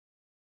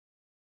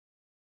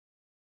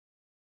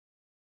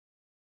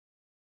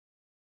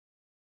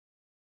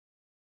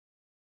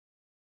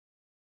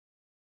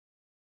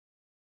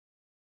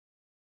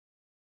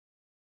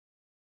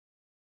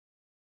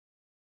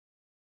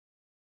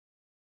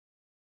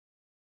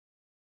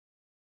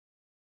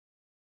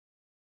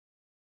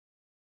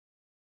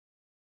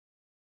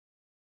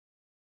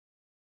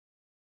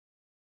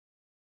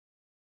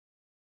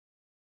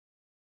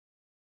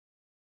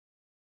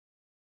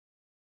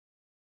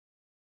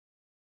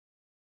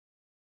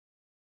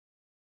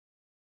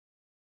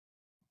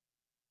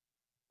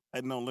I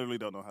literally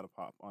don't know how to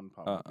pop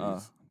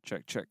these.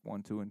 Check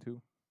 1 2 and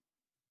 2.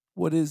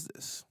 What is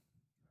this?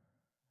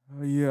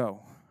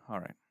 Yo, all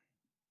right.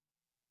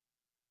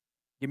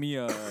 Give me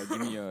a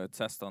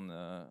test on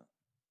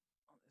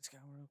this guy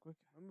real quick.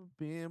 I'm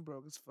being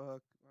broke as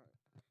fuck.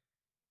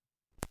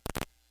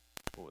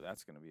 Oh,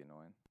 that's gonna be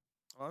annoying.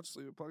 I'll just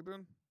leave it plugged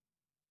in.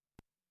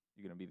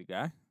 You gonna be the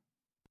guy?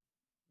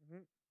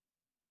 Mm-hmm.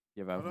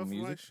 You have I Apple don't know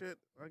if my Music? shit.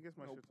 I guess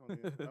my shit's on the.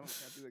 I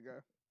Can't be the guy.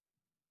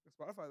 It's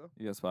Spotify though.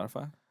 You got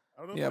Spotify?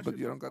 don't know. Yeah, if my but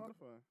you shit's don't on got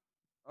Spotify.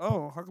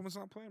 Oh, how come it's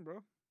not playing, bro?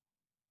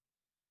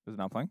 Is it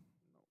not playing?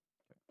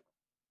 No.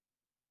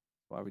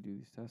 Why we do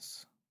these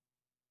tests?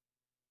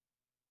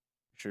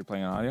 Sure you're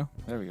playing on audio?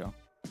 There we go.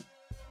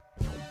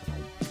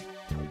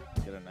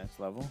 Get a nice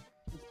level.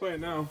 It's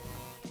playing now.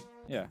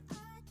 Yeah.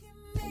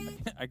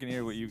 I can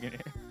hear what you can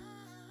hear.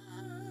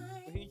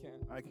 But he can't.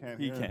 I can't.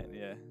 He hear it. can,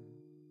 yeah.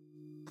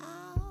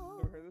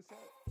 Ever heard this yet?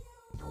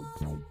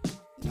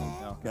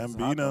 No.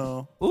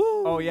 Gambino.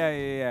 Ooh. Oh,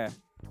 yeah.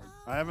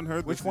 I haven't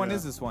heard. Which this one yet.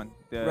 is this one?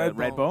 The Red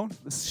Red Bone. Bone?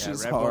 This Yeah,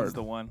 shit's Red Bone's hard.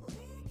 the one.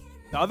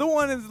 The other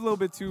one is a little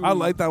bit too... I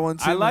like that one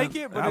too. I like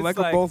man. it, but I it's like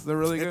them like- both. They're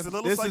really It's a good.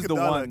 little This is the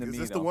psychedelic. one to Is me,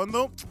 this the though. one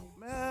though?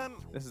 Man.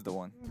 This is the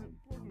one.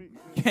 Plug me.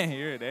 You can't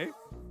hear it, eh?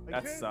 I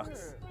That can't sucks. hear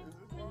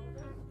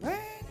it. Is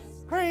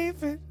this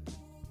Craving.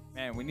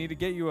 Man, we need to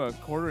get you a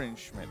quarter-inch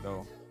Schmidt,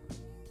 though.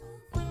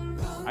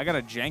 I got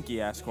a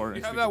janky-ass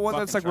quarter-inch. You have we that could one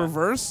that's like fucking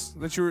try. reverse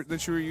that you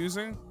were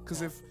using?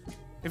 Because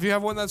if you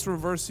have one that's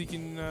reverse, you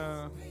can.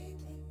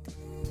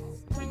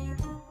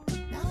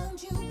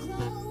 Don't you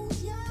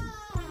close your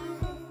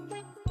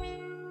eyes.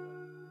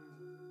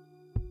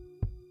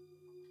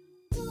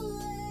 Too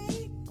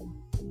late.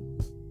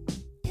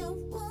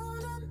 You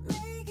wanna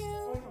make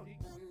it.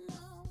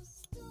 No,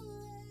 it's too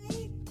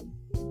late.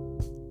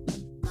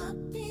 My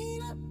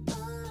peanut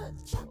butter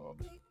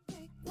chocolate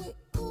cake with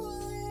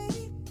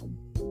Kool-Aid.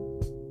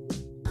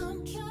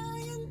 I'm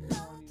trying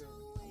not to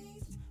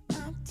waste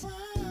my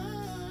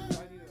time.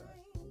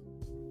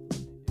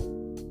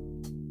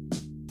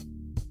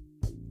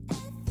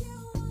 If you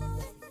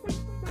want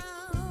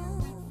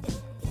it,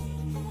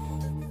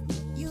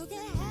 you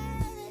can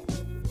have it.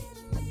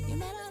 You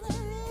may not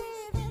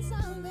believe in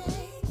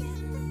someday.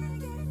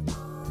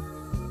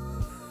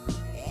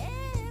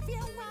 If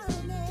you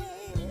want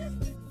it,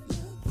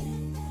 you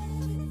can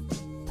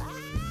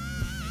have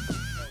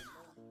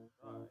it.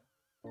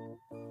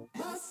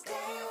 But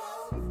stay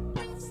woke,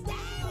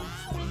 stay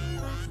woke.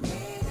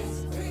 Niggas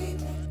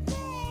creeping,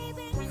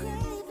 baby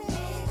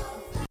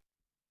creeping.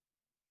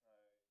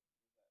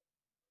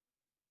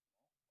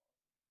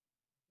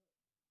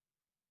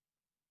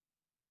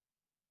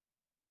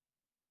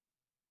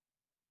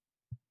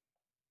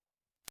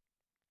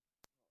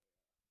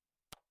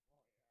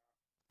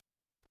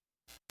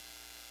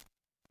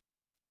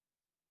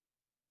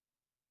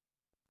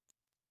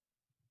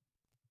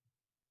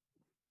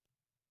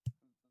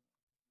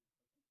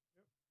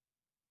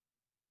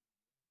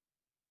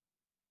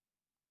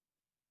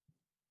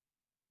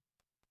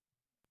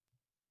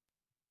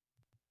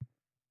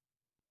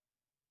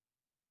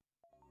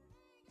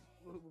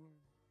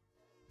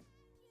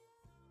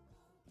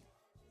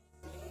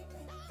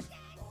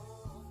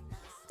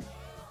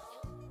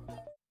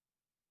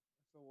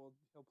 So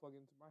he'll plug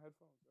into my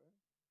headphones, right?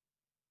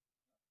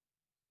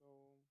 So.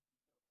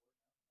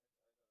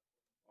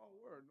 Oh,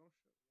 word, no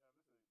shit.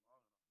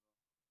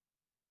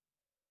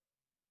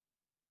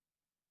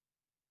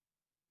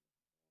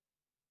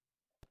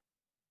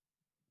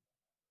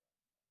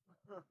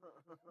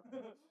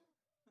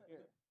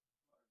 Here.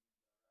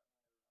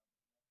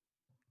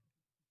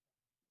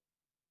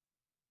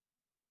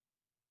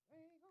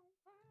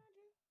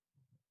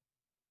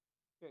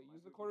 Okay,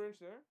 use the quarter inch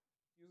there.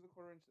 Use the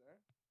quarter inch there.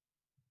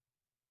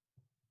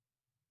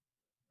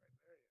 Right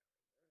there, yeah.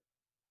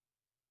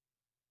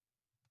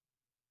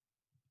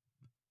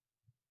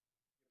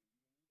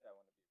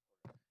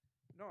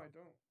 No, I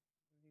don't.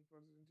 He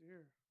plugs it into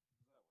here.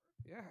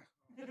 Yeah.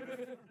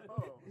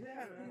 Oh.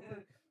 Yeah.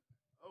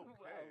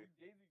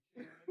 Okay.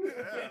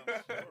 Yeah,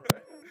 sure,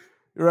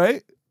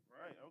 Right? right.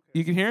 Okay.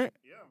 You can hear it?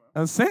 Yeah, man.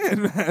 I'm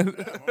saying, man.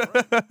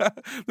 Yeah,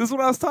 This is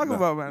what I was talking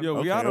about, man.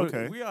 Yo, we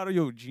Okay. we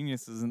audio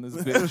geniuses in this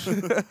bitch.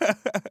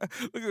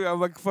 Look at me, I'm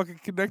like fucking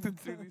connected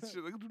through these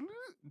shit. Like,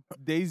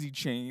 Daisy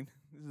chain.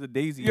 This is a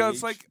daisy. yeah, it's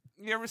age. like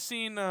you ever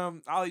seen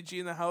Ali G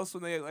in the house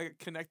when they like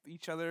connect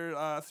each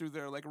other through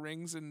their like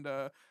rings and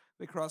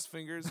they cross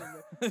fingers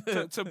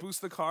and to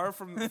boost the car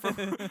from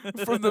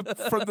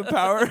the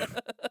power.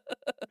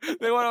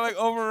 They want to like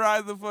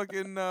override the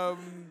fucking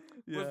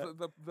with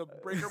the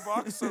breaker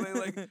box, so they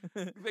like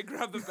they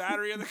grab the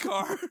battery of the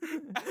car.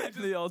 And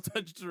they all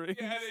touched rings.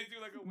 yeah, they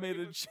do like a made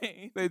wave a with-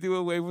 chain. They do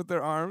a wave with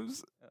their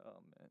arms. Oh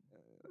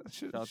man.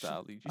 Shout Shout out to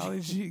Ali G. Ali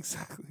G,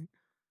 exactly.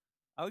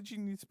 Ali G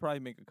needs to probably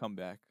make a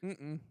comeback.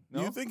 Mm-mm.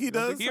 No? You think he You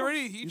don't does? He so? already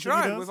You think he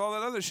tried does? with all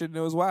that other shit and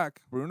it was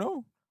whack.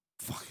 Bruno?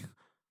 Fuck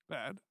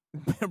bad.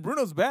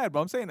 Bruno's bad,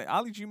 but I'm saying that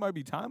Ali G might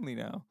be timely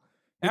now.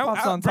 Hip Al-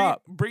 hop's Al- on bring-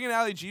 top. Bringing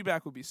Ali G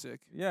back would be sick.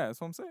 Yeah, that's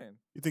what I'm saying.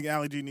 You think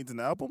Ali G needs an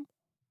album?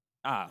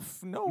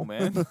 No,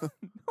 man.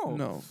 no.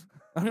 No.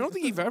 I don't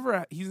think he's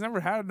never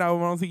had an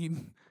album. I don't think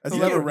he. Has he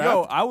Yo, ever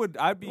Yo, rapped?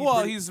 I'd be. Well,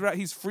 pretty, he's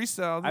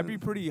freestyled. I'd be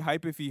pretty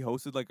hype if he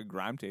hosted like a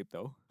grime tape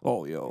though.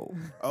 Oh, yo.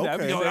 that'd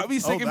be Okay. Yo, that'd be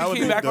sick if that he would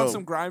came be back on dope.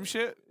 some grime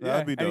shit.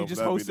 That'd be And he dope.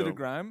 just That'd be hosted a dope.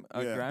 grime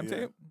Yeah.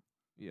 tape.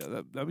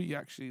 Yeah, that'd be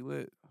actually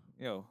lit.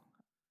 Yo.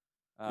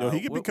 Yo,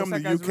 he could what's become the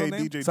that guy's real UK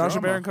name? DJ Sasha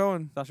drama. Baron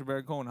Cohen. Sasha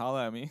Baron Cohen,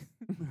 holla at me.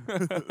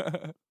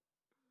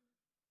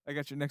 I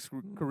got your next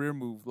career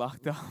move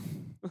locked up.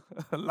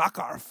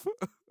 Lockarf.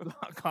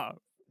 Lock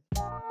up.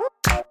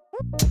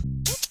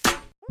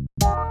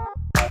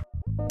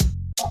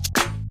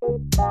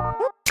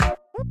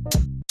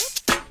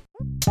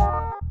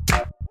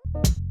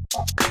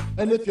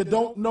 And if you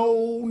don't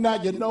know,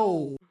 now you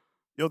know.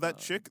 Yo, that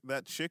chick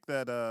that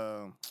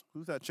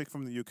who's that chick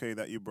from the UK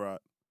that you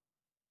brought?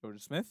 Georgia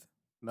Smith?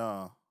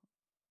 Nah,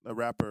 a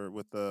rapper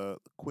with the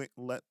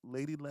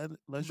Lady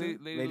Leisure.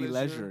 Lady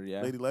Leisure,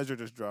 yeah. Lady Leisure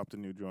just dropped a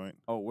new joint.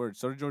 Oh, word.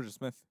 So did Georgia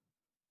Smith.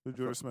 Who's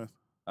Jordan Smith?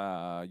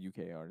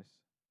 UK artist.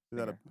 Is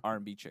that a Singer.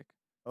 R&B chick.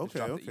 Just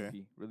okay? dropped the Okay.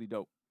 EP. Really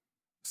dope.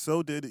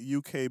 So did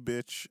UK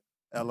bitch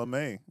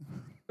LMA.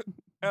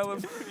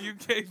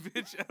 UK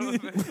bitch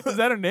element. Is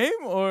that her name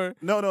or?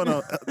 No, not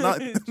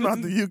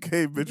the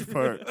UK bitch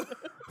part.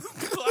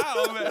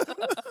 Wow, man.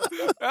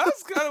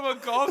 That's kind of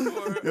uncalled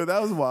for. Yo,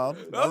 that was wild.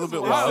 That was a bit was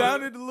It wild. wild.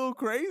 sounded a little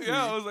crazy.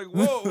 Yeah, I was like,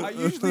 whoa. I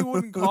usually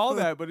wouldn't call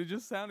that, but it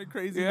just sounded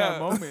crazy in that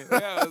moment.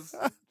 Yeah, it was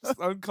just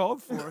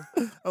uncalled for.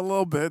 A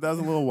little bit. That was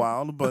a little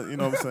wild, but you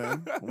know what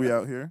I'm saying. We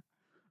out here.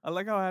 I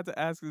like how I had to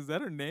ask, is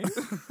that her name?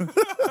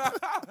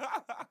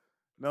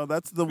 No,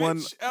 that's the one.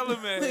 Bitch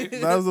element.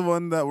 That was the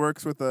one that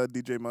works with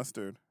DJ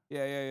Mustard.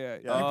 Yeah. Yeah.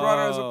 You brought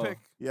her as a Oh. pick.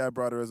 Yeah, I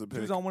brought her as a She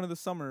pick. was on one of the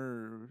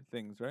summer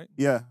things, right?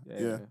 Yeah.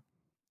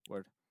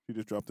 Word. She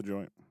just dropped the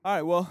joint. All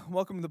right, well,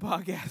 welcome to the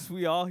podcast.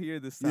 We all here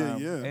this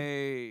time. Yeah.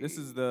 Hey. This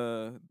is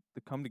the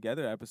come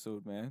together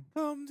episode, man.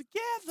 Come together.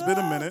 It's been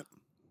a minute.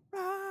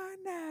 Right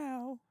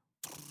now.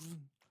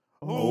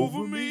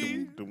 Over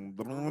me.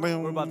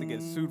 We're about to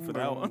get sued for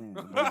that one.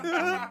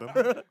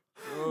 one.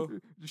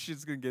 This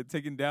shit's gonna get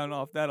taken down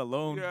off that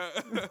alone.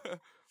 Yeah.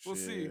 We'll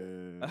see.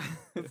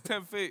 Shit.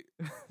 10 fate.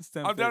 It's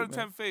 10 I'm down fate, to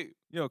man. 10 fate.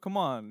 Yo, come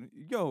on.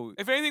 Yo,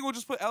 If anything, we'll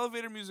just put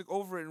elevator music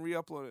over it and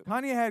re-upload it.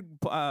 Kanye had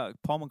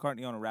Paul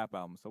McCartney on a rap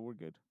album, so we're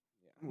good.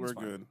 We're It's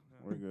fine. good.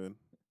 We're good.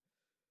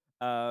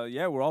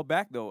 Yeah, we're all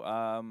back though.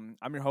 I'm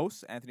your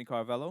host, Anthony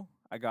Carvello.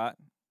 I got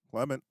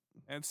Clement.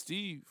 And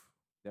Steve.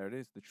 there it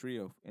is, the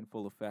trio in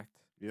full effect.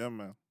 Yeah,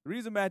 man.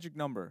 Three's a magic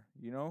number,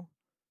 you know?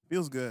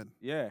 Feels good.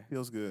 Yeah.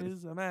 Feels good.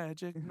 Is a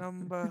magic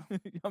number.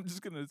 I'm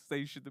just gonna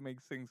say shit to make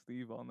Sing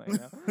Steve all night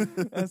now.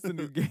 That's the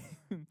new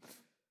game.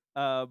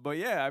 But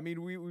yeah, I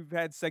mean, we've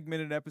had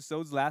segmented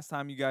episodes. Last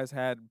time you guys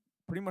had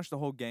pretty much the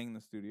whole gang in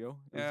the studio.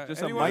 It was Yeah,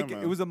 just anyone- a mic. Yeah,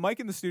 man. It was a mic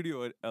in the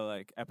studio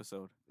like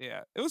episode.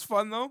 Yeah, it was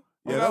fun though.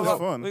 Yeah, We that got a was lot-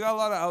 fun. We got a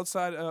lot of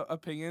outside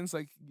opinions,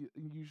 like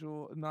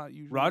usual, not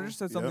usual. Roger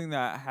said Yep. something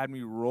that had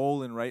me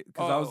rolling right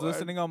because I was Oh,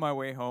 listening on my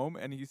way home,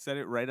 and he said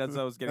it right as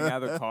I was getting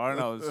out of the car,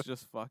 and I was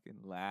just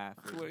fucking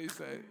laughing. What do you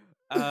say?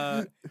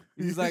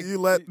 He's like, you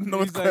let he's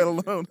North like-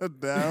 Carolina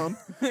down.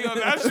 Yo,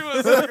 that shit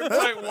was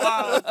like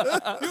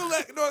wild. You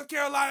let North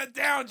Carolina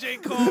down, J.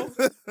 Cole.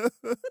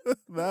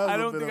 That was I a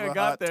don't bit think of I a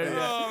got hot there take. yet.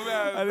 Oh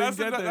man, I didn't that's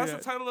get there that's yet.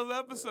 the title of the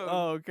episode.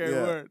 Oh, okay,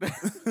 Yeah. word.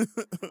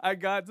 I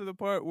got to the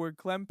part where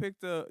Clem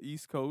picked the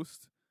East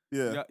Coast.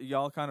 Yeah.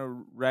 Y'all kind of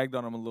ragged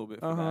on him a little bit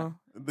for Uh-huh.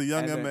 The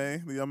young And MA.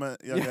 The young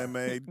that.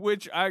 MA.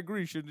 Which I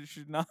agree should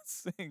not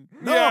sing.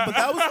 No, but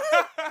that was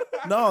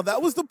no,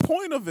 that was the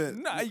point of it.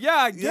 No, yeah,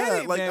 I get Yeah,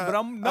 it, like man, but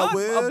I'm I not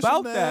wish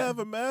about I that.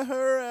 never met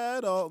her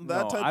at all.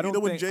 That No, type. I You know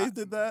don't when think- Jay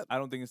did that? I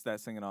don't think it's that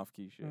singing off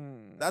key shit.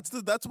 That's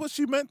what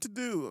she meant to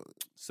do.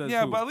 Says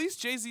Yeah, who? but at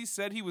least Jay-Z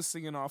said he was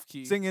singing off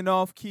key. Singing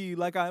off key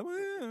like I.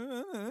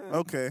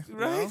 Okay,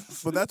 Right? no,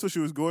 but that's what she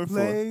was going for.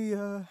 Play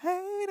a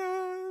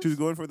hater. She was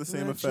going for the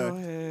same Let your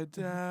effect. head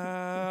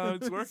down.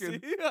 It's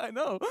working. See, I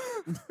know.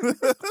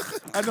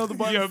 I know the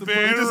buttons. You've to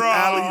been push. just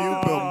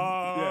alley-oop him.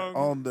 wrong.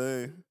 All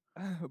day.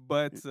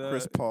 But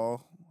Chris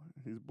Paul.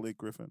 He's Blake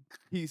Griffin.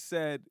 he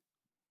said,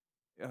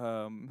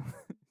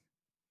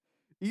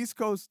 East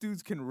Coast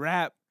dudes can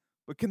rap,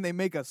 but can they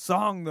make a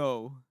song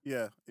though?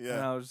 Yeah, And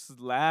yeah. I was just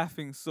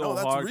laughing so No,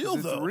 that's hard. 'cause real,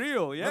 it's though.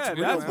 real. Yeah, That's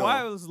that's, real, why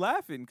I though. was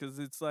laughing because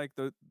it's like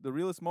the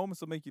realest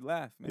moments will make you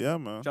laugh, man. Yeah,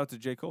 man. Shout out to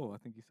J. Cole. I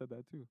think he said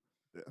that too.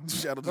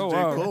 Shout out to Oh, J.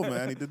 wow. Cole,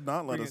 man. He did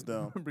not let Bring us it-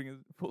 down. Bring it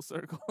full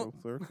circle. Full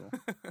circle.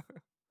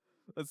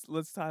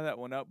 let's tie that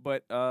one up.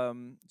 But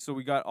so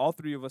we got all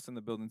three of us in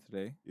the building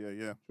today,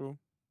 Yeah, yeah.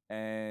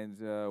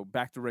 and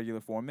back to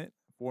regular format.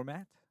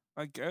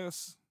 I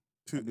guess.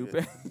 Two- New yeah.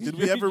 pick. Did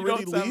we ever You don't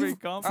really sound very leave?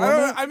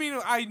 confident. I mean,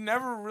 I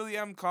never really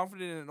am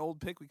confident in an old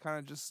pick. We kind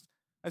of just.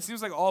 It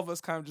seems like all of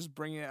us kind of just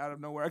bring it out of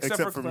nowhere, except,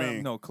 Except for for Clem.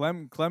 me. No,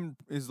 Clem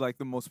is like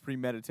the most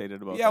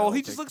premeditated about. Yeah, that well, whole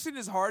he just pick. looks in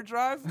his hard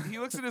drive. He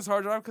looks in his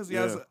hard drive because he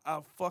has Yeah.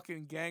 a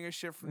fucking gang of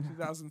shit from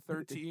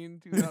 2013,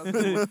 From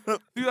that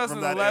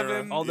 2011.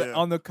 era. all the Yeah.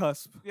 on the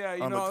cusp. Yeah,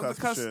 you On the know,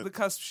 cusp shit. the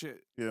cusp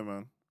shit. Yeah,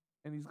 man.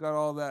 And he's got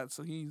all that,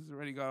 so he's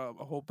already got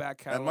a whole back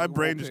catalog. And my of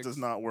brain old just picks. does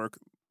not work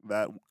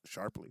that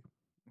sharply.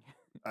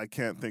 I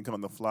can't think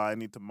on the fly. I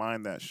need to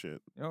mind that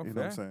shit. Yo, You know fair.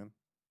 what I'm saying?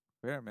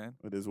 Fair, man.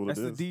 It is what That's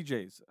it the is.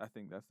 DJs. I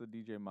think that's the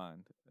DJ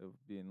mind of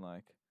being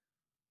like,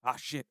 ah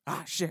shit,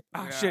 ah shit,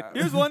 ah Yeah. shit.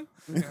 Here's one.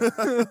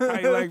 How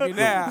you like me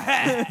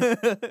now?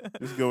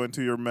 Just go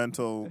into your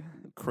mental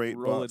crate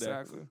Rolodex. box.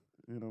 Exactly.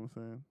 You know what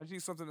I'm saying? I just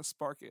need something to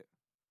spark it.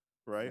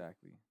 Right?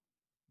 Exactly.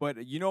 But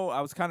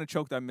I was kind of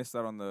choked. I missed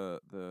out on the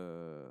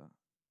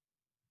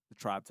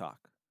tribe talk.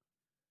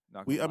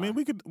 Not gonna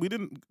lie.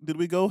 Did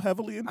we go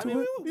heavily into I mean,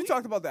 it? we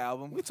talked about the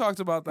album. We talked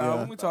about the Yeah.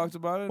 album. We talked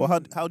about it. Well,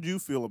 and- how'd you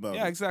feel about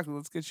yeah, it? exactly.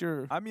 Let's get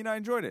your. I mean, I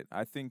enjoyed it.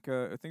 I think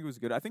it was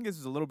good. I think this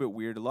is a little bit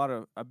weird.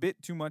 A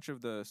bit too much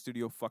of the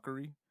studio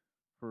fuckery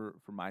for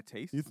my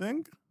taste You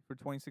think? for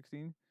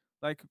 2016.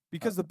 Like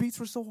because the beats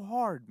were so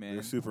hard, man,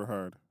 They're super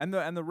hard. and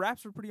the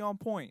raps were pretty on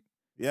point.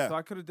 Yeah. So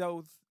I could have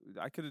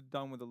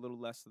done with a little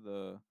less of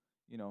the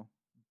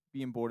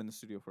being bored in the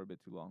studio for a bit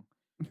too long.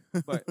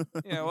 But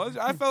Yeah, well,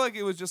 I felt like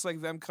it was just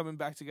like them coming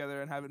back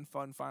together and having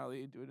fun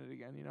finally doing it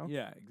again, you know?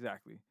 yeah,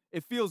 exactly.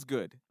 It feels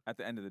good at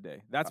the end of the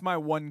day. That's my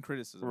one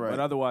criticism. Right. But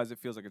otherwise, it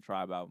feels like a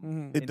tribe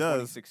album. Mhm. It in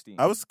does. 2016.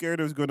 I was scared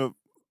it was going to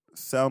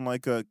sound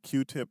like a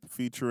Q-Tip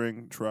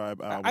featuring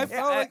Tribe album. I Yeah,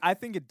 felt like I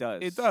think it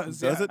does. it does.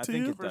 Does yeah, it I to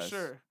think you? it for does.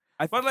 sure.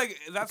 I But like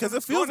that's Because what it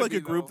it's feels going like to a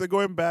be, group. though. They're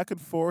going back and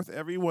forth.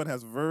 Everyone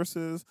has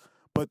verses,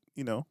 but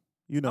you know.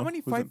 How many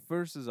who's Fife in-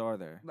 verses are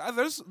there?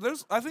 There's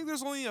I think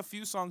there's only a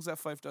few songs that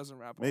Fife doesn't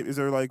rap on. Maybe is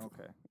there like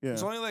Okay. yeah?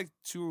 There's only like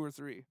 2 or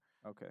 3.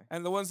 Okay.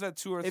 And the ones that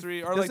 2 or It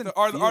 3 are like doesn't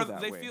are feel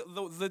that they way.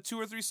 feel the 2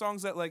 or 3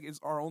 songs that like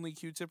are only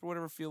Q-Tip or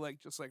whatever feel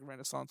like just like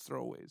Renaissance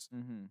throwaways.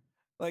 Mm-hmm.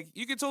 Like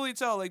you can totally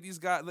tell like these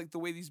guys like the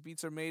way these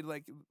beats are made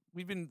like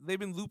they've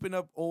been looping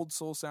up old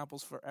soul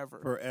samples forever.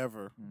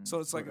 Forever. So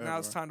it's like now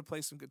it's Forever. time to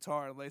play some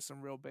guitar and lay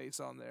some real bass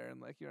on there and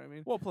like you know what I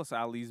mean? Well, plus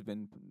Ali's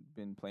been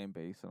playing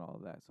bass and all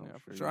of that. So Yeah, I'm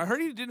for sure. sure. I heard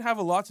he didn't have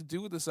a lot to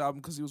do with this album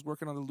because he was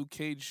working on the Luke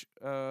Cage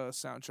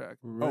soundtrack.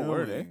 Oh,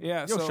 word, eh? Really?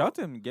 Yeah, Yo, so, shout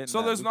to him getting.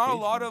 so that there's Luke not a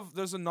Cage lot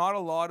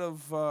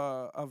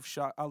one. of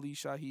Ali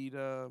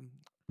Shaheed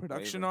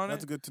production Flavor. on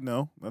That's it. good to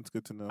know. That's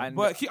good to know. And-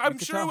 But you I'm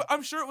could sure tell.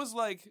 I'm sure it was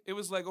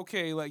like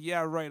okay like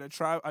yeah right a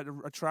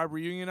tribe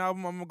reunion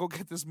album I'm gonna go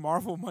get this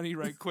Marvel money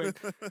right quick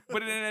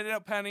but it ended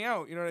up panning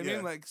out you know what I Yeah.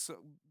 mean like so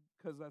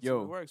because that's Yo.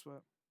 how it works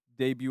but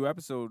debut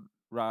episode.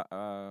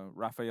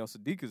 Raphael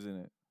Sadiq is in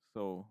it.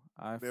 So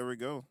I. there we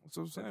go. that's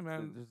what I'm saying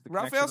There's man. the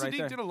Raphael connection right Sadiq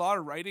there. did a lot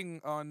of writing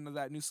on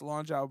that new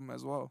Solange album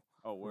as well.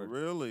 Oh, word.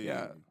 Really?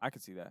 Yeah. I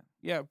could see that.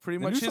 Yeah, pretty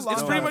The much new his. It's Solange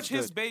pretty album much is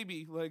his good.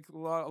 baby. Like a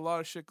lot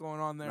of shit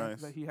going on there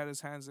Nice. that he had his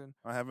hands in.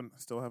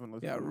 Still haven't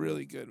listened. Yeah, to it.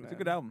 really good, man. It's a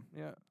good album.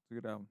 Yeah, It's a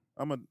good album.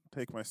 I'm gonna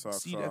take my socks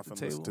Seat at off the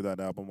and listen table. to that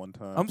album one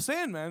time. I'm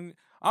saying, man,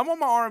 I'm on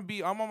my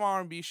R&B. I'm on my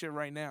R&B shit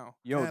right now.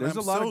 Yo, Man, there's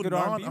I'm a lot so of good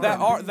non- R&B. R&B. That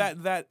man. are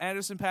that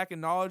Anderson .Paak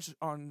and Knowledge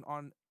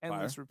on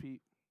endless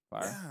repeat.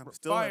 Fire. yeah, I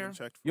still Fire. haven't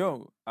checked.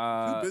 Yo,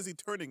 Too busy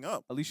turning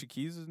up. Alicia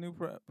Keys' new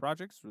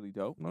project's really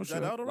dope. No Is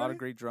shit. that out A lot already? of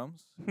great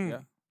drums. Hmm. Yeah,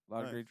 a lot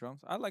of Nice. great drums.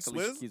 I like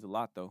Alicia Swizz? Keys a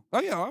lot though.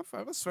 Oh yeah, that's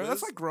fair. That's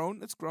Swizz? like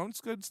grown. It's grown.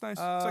 It's good. It's nice. it's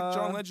like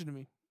John Legend to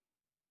me.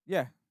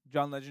 Yeah,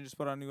 John Legend just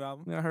put out a new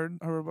album. Yeah, I heard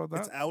about that.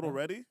 It's out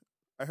already.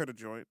 I heard a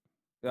joint.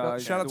 Shout out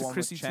the to one with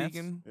Chrissy Chance.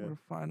 Teigen. Yeah. What a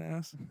fine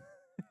ass.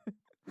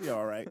 She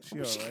all right. She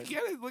all She right.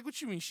 get it. Like what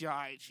you mean? She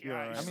alright. She She all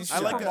alright. right. She's I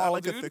a like supermodel, I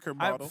like a dude. thicker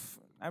I, model.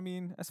 I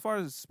mean, as far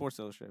as Sports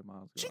Illustrated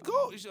models go, She I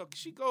goes.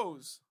 She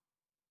goes.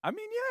 I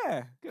mean,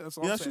 yeah. Yeah, that's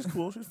all Yeah, I'm saying. she's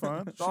cool. She's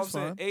fine. That's all I'm She's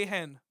saying. fine. A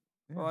hen.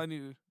 Yeah. All I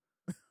needed.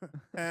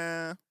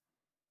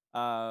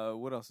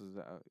 What else is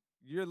that?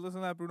 You're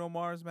listening to that Bruno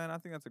Mars, man. I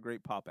think that's a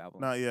great pop album.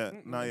 Not yet.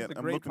 Mm-mm. Not It's yet. a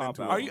I'm great looking pop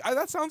into album. Are it. you?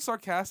 That sounds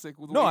sarcastic.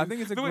 With the No, way I you-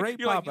 think it's a the way- great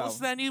you're like, pop "You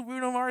listen to album." that new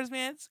Bruno Mars,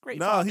 man. It's a great.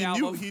 No, pop he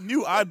album.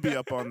 knew I'd be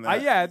up on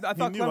that. Yeah, I He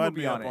thought knew Clem I'd would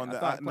be be up on it. on I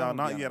that. thought Clem No, would be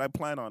not on yet. it. I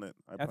plan on it.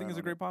 I think it's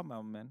a great pop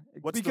album, man.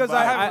 What's the because vibe?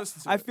 I haven't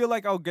listened to I it. feel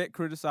like I'll get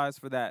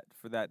criticized for that.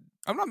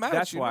 I'm not mad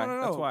That's at you. why. No, no,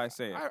 no. That's why I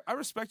say it. I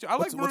respect you. I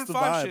like What's Maroon the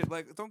 5 vibe? shit.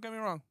 Like, don't get me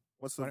wrong.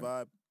 What's the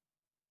Right.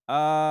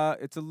 vibe?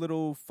 It's a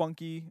little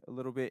funky, a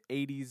little bit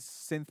 80s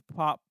synth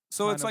pop.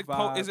 So it's like,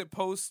 kind of is it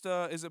post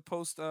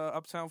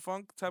Uptown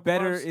Funk type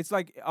better? of vibes? It's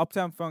like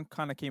Uptown Funk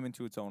kind of came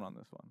into its own on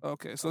this one.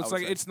 Okay, so I it's would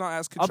like say. it's not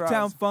as contrived.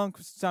 Uptown Funk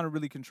sounded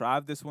really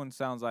contrived. This one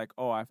sounds like,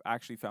 oh, I've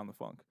actually found the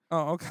funk.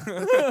 Oh,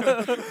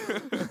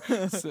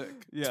 okay.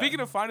 Sick. Yeah.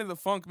 Speaking of finding the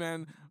funk,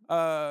 man,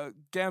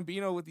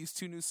 Gambino with these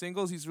 2 new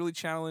singles, he's really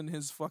channeling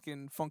his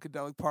fucking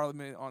Funkadelic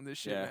Parliament on this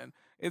shit, Yeah. man.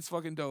 It's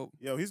fucking dope.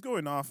 Yo, he's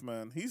going off,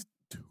 man. He's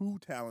too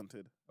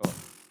talented. Oh.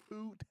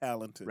 Too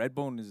talented.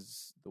 Redbone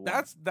is the one.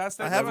 That's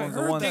I that. haven't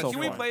heard that Can so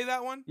we far. play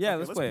that one? yeah. Okay,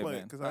 Let's play it, it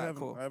man. because Alright,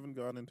 cool. I haven't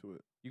gone into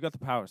it. You got the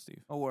power,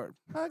 Steve. A word.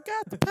 I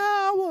got the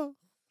power.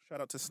 Shout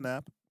out to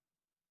Snap.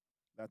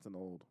 That's an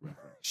old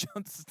reference.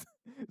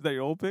 Is that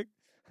your old pick?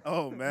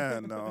 Oh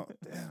man, no.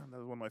 Damn, that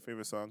was one of my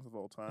favorite songs of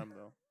all time,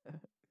 though.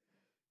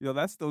 Yo,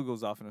 that still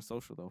goes off in a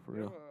social though, for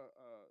real.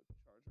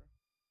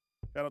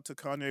 Shout out to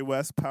Kanye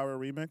West Power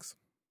Remix.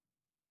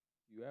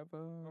 You have a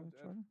I'm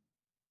dead.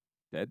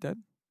 charger? Dead.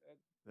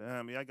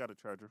 Damn, yeah, I got a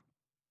charger.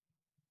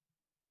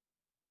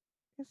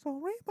 It's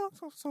all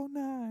Reeboks are so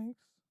nice.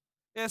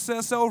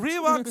 SSO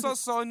Reeboks are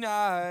so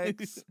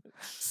nice.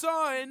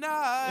 So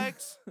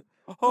nice.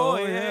 Oh, Oh,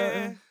 yeah.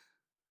 yeah.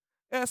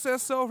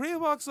 SSO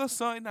Reeboks are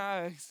so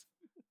nice.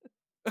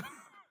 We're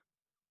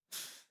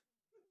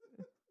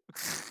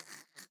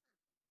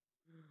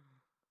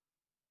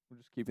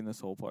just keeping this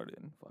whole part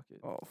in. Fuck it.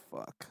 Oh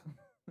fuck.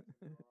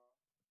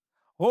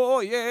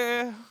 Oh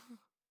yeah.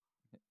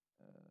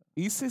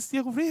 He says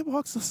your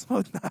Reeboks are so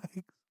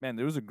nice. Man,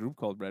 there was a group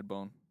called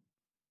Redbone.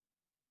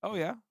 Oh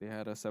yeah. They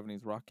had a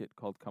 70s rocket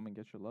called Come and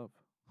Get Your Love.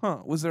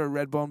 Huh? Was there a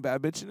Redbone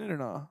bad bitch in it or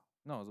not?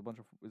 No, it was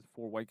it was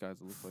 4 white guys,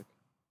 it looks like.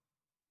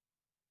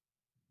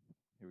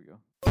 Here we go.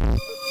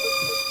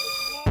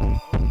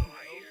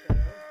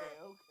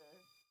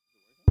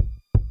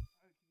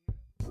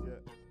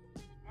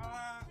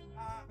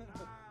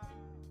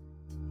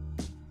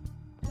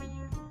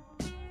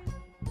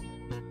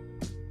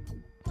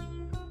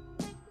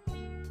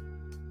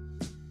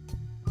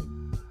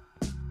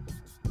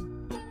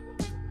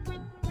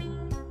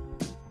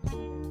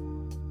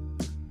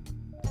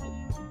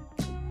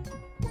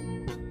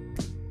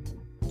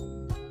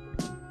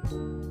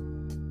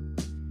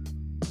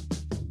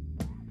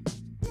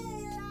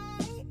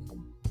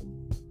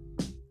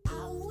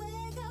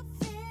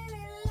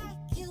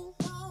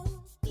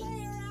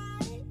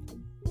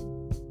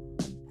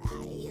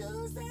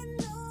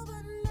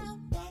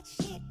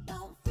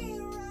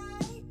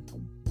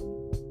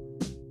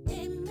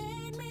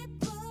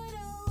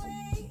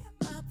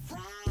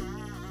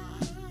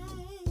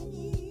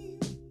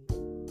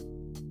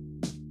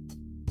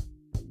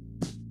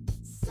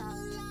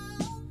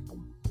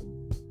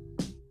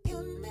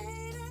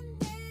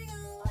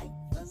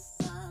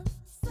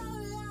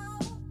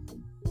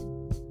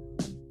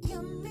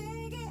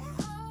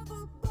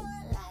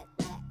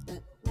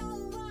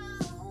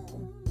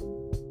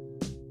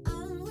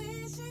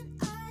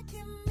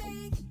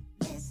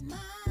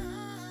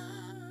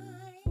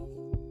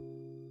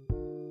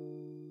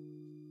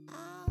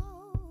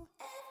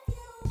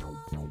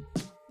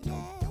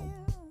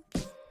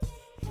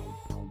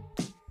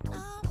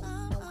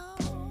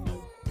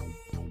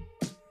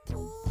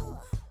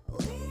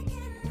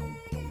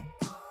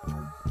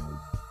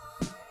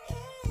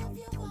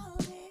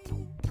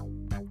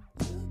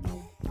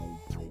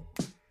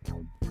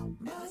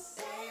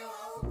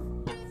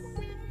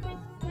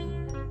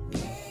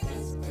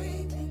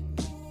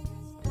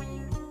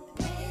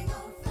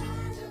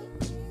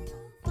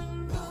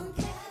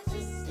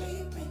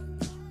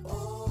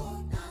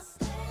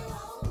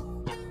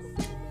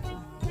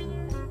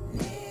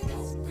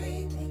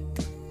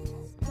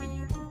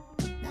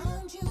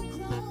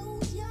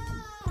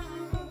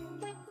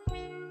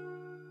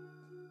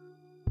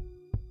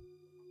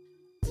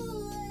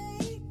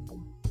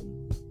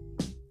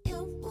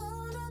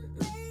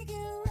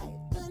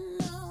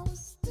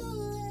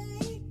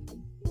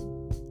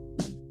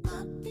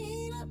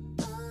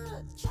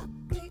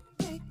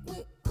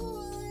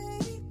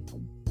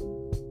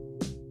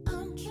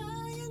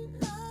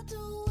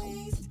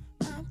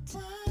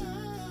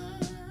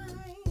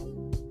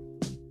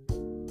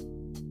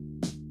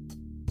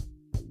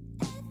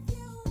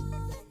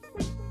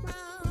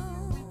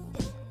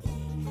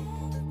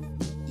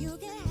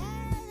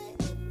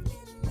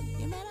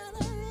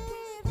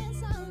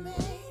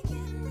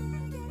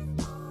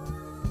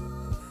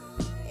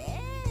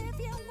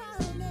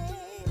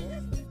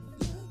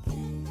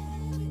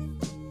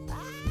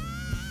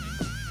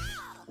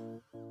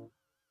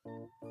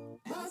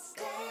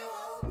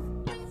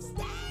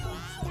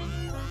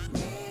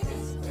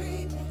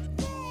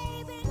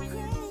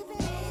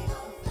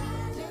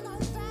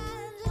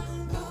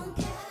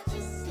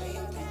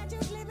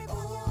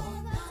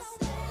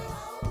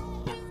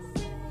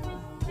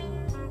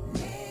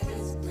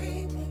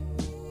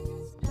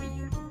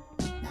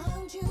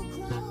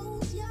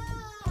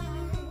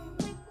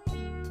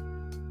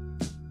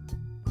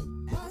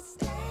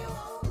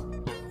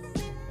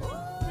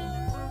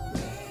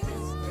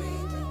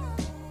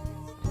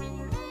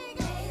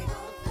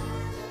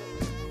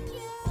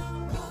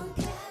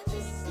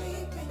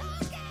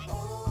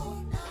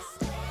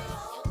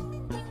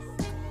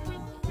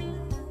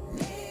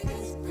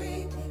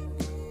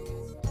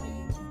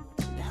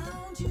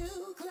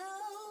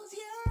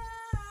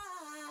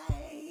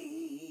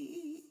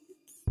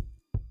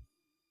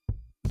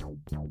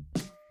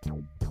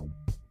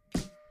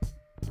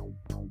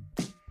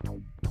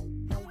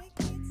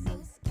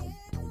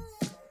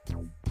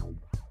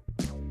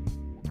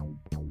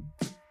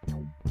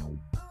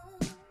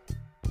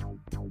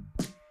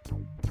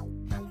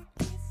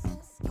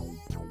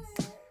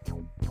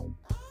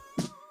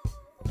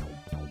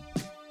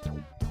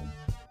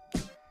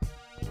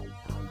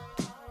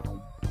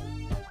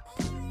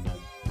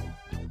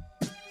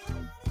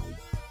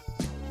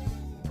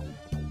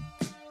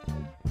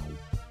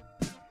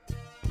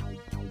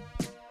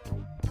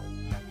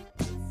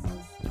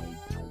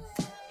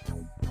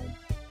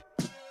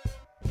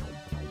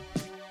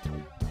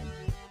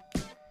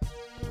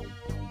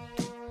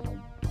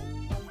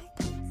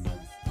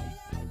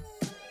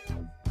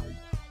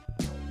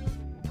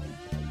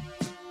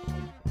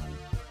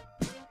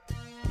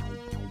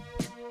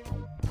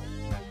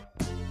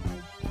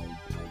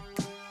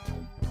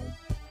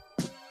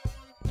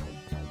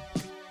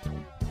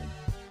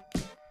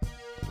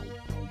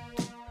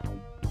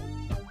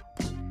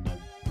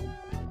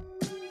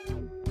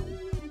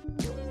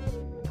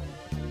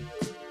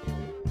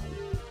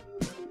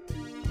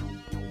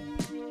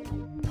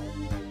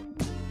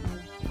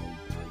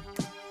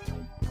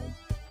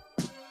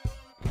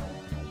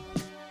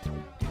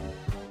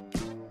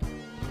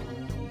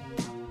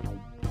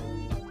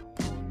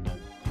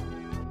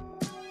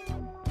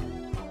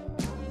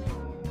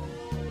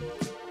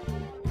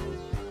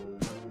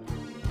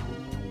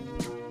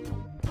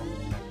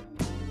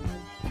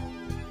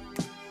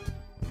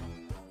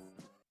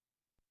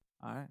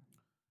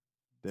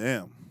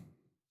 Damn.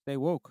 Stay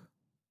woke.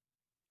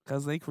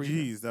 Cause they creep.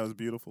 Jeez, that was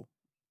beautiful.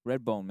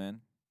 Redbone,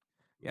 man.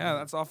 Yeah,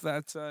 that's off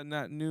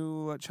that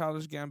new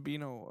Childish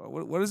Gambino.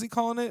 What is he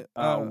calling it?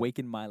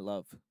 Awaken My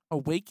Love.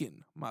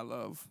 Awaken My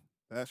Love.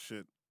 That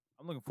shit.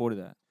 I'm looking forward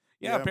to that.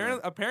 Yeah, Yeah,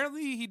 apparently, man.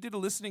 apparently he did a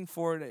listening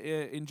for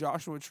it in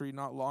Joshua Tree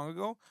not long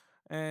ago,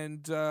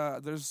 and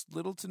there's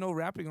little to no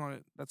rapping on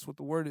it. That's what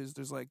the word is.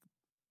 There's like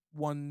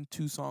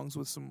 1-2 songs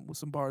with some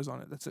bars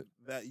on it. That's it.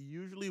 That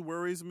usually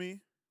worries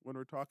me when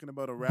we're talking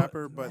about a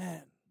rapper, but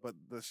man,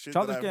 the shit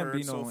Childish that I've heard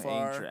Gambino so ain't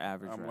far, your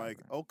average I'm like,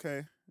 rapper.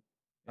 okay,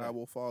 Yeah. I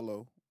will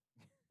follow.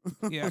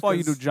 yeah, That's all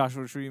you do, 'cause-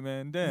 Joshua Tree,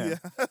 man. Damn.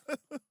 Yeah.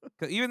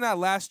 'cause even that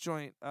last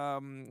joint,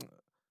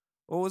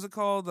 what was it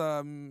called?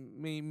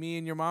 Me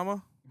and Your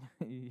Mama.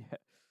 yeah.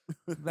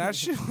 That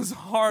shit was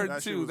hard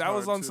That shit too. was That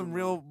was hard on too, some man.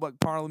 real like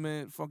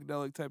Parliament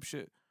funkadelic type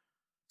shit.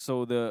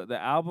 So the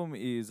album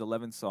is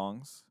 11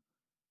 songs,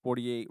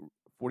 48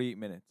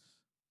 minutes.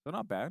 So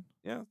not bad.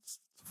 Yeah, it's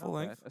Not full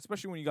length. bad.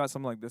 Especially when you got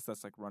something like this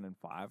that's like running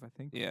 5, I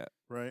think. Yeah,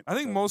 Right. I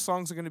think So- most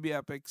songs are gonna be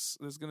epics.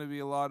 There's gonna be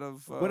a lot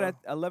of. But at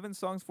 11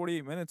 songs,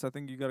 48 minutes, I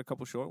think you got a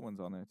couple short ones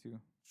on there too.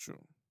 true.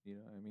 You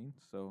know what I mean?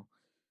 So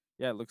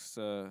yeah, it looks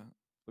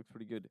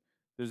pretty good.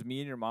 There's Me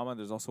and Your Mama.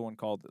 There's also one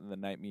called The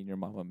Night Me and Your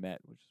Mama Met,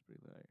 which is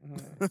pretty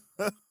hilarious.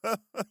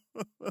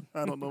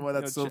 I don't know why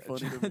that's so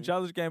funny to me.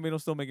 Childish Gambino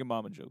still making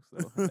mama jokes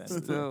though. at the end of the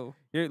day. Still,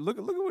 Here, look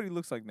at what he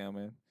looks like now,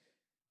 man.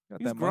 Got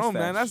he's that grown,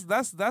 man.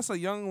 mustache. That's a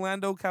young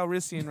Lando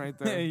Calrissian right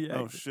there. yeah.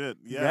 Oh shit!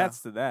 Yeah,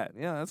 Congrats to that.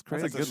 Yeah, that's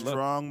That's crazy. a That's a good look.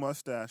 strong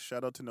mustache.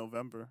 Shout out to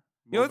November.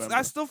 Yo, I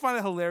Movember. still find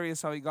it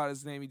hilarious how he got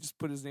his name. He just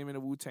put his name in a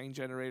Wu-Tang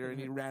generator and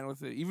he ran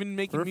with it. Even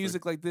making Perfect.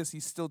 music like this,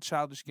 he's still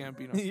Childish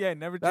Gambino. yeah,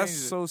 never That's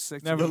changed it. so sick.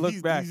 to Never me. Yo, look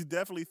he's, back. He's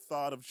definitely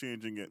thought of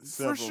changing it For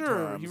several sure.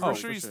 times. He, Oh, for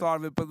sure for he's sure. thought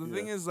of it. But the Yeah.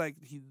 thing is, like,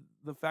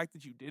 the fact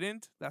that you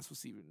didn't, that's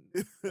what's even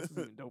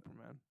doper,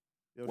 man.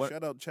 Yo, What-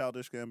 shout out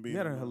Childish Gambino. We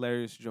had a man.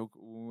 hilarious joke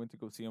when we went to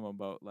go see him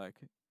about like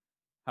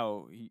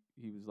how he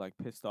was like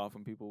pissed off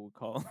when people would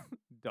call him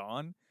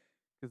Don,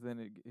 because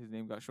then his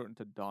name got shortened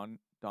to Don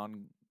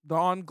Don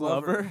Glover.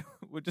 Glover,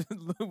 which is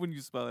when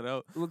you spell it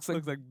out, Looks like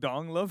looks like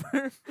Dong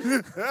Lover.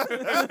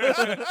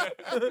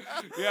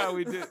 yeah,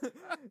 we did.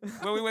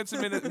 When we went to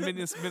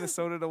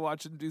Minnesota to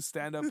watch him do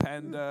stand up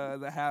and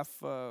the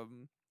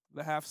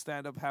half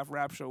stand up, half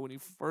rap show when he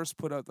first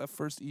put out that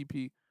first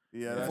EP.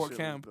 Yeah, that Before shit was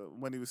camp.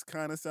 when he was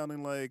kind of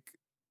sounding like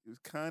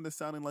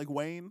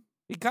Wayne.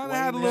 He kind of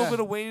Wayne, had a little yeah. bit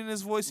of Wayne in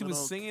his voice. He was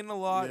Little- singing a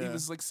lot. He yeah.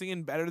 was like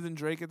singing better than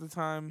Drake at the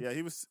time. Yeah,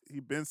 he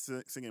been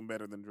singing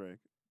better than Drake.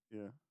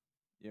 Yeah.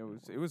 Yeah,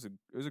 it was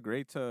a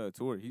great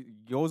tour. He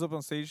goes up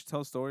on stage,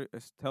 tells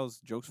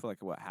jokes for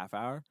like what, half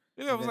hour.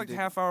 Yeah, it And was then like did-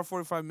 half hour,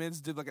 45 minutes.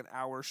 Did like an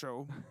hour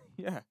show.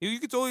 Yeah, You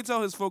could totally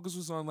tell his focus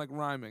was on like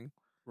rhyming.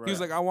 Right. He was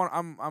like,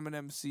 I'm an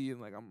MC and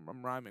like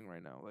I'm rhyming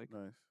right now. Like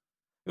nice.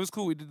 it was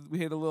cool. We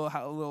had a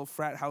little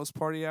frat house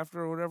party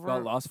after or whatever.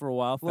 got lost for a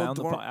while, Little found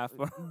the dorm-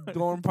 after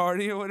dorm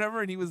party or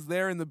whatever, and he was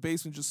there in the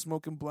basement just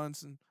smoking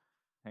blunts and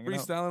hanging out.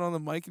 freestyling on the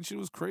mic and shit.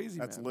 Was crazy.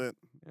 That's man. lit.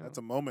 Yeah. That's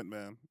a moment,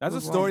 man. That's a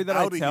was story like, that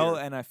I outta tell,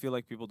 here. and I feel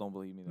like people don't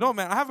believe me. Though. No,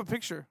 man, I have a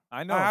picture.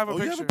 I know. I have a Oh,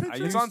 you have a picture.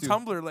 picture? It's I on used to.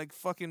 Tumblr, like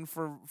fucking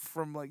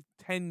from like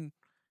 10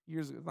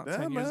 years ago. Not Yeah,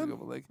 10 years man. ago,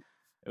 but like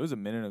It was a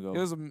minute ago. it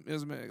was a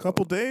minute ago.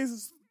 Couple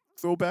days,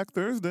 throwback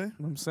Thursday.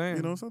 I'm saying,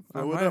 You know, so I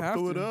throw it might up, have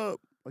throw it to. up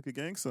like a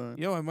gang sign.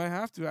 Yo, I might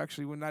have to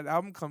actually when that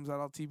album comes out.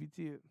 I'll TBT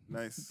it.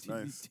 Nice,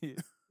 nice. TBT.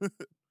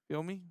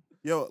 Feel me?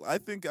 Yo, I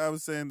think I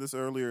was saying this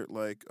earlier.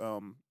 Like,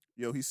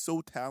 yo, he's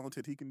so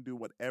talented. He can do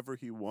whatever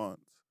he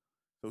wants.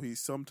 So he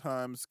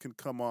sometimes can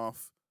come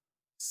off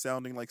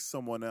sounding like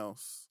someone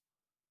else.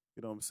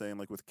 You know what I'm saying?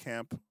 Like with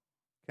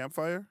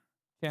Campfire,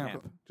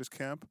 Camp. just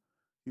Camp.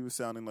 He was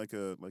sounding like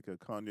a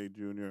Kanye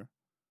Jr.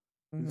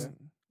 Mhm. With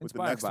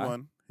Inspired the next by.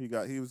 one,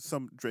 he was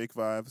some Drake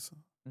vibes.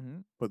 Mm-hmm.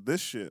 But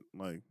this shit,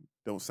 like,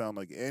 don't sound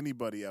like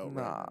anybody out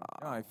right Nah,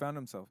 now. Oh, he found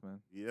himself, man.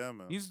 Yeah,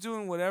 man. he's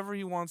doing whatever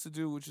he wants to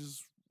do, which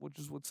is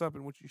what's up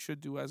and what you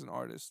should do as an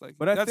artist. Like,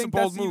 But I that's think a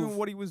bold that's move. even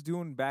what he was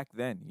doing back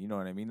then. You know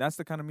what I mean? That's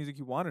the kind of music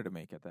he wanted to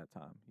make at that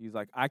time. He's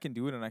like, I can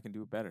do it and I can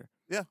do it better.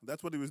 Yeah,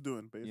 that's what he was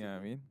doing, basically. You know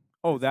what I mean?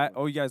 Oh, that.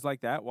 Basically. Oh, you guys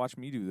like that? Watch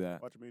me do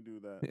that. Watch me do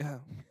that. yeah.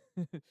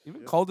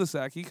 Even Yep.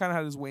 Cul-de-sac, he kind of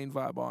had his Wayne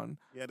vibe on.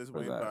 He had his For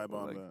Wayne that, vibe but,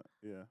 on like, that.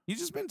 Yeah. He's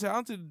just been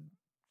talented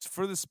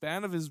for the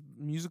span of his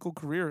musical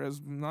career, as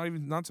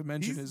not to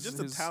mention He's his just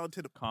a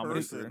talented comedy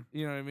person. career.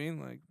 You know what I mean?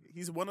 Like,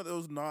 He's one of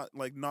those not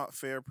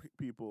fair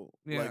people.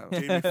 yeah. Like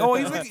Jamie. Oh,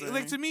 he's Foxx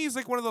like to me, he's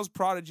like one of those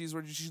prodigies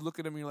where you look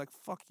at him and you're like,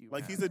 "Fuck you."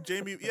 Like man. he's a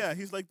Jamie. Yeah,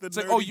 he's like the It's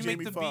like, nerdy oh, you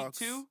Jamie make the Foxx.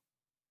 beat too.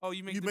 Oh,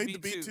 you make You the made beat the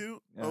beat too.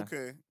 too? Yeah.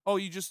 Okay. Oh,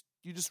 you just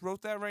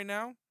wrote that right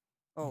now.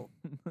 Oh,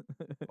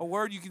 a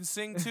word you can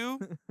sing too.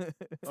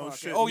 Oh Fuck.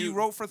 shit. Oh, you new-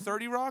 wrote for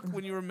 30 Rock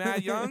when you were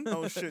mad young.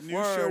 Oh shit. New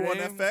Word, show on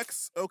eh?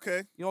 FX.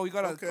 Okay. Yo, you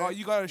got Okay.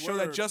 you got a show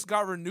that Word. just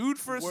got renewed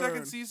for a second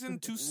Word. season.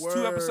 Two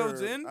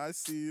episodes Word. in. I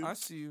see you. I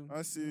see you.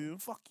 I see you.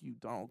 Fuck you,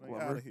 Donald Like,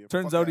 Glover. outta here.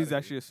 Turns Fuck out outta he's here.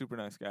 actually a super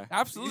nice guy.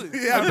 Absolutely.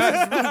 Yeah, I bet.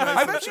 he's really nice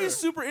I for bet sure. he's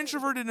super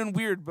introverted and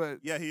weird, but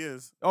Yeah, he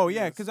is. Oh He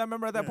yeah, is. because I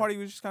remember at that Yeah. party he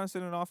was just kind of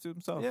sitting off to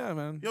himself. yeah,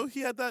 man. Yo, he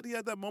had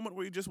that moment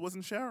where he just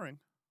wasn't showering.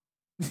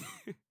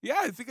 Yeah,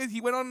 I think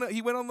he went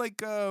on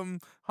like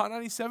Hot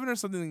 97 or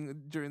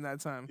something during that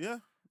time. Yeah.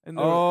 And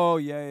they were, Oh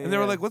yeah, yeah. and they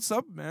were yeah. like, "What's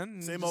up, man?"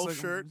 And Same just old like,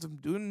 shirt. I'm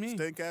doing me.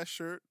 Stank ass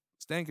shirt.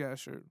 Stank ass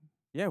shirt.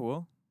 yeah,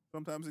 well,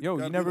 Sometimes it yo,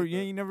 gotta you be never, like you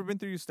that. ain't never been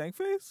through your stank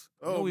phase?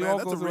 Oh No, we man, all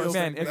that's go a through a real.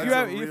 stank that's phase.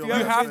 a if real you You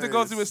life have to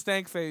go phase. through a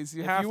stank phase.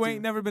 You if have you to.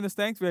 ain't never been a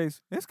stank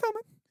phase, it's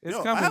coming. It's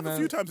Yo, coming, I have man. a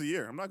few times a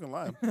year. I'm not gonna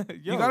lie. Yo,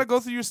 You gotta go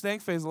through your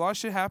stank phase. A lot of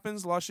shit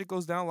happens. A lot of shit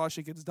goes down. A lot of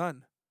shit gets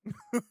done.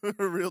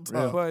 Real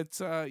talk.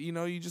 But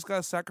you just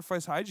gotta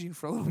sacrifice hygiene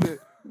for a little bit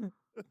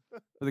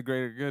for the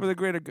greater good. for the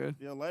greater good.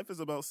 Yeah, life is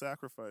about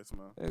sacrifice,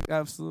 man.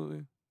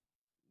 Absolutely.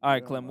 All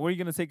right, Yeah, Clem, man. where are you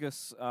gonna take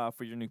us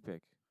for your new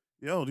pick?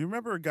 Yo, do you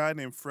remember a guy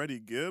named Freddie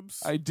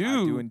Gibbs? I do.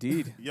 I do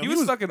indeed. Yo, He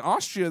was stuck in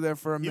Austria there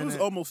for a He minute. was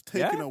almost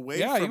taken Yeah? away.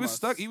 Yeah, from he was us.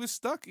 stuck. He was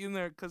stuck in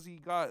there because he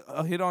got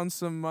a hit on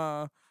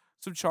some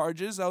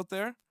charges out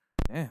there,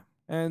 Yeah,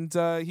 and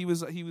he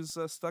was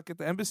stuck at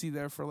the embassy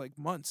there for like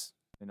months.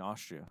 in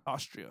Austria,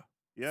 Austria.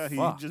 Yeah, he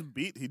Fuck. just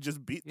beat the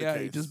Yeah,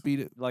 case. he just beat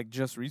it. like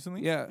just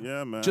recently. Yeah.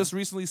 Yeah, man. Just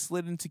recently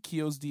slid into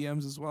Kio's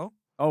DMs as well.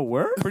 Oh,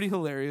 word? Pretty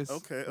hilarious.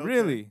 okay.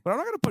 Really? But I'm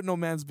not gonna put no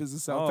man's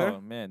business out oh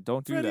there. man,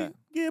 don't do Freddie that.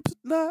 Gibbs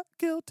not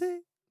guilty.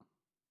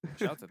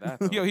 Shout to that.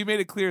 Though. Yo, he made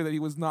it clear that he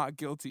was not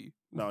guilty.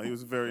 No, he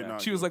was very Yeah.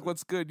 not. She was like, guilty.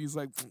 "What's good?" He's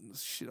like,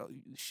 "Shit out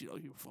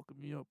here fucking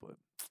me up, but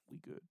we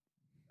good."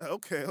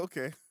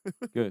 Okay.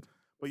 Good.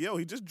 But yo,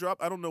 he just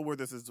dropped. I don't know where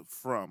this is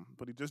from,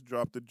 but he just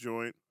dropped a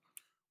joint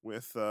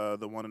with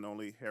the one and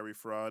only Harry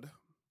Fraud.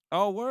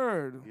 Oh,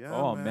 word. Yeah.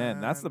 Oh man,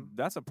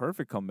 that's a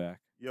perfect comeback.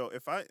 Yo.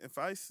 If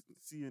I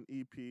see an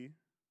EP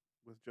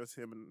with just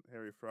him and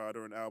Harry Fraud,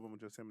 or an album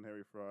with just him and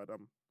Harry Fraud,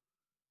 I'm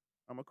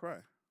gonna cry.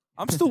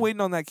 I'm still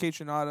waiting on that Kate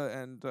Trinata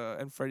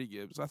and Freddie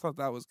Gibbs. I thought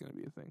that was gonna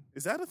be a thing.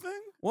 Is that a thing?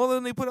 Well,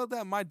 then they put out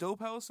that My Dope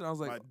House, and I was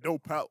like, My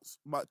dope house.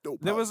 My dope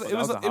there house. was that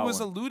was a it hot was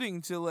one.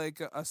 alluding to like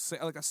a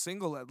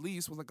single at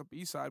least with like a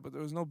B-side, but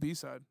there was no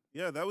B-side.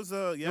 Yeah, that was It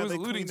was they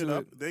alluding cleaned it to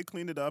up. They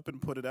cleaned it up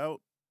and put it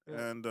out.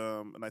 Yeah. And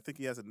I think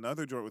he has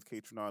another joint with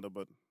Kate Trinata,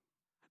 but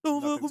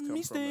Don't Nothing's fuck with come me,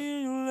 from stay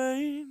in your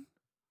lane.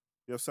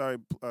 yo, sorry,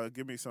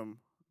 give me some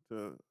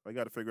I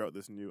got to figure out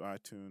this new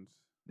iTunes.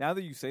 Now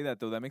that you say that,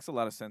 though, that makes a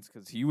lot of sense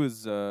because he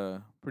was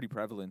pretty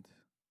prevalent.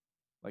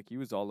 Like he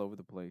was all over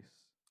the place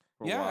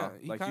for a Yeah, while.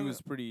 he Like he kinda-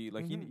 was pretty.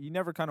 Like Mhm. he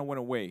never kind of went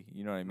away.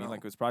 You know what I mean? No. Like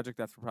it was project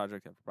after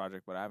project after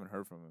project, but I haven't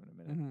heard from him in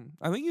a minute.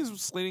 I think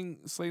he's slating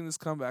this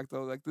comeback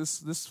though. Like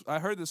this I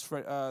heard this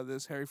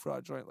this Harry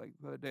Fraud joint like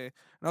the other day, and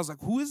I was like,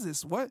 "Who is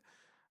this? What?"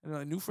 And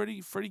I knew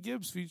Freddie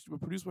Gibbs,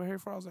 produced by Harry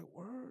Fraud. I was like,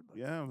 "Word." Like,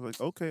 Yeah, I was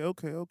like, okay.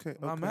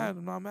 I'm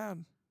not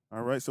mad.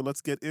 All right, so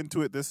let's get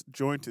into it. This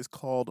joint is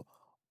called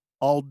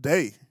All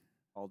Day.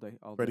 All day,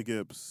 all Freddie day.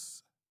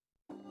 Gibbs.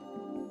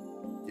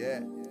 Yeah.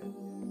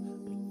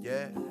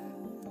 Yeah.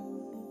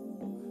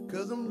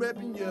 Cause I'm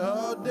repping you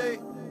all day.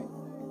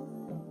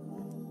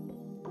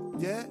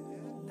 Yeah.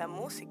 La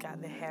música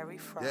de Harry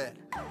Fraud.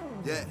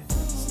 Yeah.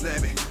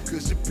 Slam it,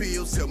 cause your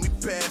pills help me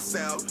pass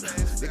out.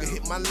 Nigga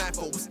hit my line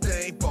for a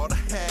stain, bought a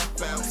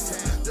half ounce.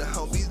 The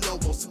homies low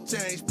wants to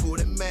change, pull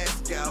that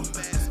mask out.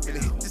 Gonna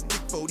hit this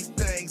dick for these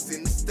things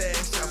in the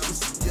stash house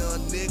with some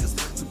young niggas,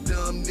 some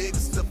dumb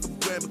niggas, stuff a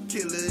grandma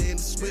killer in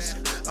the switch.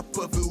 I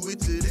puff it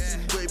with you, this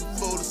is way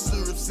before the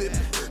syrup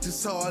sipping.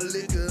 Just hard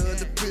liquor,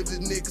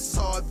 underprivileged niggas,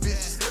 hard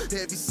vicious.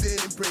 Heavy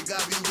sinning, pray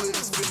God be with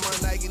us. Spend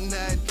my night and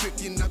night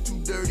tricking, not too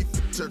dirty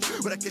for church.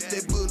 But I catch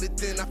that bullet,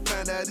 then I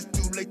find out it's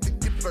too late to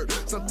get hurt.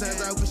 Sometimes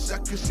I wish I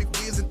could shift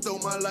gears and throw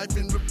my life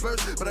in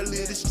reverse. But I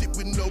live this shit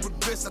with no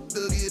regrets. I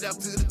thug it out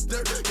to the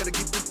dirt. Gotta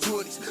get the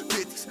 20s,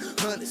 50s,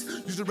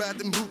 100s. Used to ride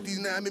them hooties,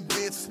 now I'm in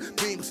Benzes,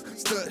 Beamers,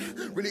 stud.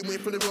 Really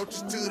went from the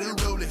roaches to the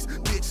Rolex,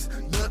 bitches,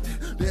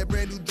 nothing. That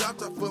brand new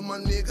dropped off for my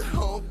nigga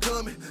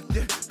homecoming.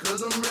 Yeah,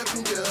 cause I'm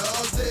repping you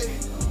all day.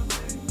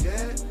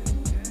 Yeah.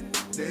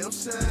 They don't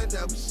shine,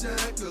 now we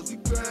shine, cause we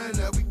grind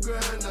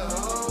the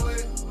whole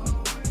way.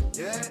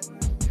 Yeah.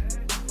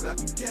 Got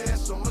the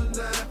cash on my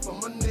line for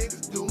my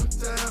niggas doing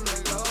time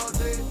like all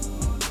day.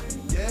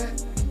 Yeah.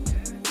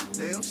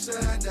 They don't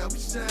shine, now we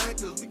shine,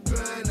 cause we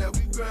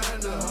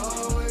grind the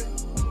whole way.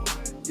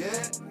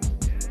 Yeah.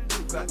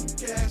 Got the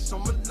cash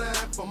on my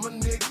line for my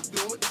niggas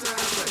doing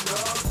time like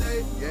all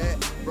day. Yeah.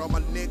 Brought my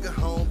nigga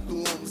home, threw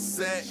on the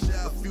sack.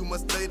 A few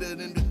months later,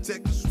 then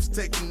detectives was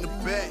taking the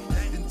back.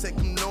 Didn't take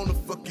him long to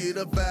fuck it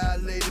up,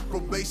 violated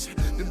probation.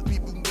 Them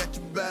people got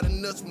you by the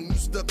nuts when you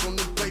stuck on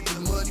the paper.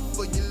 Money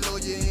for your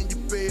lawyer and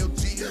your bail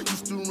G.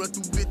 Used to run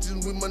through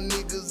bitches with my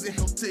niggas in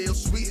hotel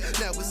suite.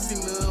 Now it seem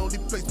the only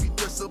place we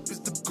dress up is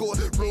the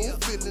courtroom.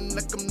 Feeling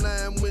like I'm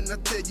lying when I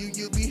tell you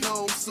you'll be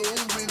home soon.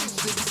 Really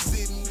should be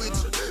sitting with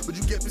you, but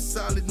you kept it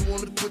solid and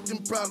wanted to put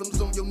them problems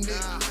on your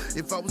nigga.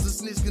 If I was a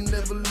snitch, could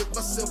never look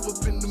myself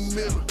up in the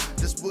mirror.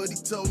 That's what he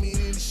told me,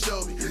 then he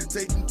showed me.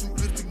 Take them two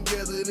clips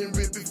together, then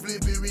rip it,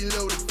 flip it,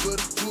 reload it. For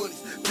the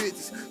 20s,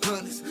 50s,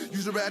 100s.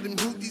 Used to ride them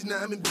hooties, now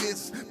I'm in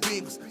Benzes,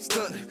 Beamers,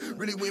 stunning.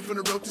 Really went from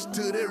the roaches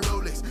to their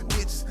Rolex,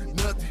 bitches,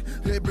 nothing.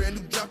 That brand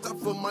new dropped off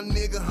for my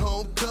nigga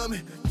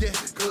homecoming. Yeah,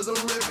 cause I'm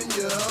repping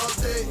you all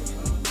day.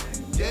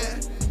 Yeah.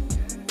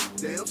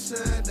 They don't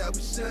shine, that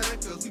we shine,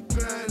 cause we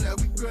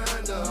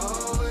grind the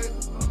whole way.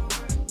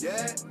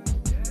 Yeah.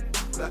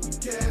 Got the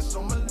cash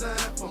on my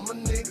line for my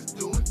niggas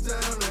doing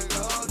time like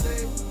all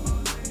day.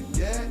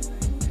 Yeah.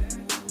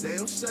 They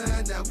don't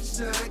shine, that we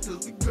shine,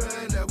 cause we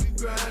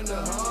grind the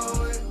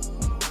whole way.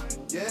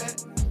 Yeah.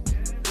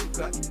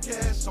 Got the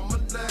cash on my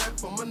line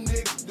for my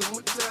niggas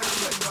doing time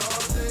like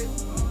all day.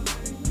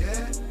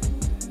 Yeah.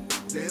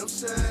 They don't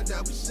shine,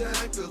 that we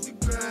shine, cause we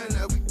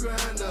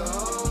grind the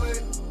whole way.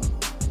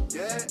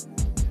 Yeah.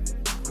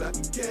 Got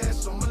the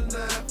cash on my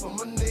line for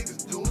my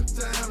niggas doing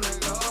time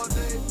like all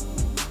day.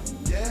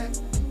 Yeah.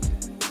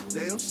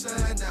 They don't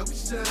shine, that we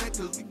shine,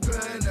 cause we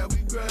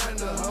grind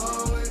the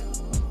whole way.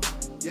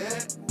 Yeah.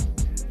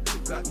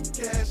 Got the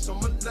cash on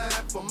my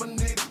line for my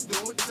niggas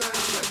doing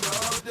time like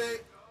all day.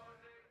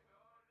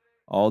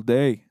 All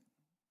day.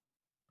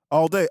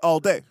 All day, all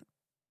day.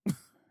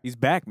 He's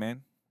back,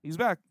 man. He's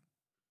back.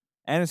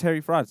 And it's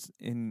Harry Fraud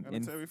in And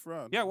it's Harry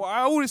Fraud. Yeah, well, I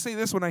always say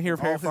this when I hear of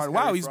All Harry his Fraud. Harry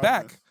Wow, he's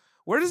back. Fraudness.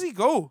 Where does he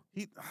go?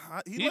 He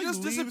He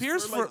just leaves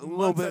disappears for like a little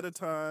months bit. at a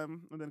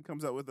time, and then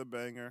comes out with a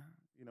banger.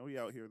 You know, he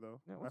out here though.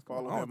 Yeah, I what's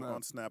going follow on him with that?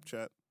 on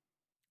Snapchat,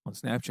 on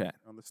Snapchat.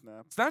 on the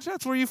Snap.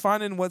 Snapchat's where you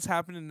finding what's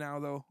happening now,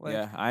 though. Like,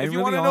 Yeah, I if ain't you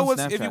really want to on know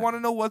what's if you Snapchat. want to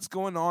know what's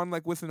going on,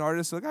 like with an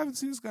artist, like I haven't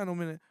seen this guy in a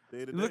minute.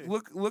 Day to day.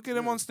 Look at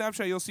him Yeah. on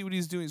Snapchat. You'll see what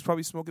he's doing. He's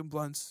probably smoking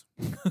blunts.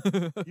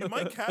 You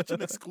might catch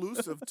an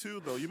exclusive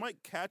too, though. You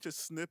might catch a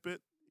snippet,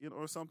 you know,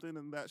 or something,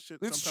 and that shit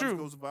It's sometimes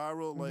true. goes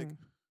viral. Like, Mhm.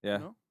 Yeah. you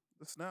know,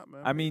 the Snap,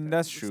 man. I mean, Catch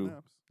that's the true.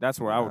 snaps. That's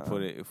where I would Yeah.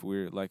 put it if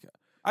we're like,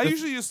 I The-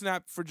 usually use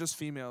Snap for just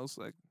females.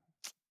 Like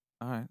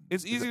all right.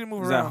 it's easy to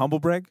move Is around. that humble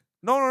brag?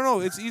 No.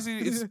 It's easy.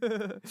 It's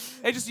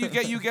it just you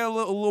get a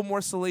little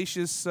more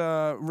salacious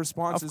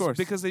responses course.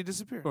 because they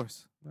disappear. Of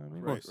course. You know what I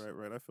mean? Right, course.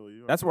 right. I feel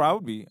you. That's where I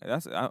would be.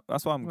 That's why I'm You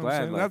know what I'm glad.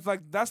 saying?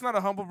 Like, That's not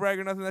a humble brag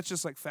or nothing. That's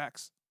just like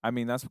facts. I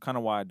mean, that's kind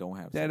of why I don't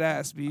have Dead Snapchat.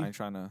 ass, B. I ain't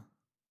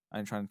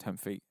trying to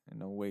tempt fate in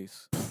no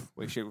ways,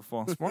 way, shape, or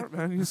form. Smart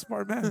man. You're a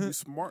smart man. You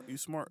smart. You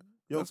smart.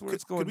 Yo, That's where could,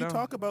 it's going could we down.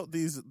 talk about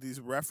these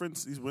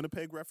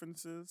Winnipeg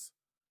references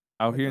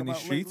Out that here in come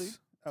these out lately? streets,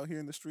 Out here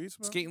in the streets,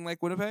 man. Skating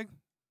like Winnipeg.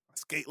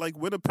 Skate like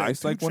Winnipeg.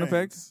 Ice like 2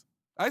 Winnipeg? Chainz.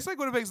 Ice like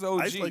Winnipeg's the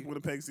OG. Ice like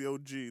Winnipeg's the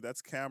OG.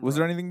 That's Cameron. was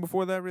there anything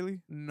before that?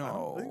 Really? No, I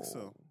don't think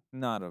so.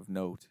 Not of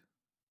note.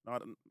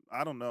 Not,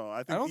 I don't know. I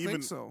I think don't even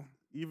think so.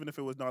 even if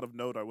it was not of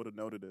note, I would have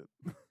noted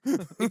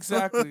it.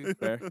 Exactly.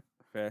 Fair,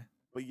 fair.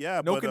 But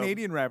yeah, No but,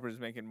 Canadian rappers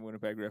making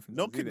Winnipeg references.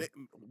 No, either.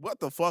 what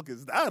the fuck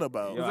is that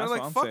about? Yo, They're that's like,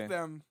 what I'm fuck saying.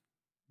 them.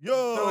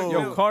 Yo,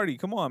 Yo, Cardi,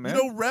 come on, man.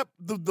 you don't rep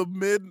the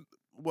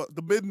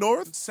mid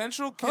north,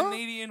 Central Huh?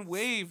 Canadian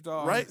wave,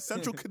 dog. right?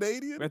 Central we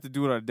Canadian. have to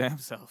do it our damn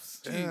selves.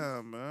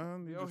 Damn,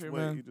 man. They You out just here, wait.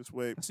 man. You just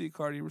wait. I see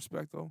Cardi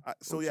respect though.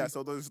 So OG. yeah,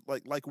 so there's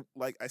like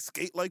I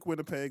skate like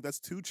Winnipeg. That's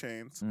 2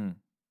 Chainz. Mm.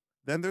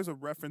 Then there's a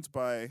reference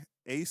by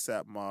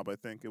ASAP Mob. I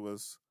think it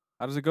was.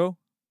 How does it go?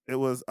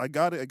 I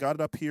got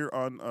it up here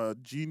on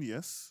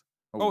Genius.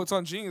 Oh, it's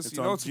on Genius. It's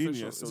you know on it's official.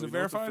 Genius, so Is we it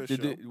know it's verified?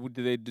 official.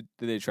 Did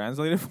they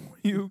translate it for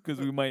you? Because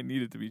we might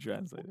need it to be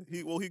translated.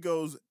 He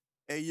goes,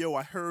 "Hey yo,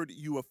 I heard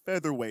you a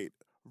featherweight.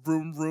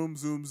 Vroom vroom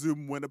zoom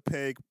zoom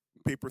Winnipeg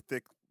paper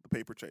thick the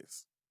paper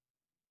chase."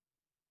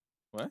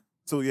 What?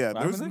 So yeah,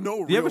 What there's happened no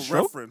there? Did he have real a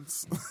stroke?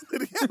 reference.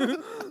 Did he have-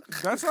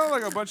 That sounds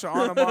like a bunch of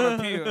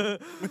onomatopoeia.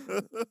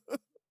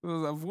 It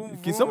was a vroom,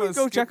 Can vroom, somebody a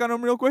go skip- check on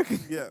him real quick?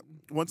 Yeah.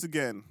 Once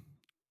again,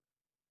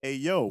 hey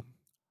yo,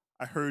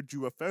 I heard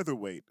you a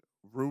featherweight.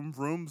 Vroom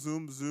vroom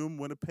zoom zoom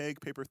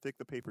Winnipeg paper thick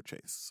the paper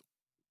chase.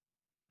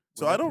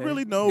 So I don't Winnipeg?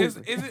 really know. Is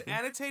it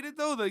annotated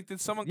though? Like, did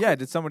someone? Yeah,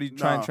 did somebody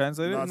try and Nah,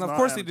 translate it? nah, And it's of not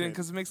course they didn't annotated.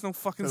 because it makes no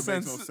fucking It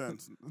sense. makes no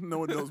sense. No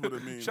one knows what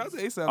it means. Shout out to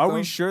ASAP. Are though.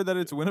 we sure that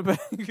it's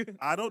Winnipeg?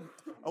 I don't.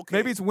 Okay.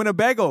 Maybe it's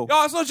Winnebago. Oh,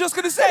 I was just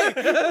gonna say.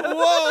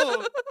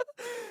 Whoa.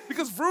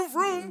 Because vroom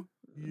vroom.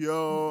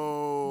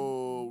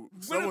 Yo,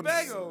 someone-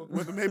 Winnebago.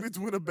 Maybe it's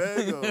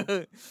Winnebago.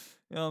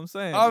 You know what I'm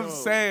saying? I'm Yo,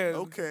 saying.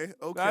 Okay.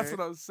 That's what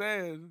I'm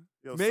saying.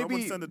 Yo, Maybe-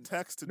 someone send a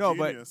text to no,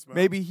 Genius, but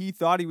man. maybe he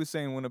thought he was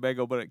saying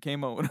Winnebago, but it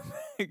came out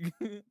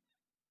Winnipeg.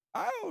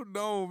 I don't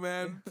know,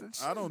 man.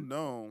 I don't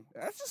know.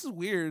 That's just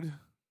weird.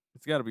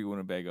 It's got to be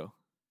Winnebago.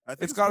 I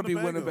think It's got to be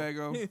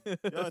Winnebago. Yeah,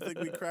 I think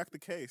we cracked the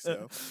case.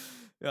 Yo.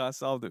 Yeah, I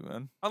solved it,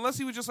 man. Unless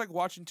he was just like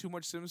watching too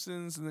much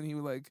Simpsons and then he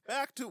would like,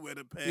 Back to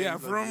Winnipeg. Yeah,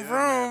 He's like, vroom, man,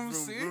 vroom, vroom,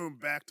 see? vroom,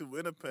 back to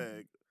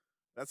Winnipeg.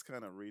 That's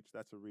kind of reach.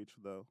 That's a reach,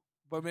 though.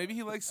 but maybe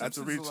he likes That's a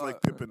Simpsons reach lot.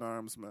 like Pippin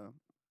Arms, man.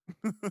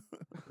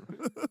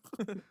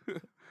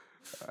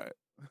 Alright.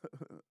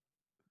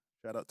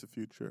 Shout out to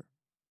Future.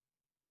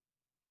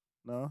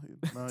 No, you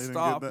didn't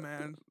Stop, get that.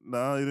 man.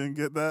 No, you didn't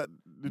get that.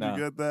 Did No.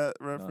 you get that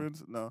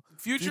reference? No.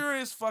 Future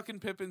is fucking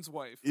Pippin's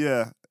wife.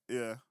 Yeah.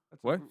 That's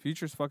What?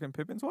 Future's fucking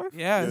Pippin's wife?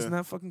 Yeah, Yeah. isn't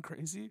that fucking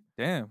crazy?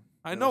 Damn.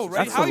 I Yeah, know, that's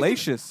right? That's How you-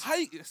 salacious. How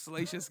you-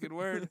 salacious, good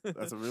word.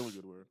 That's a really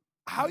good word.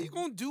 How you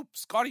gonna do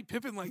Scottie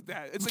Pippen like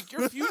that? It's like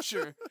your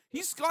Future.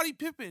 He's Scottie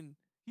Pippen.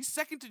 He's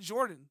second to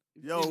Jordan.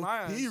 Yo, in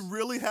my he eyes.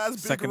 really has big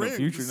Second rings. to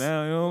Future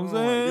now, you know what I'm Oh my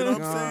saying? You know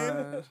what I'm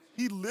saying? God.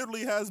 He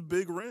literally has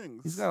big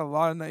rings. He's got a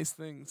lot of nice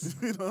things,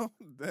 you know,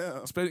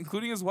 damn.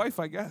 including his wife,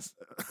 I guess.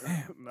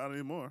 Not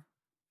anymore.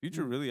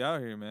 Future really out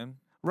here, man.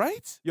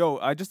 Right? Yo,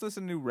 I just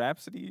listened to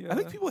Rhapsody. I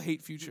think people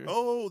hate Future.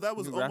 Oh, that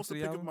was New almost a Rhapsody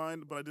pick of album?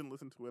 mine, but I didn't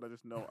listen to it. I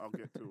just know I'll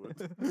get to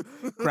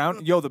it.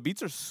 Crown. Yo, the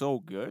beats are so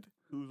good.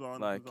 Who's on?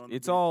 Like who's on the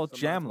it's beat? all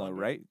Some Ninth Jamla, Wonder?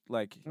 right?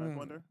 Like Ninth Mm.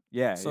 Wonder?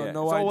 yeah, So yeah.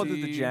 No it's all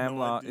ID, the No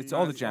Jamla. ID, It's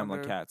all the Ninth Jamla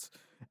Wonder. cats,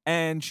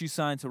 and she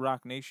signed to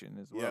Rock Nation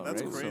as well. Yeah,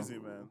 that's right? crazy,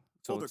 So, man.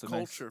 so For their it's a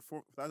nice- culture.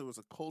 That was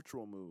a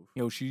cultural move.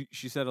 Yo, she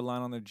said a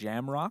line on their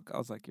Jam Rock. I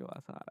was like, yo,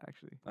 that's hot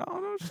actually. Oh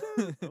no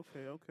shit.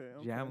 Okay.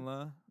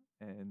 Jamla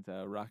and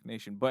Rock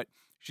Nation. But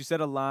she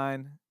said a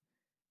line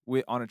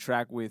on a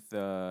track with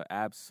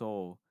Ab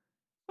Soul.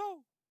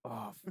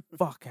 Oh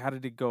fuck! How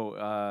did it go?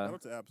 Shout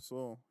out to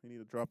Absol. You need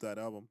to drop that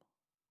album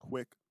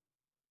quick.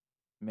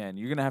 Man,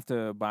 you're gonna have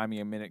to buy me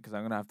a minute because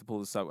I'm gonna have to pull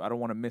this up. I don't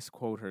want to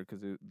misquote her because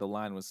the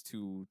line was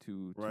too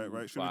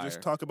Right. Should we fire.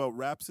 just talk about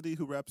Rhapsody?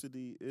 Who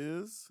Rhapsody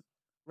is?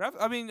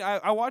 I mean,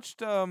 I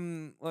watched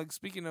like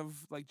speaking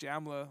of like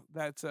Jamla,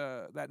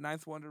 that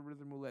Ninth Wonder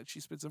Rhythm Roulette, she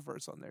spits a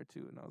verse on there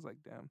too, and I was like,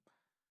 damn.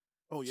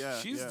 Oh yeah,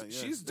 she's yeah.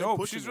 she's They're dope.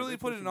 pushing She's it, really they're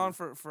putting it pushing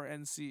on for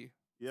NC.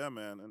 Yeah,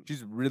 man, and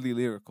She's really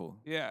lyrical.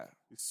 Yeah.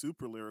 she's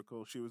super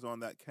lyrical. She was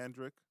on that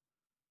Kendrick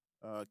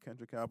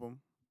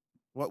album.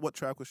 What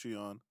track was she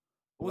on?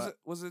 Was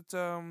it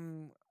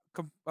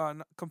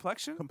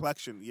Complexion?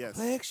 Complexion, yes.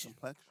 Complexion.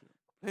 Complexion.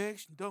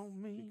 Complexion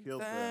don't mean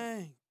killed that.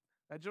 thing.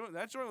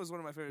 That joint was one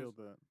of my favorites. Killed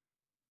that.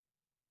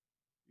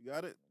 You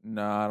got it?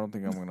 No, I don't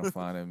think I'm gonna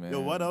find it, man.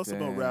 Yo, what else about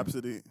Damn.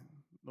 Rhapsody?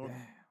 North,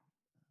 Damn.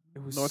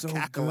 It was North so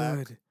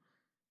Cackalack. good.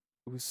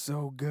 It was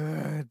so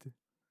good.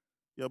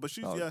 yeah, but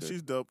she's Oh, good.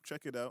 she's dope.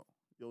 Check it out.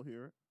 You'll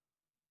hear it.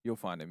 You'll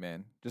find it,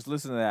 man. Just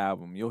listen to the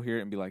album. You'll hear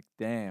it and be like,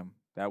 "Damn,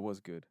 that was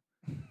good."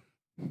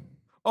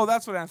 Oh,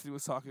 that's what Anthony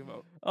was talking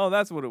about. Oh,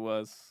 that's what it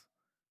was.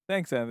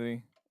 Thanks,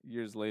 Anthony.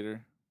 Years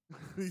later.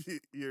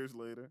 Years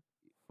later.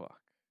 Fuck.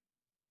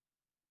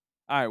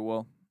 All right,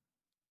 well,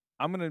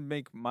 I'm gonna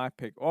make my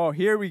pick. Oh,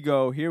 here we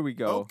go. Okay. Here we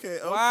go. Okay,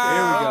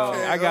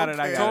 I got it,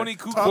 I okay. got Tony it.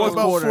 Kukoc. Talk Fourth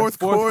about quarter.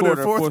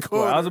 fourth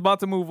quarter. I was about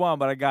to move on,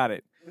 but I got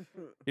it.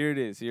 Here it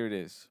is. Here it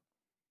is.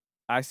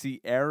 I see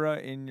error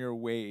in your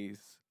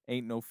ways.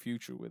 Ain't no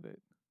future with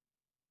it.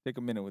 Take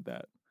a minute with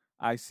that.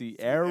 I see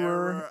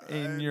error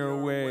in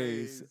your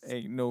ways.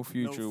 Ain't no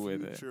future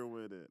with it. Future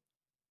with it.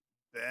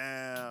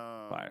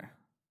 Damn. Fire.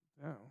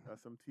 Yeah.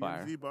 That's some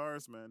Fire. TMZ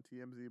bars, man.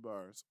 TMZ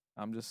bars.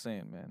 I'm just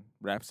saying, man.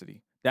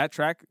 Rhapsody. That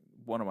track,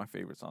 one of my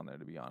favorites on there,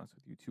 to be honest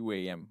with you. 2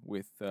 a.m.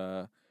 with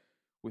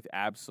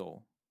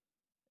Absol.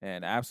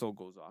 And Absol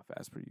goes off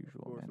as per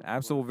usual, course, man.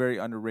 of Absol, course. very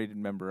underrated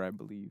member, I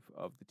believe,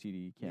 of the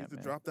TDE You camp, need to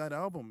man. drop that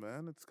album,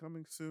 man. It's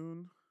coming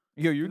soon.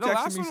 Yo, you The texted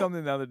last me one-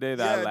 something the other day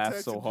that I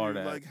laughed so texted hard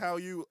you, at. Like how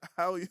you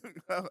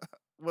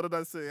what did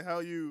I say? How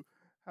you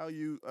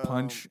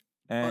Punch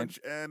and Punch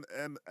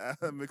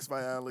and Mixed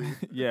by Ali.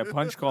 yeah,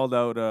 Punch called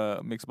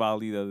out Mix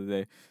Bali the other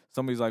day.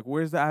 Somebody's like,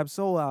 "Where's the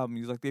Absol album?"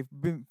 He's like, "They've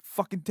been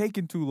fucking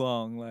taking too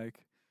long."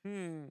 Like,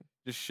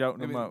 just shouting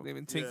They've them been, out, they've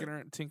been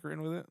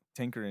tinkering with it.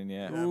 tinkering.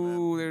 Yeah, Yeah,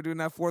 Ooh, man. they were doing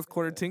that fourth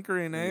quarter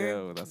tinkering, eh?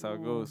 Yo, that's how it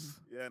Ooh. goes.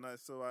 Yeah, and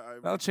so I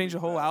That'll change the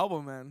whole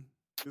album, man.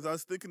 Because I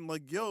was thinking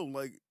like, yo,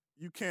 like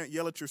you can't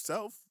yell at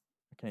yourself.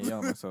 I can't yell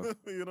at myself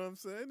You know what I'm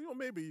saying? You know,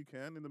 maybe you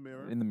can in the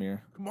mirror. in the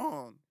mirror. Come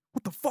on.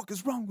 What the fuck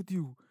is wrong with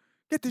you?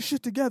 Get this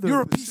shit together.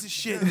 You're a piece of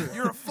shit.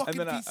 You're a fucking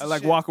and then piece I of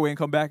like shit. walk away and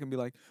come back and be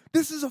like,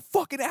 "This is a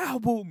fucking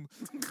album.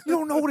 You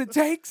don't know what it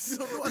takes." You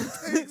don't know what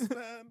it takes,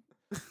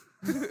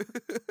 man.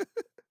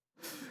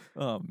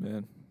 Oh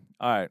man.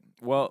 All right.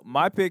 Well,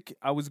 my pick.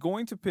 I was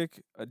going to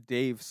pick a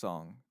Dave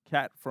song,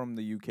 "Cat from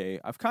the UK."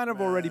 I've kind of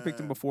already picked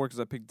him Man. before because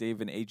I picked Dave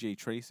and AJ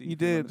Tracy. You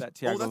Remember did. that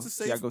Tiago, that's the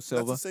same. Tiago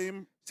Silva. That's the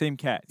same. Same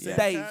cat. same Yeah.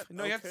 Dave. cat?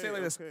 No, you have to say it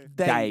like this. Okay.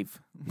 Dave.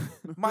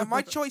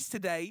 My choice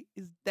today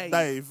is Dave.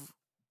 Dave.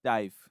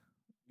 Dave.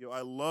 Yo,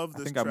 I love I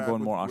this think I'm track going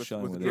with- more with-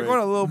 Australian with it. You're Drake.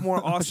 going a little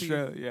more Aussie.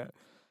 Australia, yeah.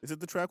 Is it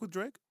the track with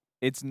Drake?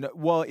 It's no,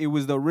 well, it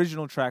was the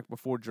original track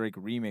before Drake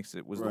remixed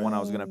it. Was the one I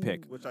was gonna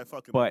pick. Which I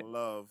fucking But-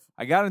 love.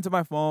 I got into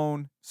my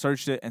phone,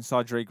 searched it, and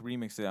saw Drake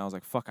remix it. I was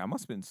like, "Fuck, I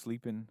must have been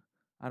sleeping."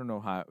 I don't know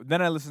how.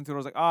 Then I listened to it. I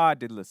was like, "Oh, I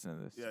did listen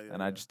to this," Yeah, yeah,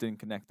 and I yeah. just didn't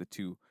connect the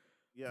two.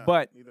 Yeah.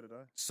 But- neither did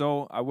I.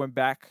 So I went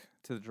back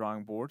to the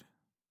drawing board. I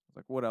was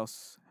like, "What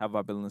else have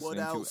I been listening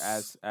to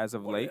else? as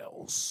of late?"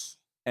 else?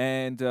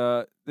 And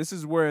this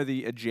is where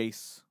the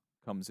Adjace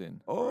comes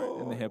in.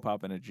 Oh. In the hip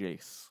hop and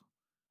Adjace.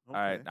 Okay.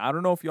 All right. I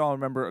don't know if y'all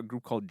remember a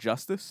group called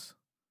Justice.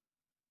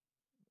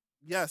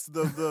 Yes,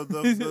 the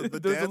There's a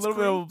dance little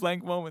crew. bit of a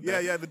blank moment Yeah,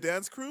 there. yeah, the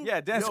dance crew.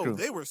 Yeah, dance Yo, crew.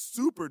 They were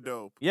super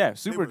dope. Yeah, They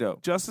super were-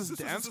 dope. Justice This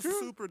Dance is Crew?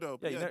 super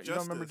dope. Yeah, Yeah, you don't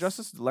remember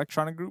Justice. Justice,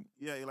 electronic group?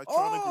 Yeah,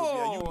 electronic group.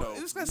 Yeah, you know.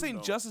 This guy you saying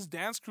know. Justice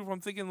Dance Group. I'm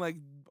thinking like,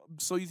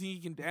 so you think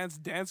you can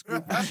dance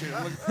group and shit.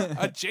 I'm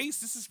like, Jace,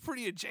 this is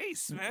pretty a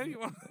Jace, man.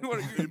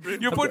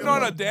 You're putting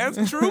on a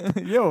dance troupe?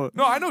 Yo.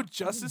 No, I know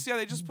Justice. Yeah,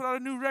 they just put out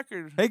a new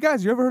record. Hey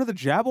guys, you ever heard of the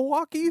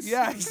Jabberwockies?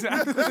 Yeah,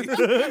 exactly.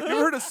 You ever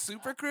heard of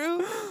Super Crew?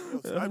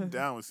 Yo, I'm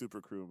down with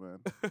Super Crew, man.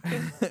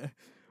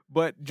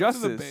 But is a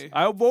Justice, bay.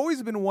 I've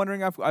always been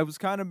wondering. I was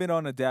kind of been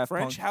on a Daft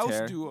French Punk house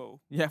tear. duo.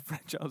 Yeah,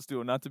 French house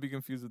duo, not to be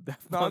confused with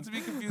Daft Not Punk. to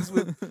be confused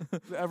with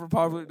the ever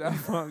popular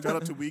Daft Punk. Shout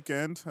out to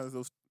Weekend. Has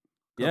those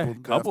yeah,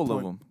 Daft couple of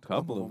Punk- them,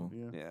 couple of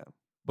them. Yeah. Yeah.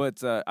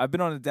 But I've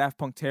been on a Daft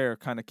Punk tear,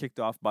 kind of kicked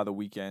off by the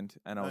weekend,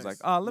 and I was like,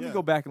 Nice. let me Yeah.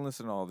 go back and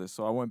listen to all this.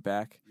 So I went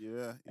back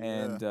Yeah.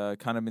 and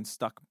kind of been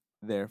stuck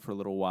there for a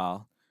little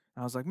while.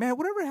 And I was like, man,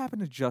 whatever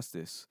happened to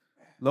Justice?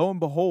 Lo and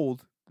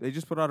behold, they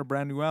just put out a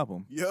brand new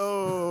album.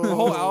 Yo. The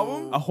whole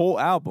album? A whole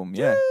album,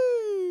 yeah.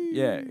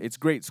 Yeah, Jeez. it's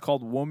great. It's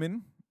called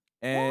Woman.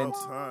 And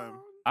About time.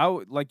 I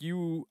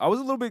was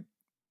a little bit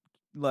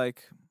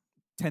like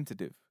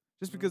tentative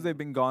just because they've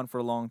been gone for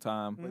a long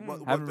time. Like, Mhm.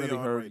 what Haven't they really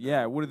are heard. right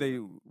Yeah, now. what do they?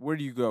 Where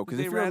do you go? Because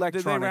Did if they you're did they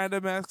electronic,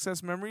 random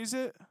access memories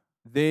it?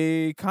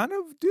 they kind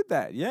of did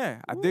that.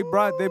 Yeah, they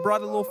brought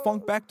a little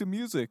funk back to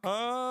music.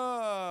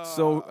 Oh.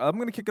 So I'm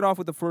gonna kick it off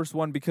with the first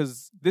one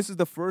because this is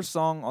the first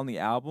song on the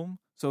album.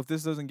 So if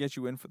this doesn't get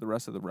you in for the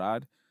rest of the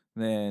ride,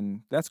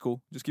 then that's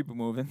cool. Just keep it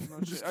moving. No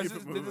shit. Just Is keep it- it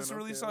did moving, this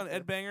release okay, on okay.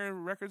 Ed Banger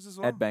Records as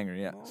well? Ed Banger,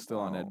 yeah, Oh, still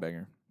on wow. Ed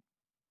Banger.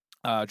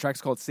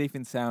 Track's called Safe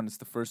and Sound. It's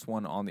the first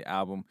one on the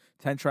album.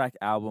 10-track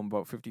album,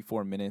 about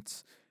 54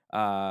 minutes.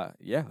 Yeah,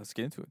 let's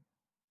get into it.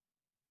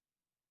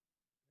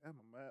 Damn,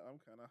 I'm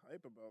kind of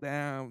hype about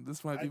Damn,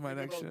 this might I be my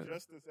think next about shit.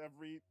 Justice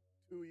every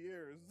 2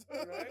 years.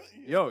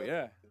 Yo,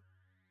 yeah.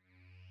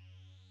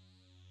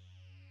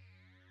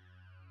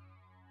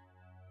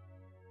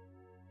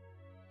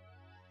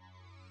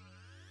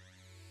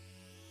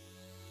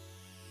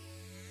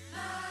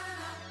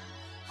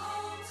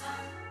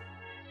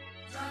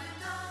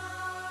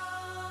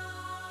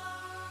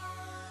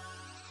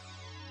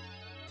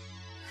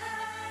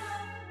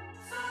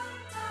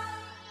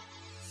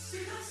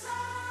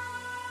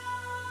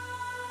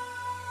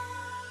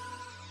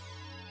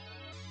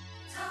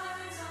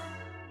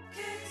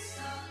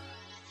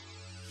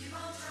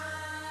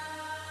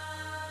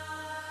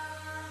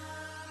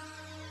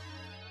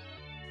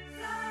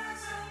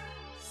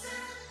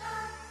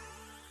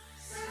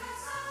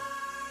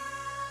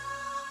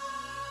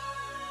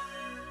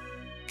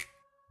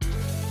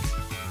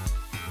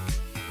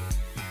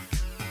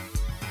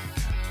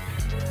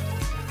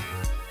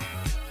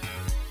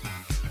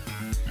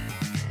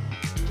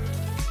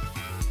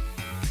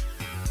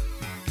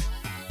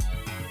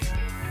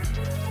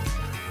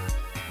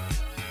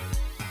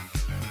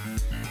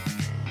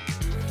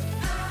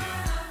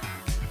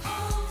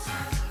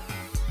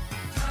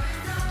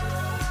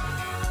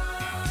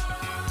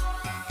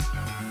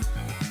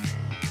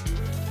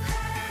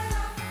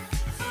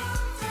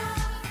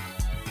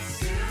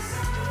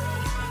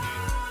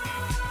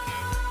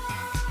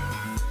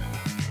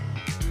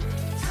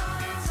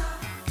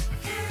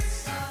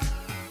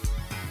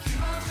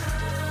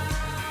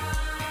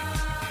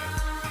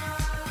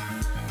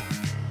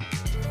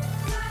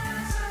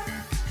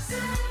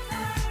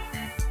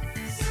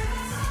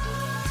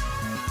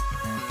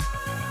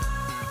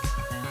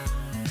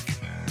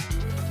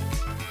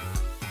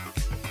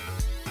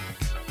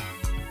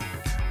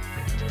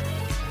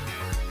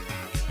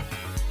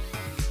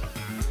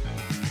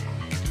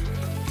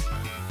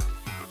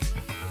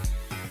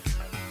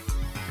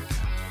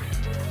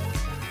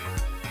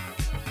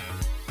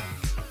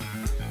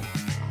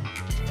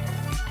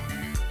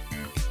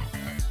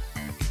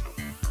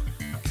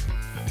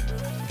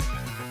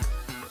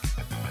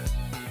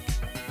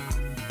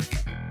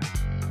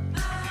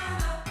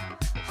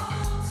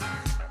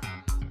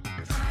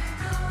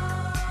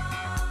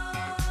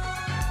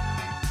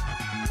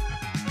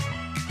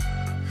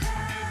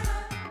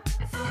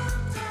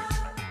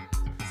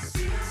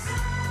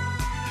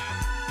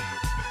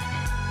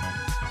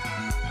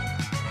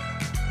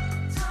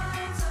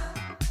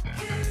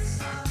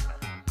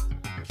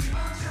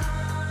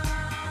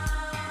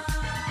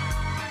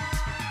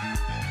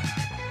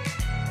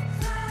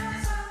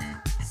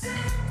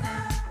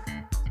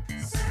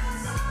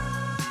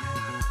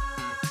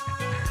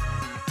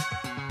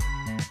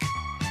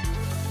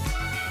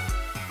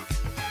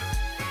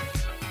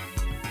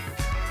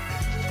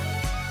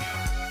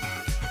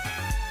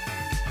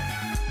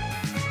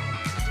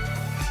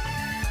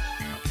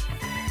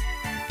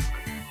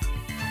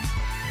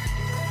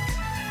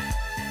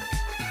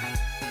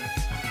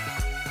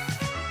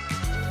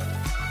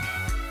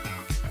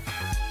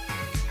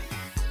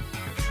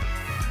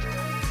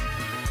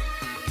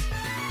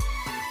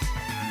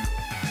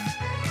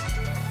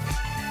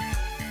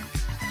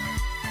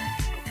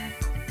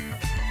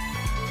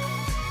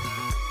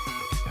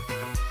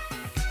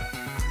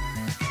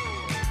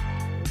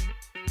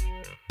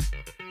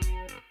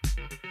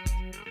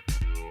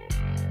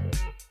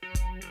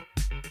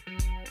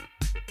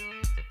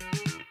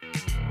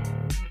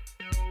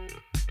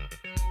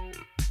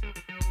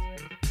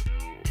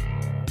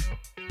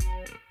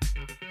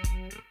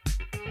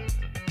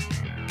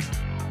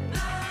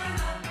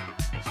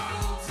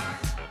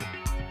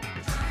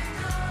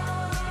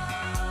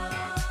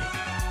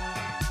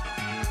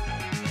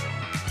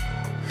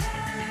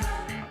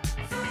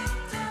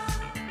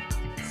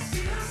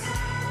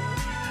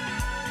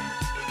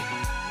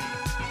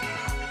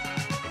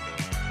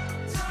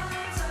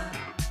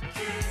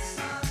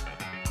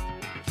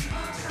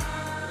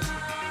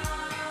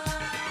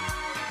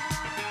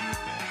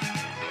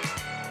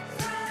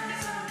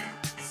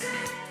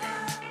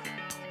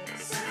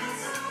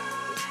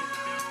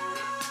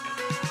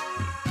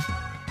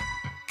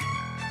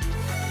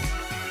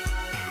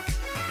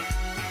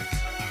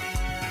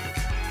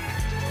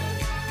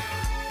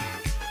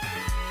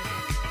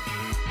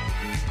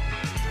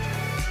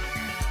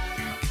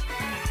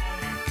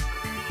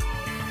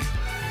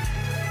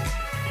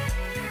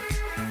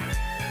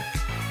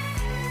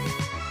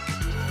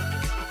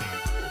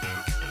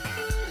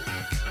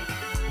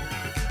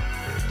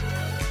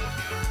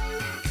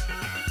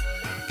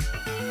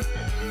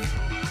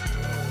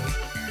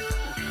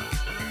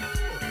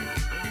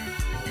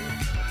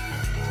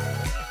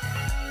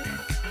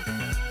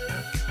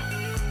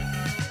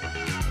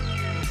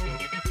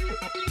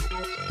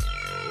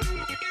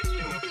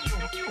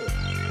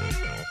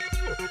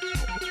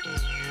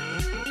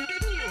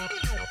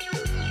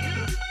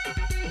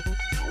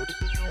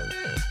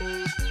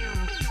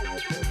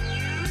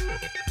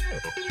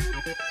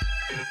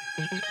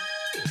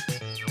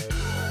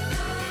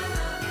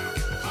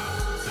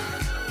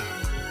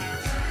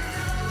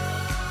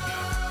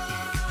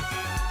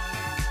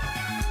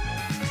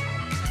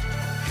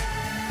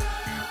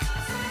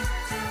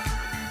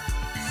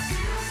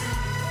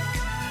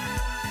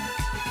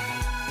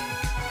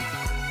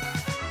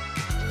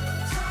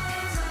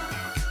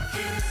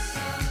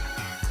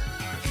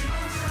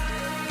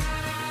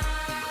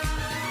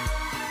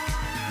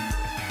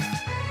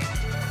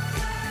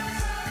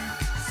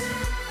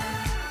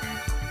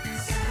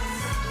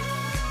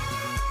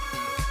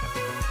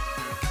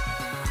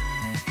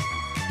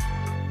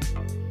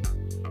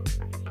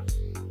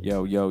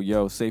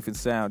 Yo, safe and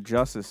sound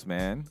justice,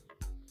 man.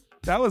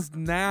 That was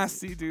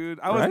nasty, dude.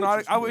 I was Right?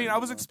 not. I mean, I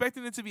was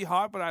expecting it to be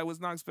hot, but I was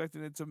not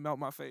expecting it to melt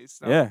my face.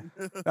 Yeah,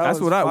 That that's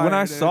was what when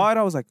fire, I dude. saw it,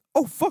 I was like,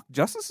 oh fuck,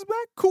 Justice is back.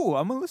 Cool,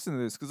 I'm gonna listen to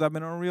this because I've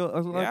been on a real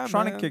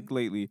electronic man. kick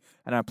lately,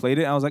 and I played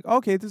it. And I was like,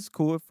 okay, this is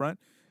cool up front,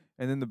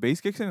 and then the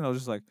bass kicks in, and I was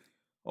just like,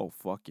 oh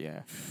fuck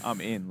yeah,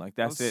 I'm in. Like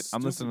that's was it.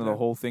 I'm listening to stupid, the man.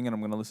 whole thing, and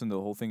I'm gonna listen to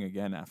the whole thing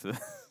again after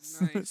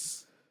this.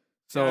 Nice.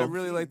 So Yeah, I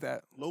really like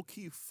that. Low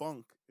key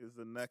funk is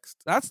the next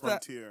That's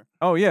that- frontier.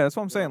 oh yeah, that's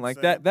what I'm You know saying. what I'm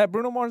Like saying? that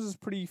Bruno Mars is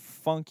pretty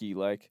funky.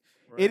 Like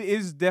Right? it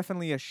is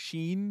definitely a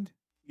sheened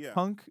Yeah.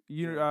 punk,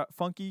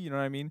 funky. You know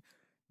what I mean?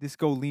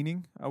 Disco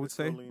leaning, I would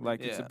Disco say. leaning.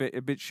 Like it's Yeah.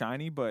 a bit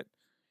shiny, but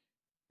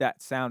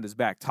that sound is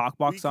back.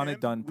 Talkbox on it,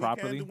 Weeknd- done Weeknd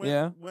properly.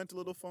 went a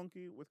little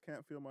funky with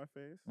 "Can't Feel My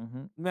Face."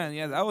 Mm-hmm. Man,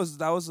 yeah, that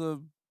was a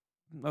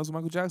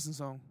Michael Jackson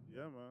song.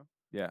 Yeah, man.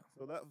 Yeah.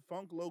 So that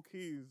funk low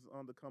keys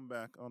on the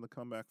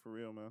comeback for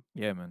real, man.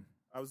 Yeah, man.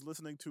 I was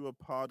listening to a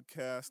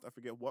podcast. I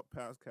forget what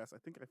podcast. I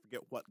think I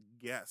forget what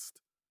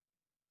guest.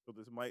 So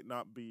this might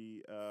not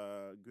be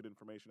good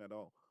information at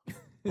all.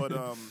 But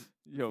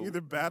Yo.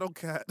 either Battle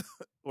Cat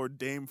or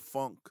Dame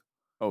Funk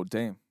Oh,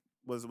 damn.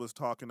 was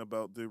talking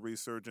about the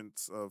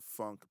resurgence of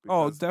funk.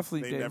 Oh, because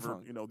definitely They Dame never,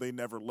 Funk. they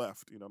never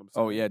left. You know what I'm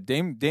saying? Oh yeah,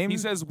 Dame. He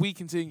says we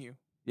continue.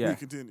 yeah. We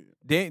continue.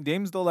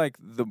 Dame's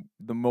the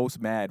the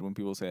most mad when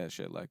people say that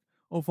shit. Like,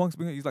 oh, funk's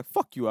been. He's like,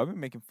 fuck you. I've been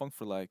making funk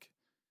for like.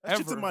 That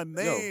shit's in Ever.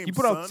 my Yo, name. he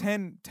put out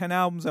son. 10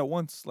 albums at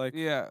once, like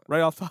Yeah, right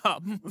off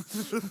top.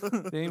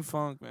 Dame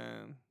Funk,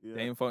 man. Yeah.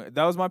 Dame funk.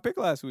 That was my pick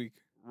last week.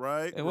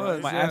 Right. It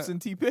was, My yeah.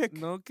 absentee pick.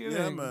 No kidding.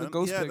 Yeah, The man.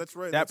 Ghost Yeah, pick. that's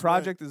right. That that's right.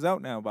 project is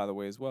out now, by the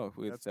way, as well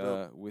That's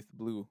dope. with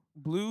Blue.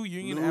 Blue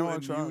Union Blue Analog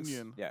and Trons.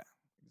 Union. Yeah,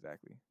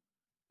 exactly.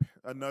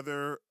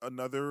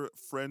 Another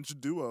French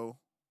duo.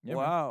 Yeah,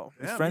 man. Wow.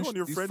 These Damn, French, you on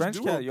your these French French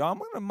duo. cat, yo,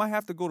 might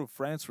have to go to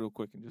France real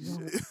quick and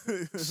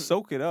just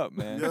soak it up,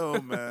 man. Yo,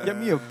 man. Get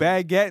me a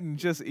baguette and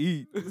just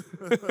eat.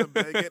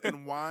 Baguette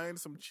and wine,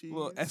 some cheese.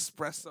 Little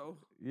espresso.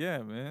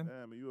 Yeah, man.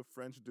 Damn, you a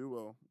French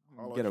duo.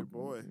 Holla Get at a your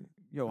boy.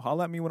 Yo,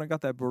 holla at me when I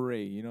got that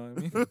beret. You know what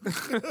I mean?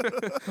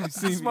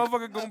 This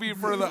motherfucker gonna be in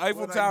front of the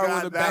Eiffel When I Tower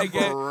got with a that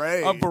baguette,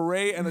 beret. a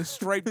beret, and a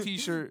striped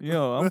T-shirt.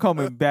 Yo, I'm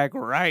coming back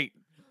right.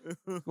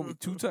 Gonna be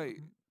too tight.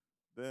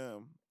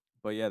 Damn,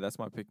 But yeah, that's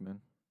my pick,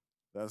 man.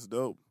 that's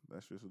dope.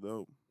 That's just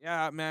dope.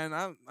 Yeah, man,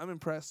 I'm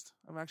impressed.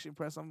 I'm actually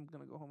impressed. I'm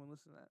gonna go home and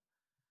listen to that.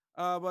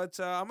 But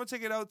I'm gonna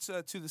take it out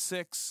to the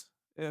 6,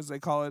 as they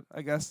call it,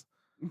 I guess.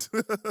 I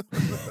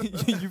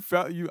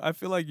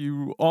feel like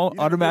you all didn't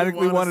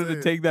automatically really wanna wanted say to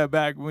it. take that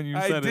back when you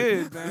I said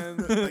did, it.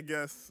 man. I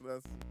guess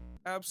that's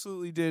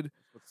Absolutely did.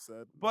 what's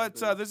said. But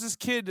there's this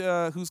kid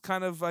who's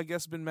kind of, I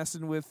guess, been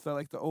messing with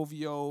like the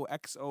OVO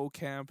XO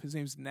camp. His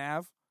name's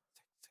Nav.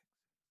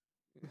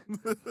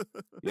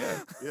 Yeah.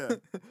 yeah.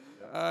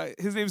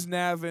 His name's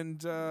Nav,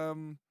 and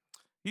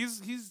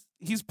he's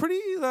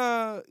pretty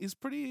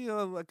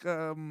like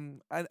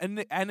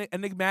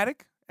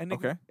enigmatic.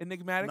 Okay.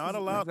 Enigmatic. Not a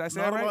Did lot. I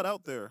say Not that a right? lot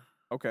out there.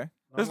 Okay.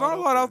 There's not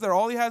a lot out there.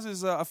 All he has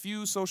is a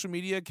few social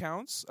media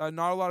accounts.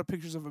 Not a lot of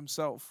pictures of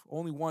himself.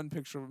 Only one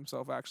picture of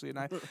himself, actually.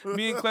 And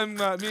me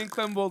and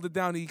Clem boiled it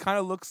down. He kind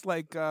of looks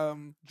like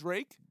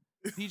Drake,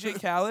 DJ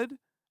Khaled,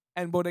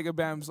 and Bodega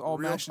Bams all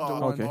Real mashed into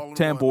talk. one. Okay. all in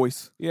Tan one.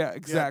 boys. Yeah,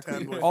 exactly.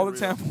 Tan Boys all for the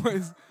Tan real.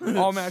 Boys,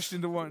 all mashed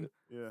into one.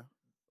 Yeah.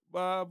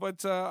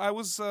 But I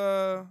was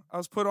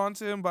put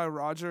onto him by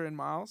Roger and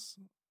Miles,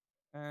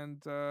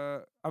 and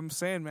I'm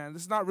saying, man,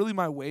 this is not really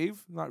my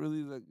wave. Not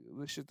really the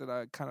shit that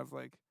I kind of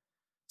like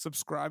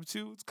subscribe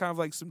to. It's kind of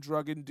like some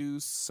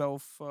drug-induced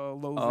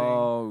self-loathing.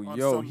 Oh, On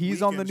yo, some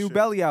he's on the Weeknd new shit.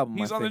 Belly album.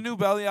 He's I on the think. new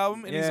Belly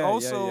album, and Yeah, yeah.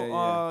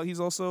 he's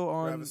also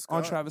on Travis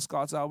on Scott. Travis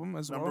Scott's album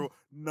as well.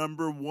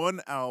 Number one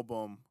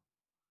album.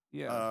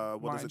 Yeah,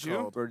 What is mind it you.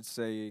 called? Birds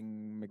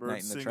saying McKnight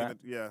Birds in the Singing Trap. It-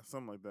 yeah,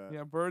 something like that.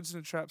 Yeah, Birds in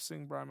the Trap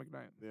sing Brian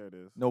McKnight. There it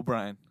is. No,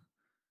 Brian.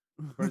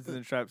 Birds in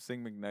the Trap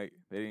sing McKnight.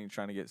 They ain't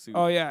trying to get sued.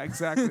 Oh yeah,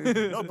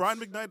 exactly. No, Brian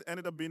McKnight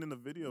ended up being in the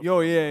video. Yo,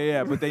 for it.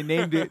 yeah, but they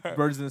named it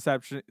Birds in the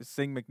Trap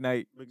sing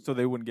McKnight so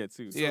they wouldn't get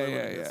sued. Yeah, they yeah,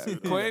 wouldn't get yeah.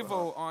 sued.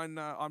 Quavo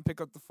on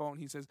Pick Up the Phone,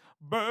 he says,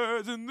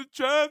 "Birds in the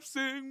Trap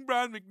sing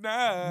Brian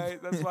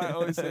McKnight." That's why I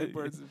always say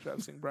Birds in the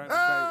Trap sing Brian McKnight.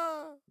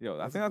 Ah! Yo, I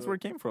That's think that's good. where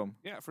it came from.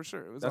 Yeah, for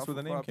sure. It was That's off where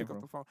the of, name came Pick Up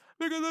from. the Phone.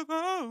 Pick up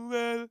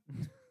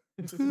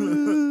the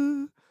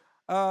phone,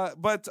 man.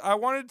 But I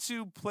wanted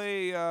to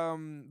play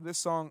this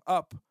song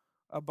 "Up"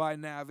 by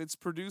Nav. It's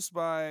produced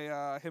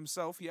by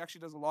himself. He actually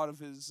does a lot of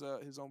his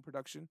own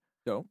production,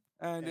 Yo,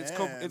 and it's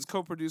And-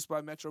 co-produced by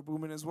Metro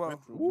Boomin as well.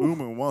 Metro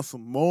Boomin want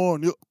some more.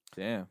 Yep.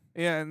 damn.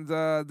 Yeah, and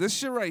this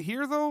shit right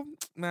here, though,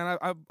 man,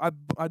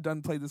 I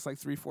done played this like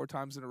 3-4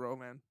 times in a row,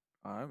 man.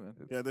 All right, man.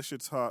 Yeah, this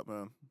shit's hot,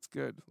 man. It's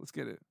good. Let's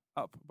get it.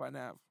 Up by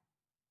Nav.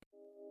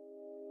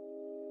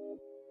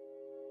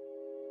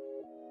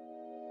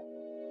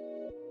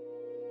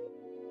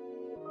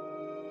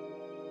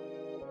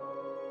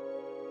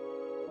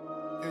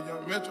 Yeah,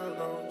 young Metro,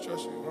 don't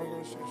trust you, I'm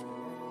gonna shoot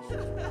you.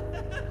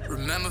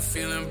 Remember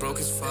feeling broke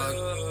as fuck,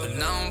 but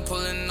now I'm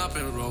pulling up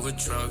in Rover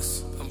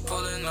trucks. I'm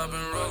pulling up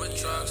in Rover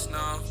trucks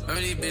now.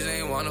 Remember these bitches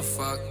ain't wanna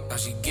fuck. Now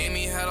she gave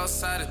me head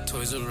outside of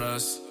Toys R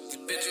Us. These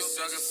bitches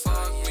suck as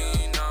fuck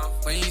me now.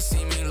 When you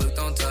see me, look,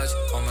 don't touch.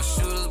 All my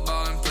shooters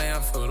ballin',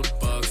 playing for the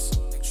Bucks.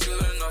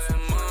 Shooting off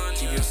for money.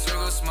 Keep your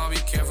circle small, be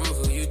careful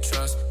who you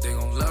trust. They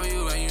gon' love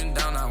you when you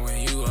down, not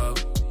when you up.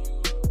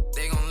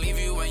 They gon' leave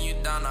you when you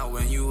down, not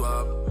when you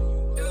up.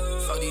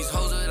 Fuck these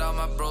hoes without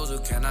my bros, who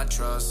can I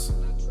trust?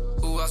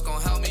 Who else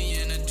gon' help me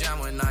in the jam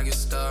when I get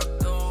stuck?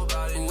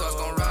 Who else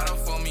gon' ride up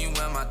for me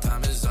when my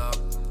time is up?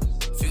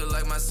 Feel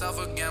like myself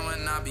again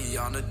when I be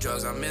on the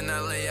drugs. I'm in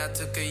LA, I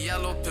took a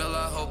yellow pill,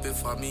 I hope it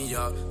fucked me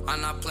up.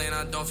 I'm not playing,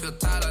 I don't feel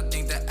tired, I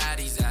think the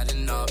Addy's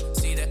adding up.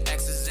 See the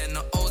X's and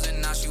the O's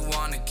and now she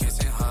wanna kiss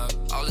and hug.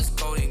 All this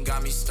codeine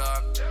got me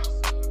stuck,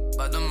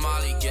 but the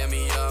Molly get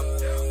me up.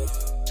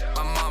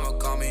 My mama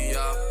call me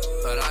up,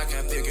 but I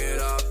can't pick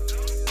it up.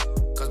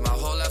 Cause my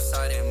whole left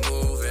side ain't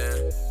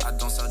moving. I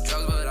don't sell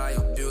drugs, but I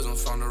abuse them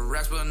from the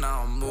wrecks, but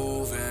now I'm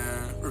moving.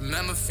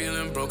 Remember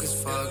feeling broke as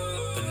fuck,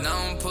 but now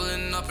I'm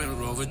pulling up in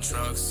Rover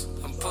trucks.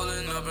 I'm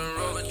pulling up in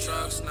Rover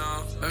trucks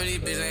now. Remember these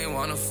bitches ain't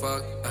wanna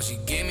fuck. Now she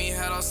gave me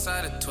head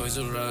outside of Toys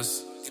R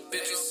Us. These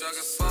bitches suck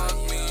as fuck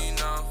me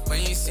now. When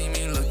you see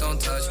me, look, don't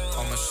touch.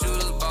 All my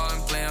shooters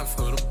ballin', playing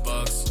for the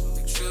Bucks.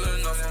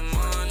 Shooting off for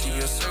money. Keep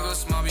your circle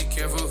small, be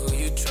careful who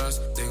you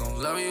trust. They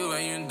gon' love you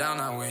when you down,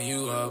 not when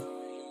you up.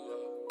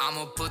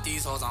 I'ma put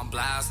these hoes on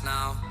blast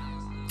now.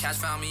 Cash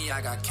found me,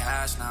 I got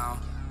cash now.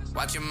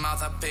 Watch your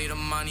mouth, I pay the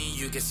money,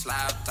 you get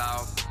slapped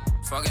out.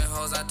 Fucking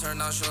hoes, I turned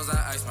down shows,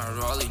 I ice my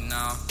rollie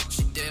now.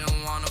 She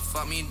didn't wanna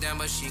fuck me then,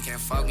 but she can't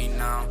fuck me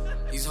now.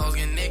 These hoes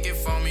get naked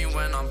for me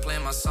when I'm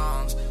playing my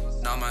songs.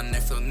 Now my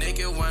neck feel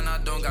naked when I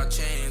don't got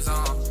chains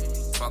on.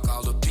 Fuck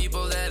all the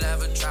people that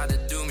ever tried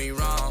to do me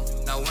wrong.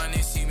 Now when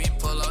they see me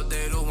pull up,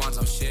 they the ones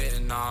I'm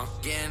shitting on.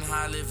 Getting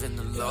high, living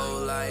the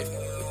low life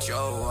with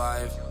your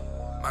wife.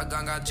 My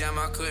gun got jammed,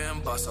 I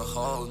couldn't bust a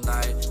whole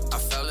night. I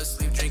fell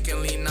asleep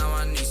drinking lean, now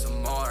I need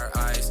some more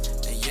ice.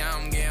 And yeah,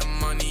 I'm getting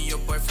money, your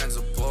boyfriend's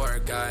a poor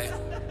guy.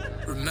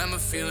 Remember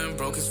feeling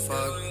broke as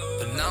fuck,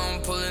 but now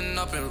I'm pulling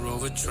up in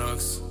Rover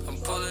trucks. I'm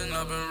pulling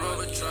up in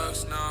Rover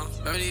trucks now.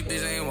 Remember these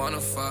bitches ain't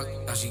wanna fuck.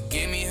 Now she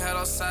gave me head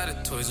outside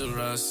of Toys R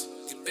Us.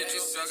 These bitches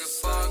suck as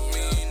fuck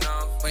me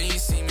now. When you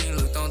see me,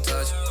 look, don't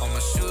touch. All my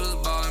shooters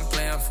ballin',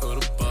 playing for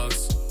the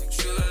Bucks.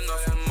 Shooting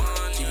off for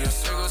money. Keep your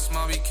circle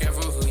small, be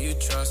careful who you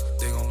trust.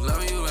 They gon'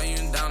 love you when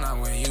you down, not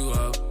when you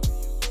up.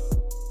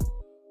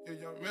 Yeah,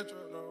 young Metro,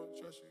 don't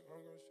trust you.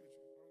 I'm gonna shoot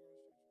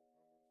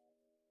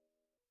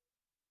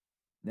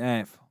you.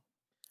 Nah.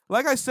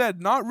 Like I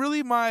said, not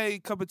really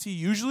my cup of tea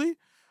usually,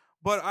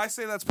 but I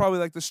say that's probably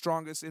like the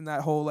strongest in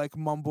that whole like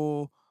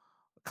mumble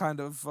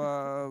kind of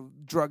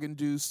drug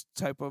induced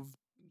type of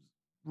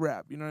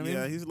rap. You know what I mean?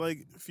 Yeah, he's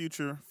like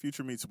Future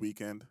meets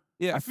Weekend.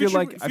 Yeah, I feel Future,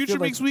 like- I Future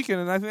feel like- Meets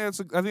Weekend, and I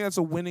think that's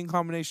a winning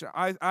combination.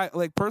 I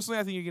like personally,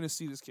 I think you're gonna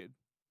see this kid.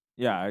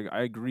 Yeah,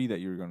 I agree that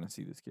you're going to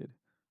see this kid.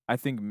 I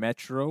think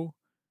Metro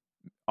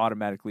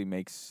automatically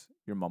makes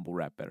your mumble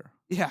rap better.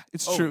 Yeah,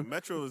 it's Oh, true.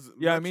 Metro is.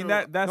 Yeah, I mean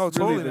Metro- that's No, really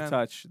totally, the man.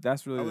 touch.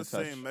 That's really I the was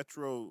touch. saying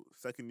Metro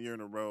second year in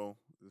a row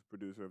is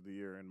producer of the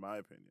year in my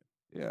opinion.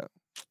 Yeah,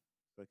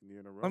 Second year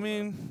in a row. I man.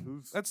 mean,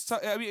 who's that's.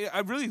 I mean, I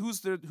really who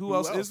Who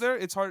else else? is there?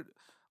 It's hard.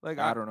 Like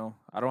I don't know.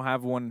 I don't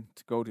have one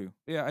to go to.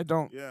 Yeah, I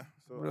don't. yeah.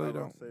 So Really I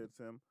don't. say it's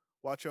him.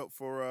 Watch out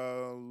for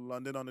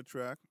London on the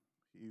track.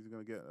 He's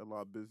gonna get a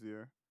lot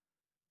busier.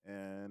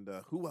 And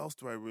who else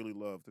do I really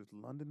love? There's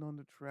London on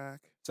the track.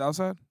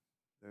 Southside.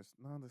 There's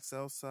on the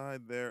south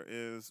side. There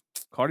is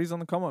Cardi's on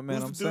the come up, man.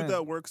 who's I'm the dude saying.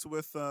 that works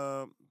with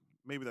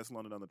maybe that's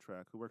London on the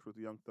track. Who works with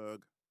Young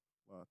Thug?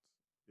 Lots.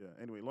 Yeah.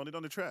 Anyway, London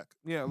on the track.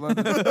 Yeah,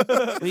 London.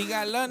 We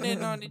got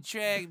London on the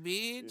track,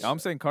 bitch. I'm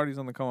saying Cardi's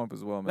on the come up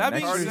as well, man. That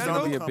Next being year's said, gonna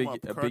though- be a Come big up. a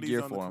big Cardi's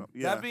year on the for him. come-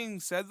 Yeah. That being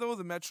said, though,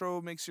 the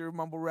Metro makes your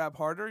mumble rap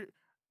harder.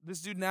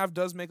 This dude Nav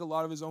does make a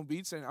lot of his own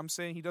beats, and I'm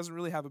saying he doesn't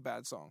really have a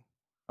bad song.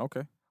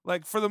 Okay.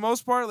 Like for the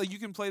most part, like you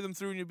can play them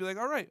through, and you'll be like,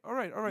 all right.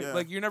 Yeah.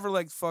 Like you're never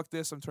like, fuck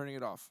this, I'm turning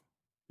it off.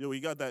 Yo, we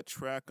got that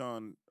track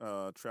on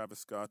Travis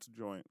Scott's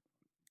joint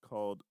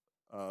called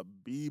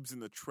Beebs in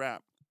the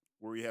Trap,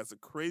 where he has a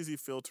crazy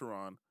filter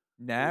on.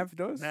 Nav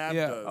does? Nav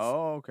Yeah. does.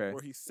 Oh, okay.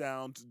 Where he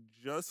sounds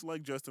just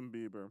like Justin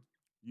Bieber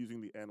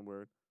using the N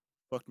word.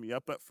 Fucked me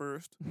up at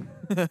first.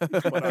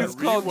 But I It's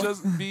called rewound-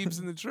 just Beebs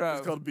in the Trap.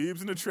 It's called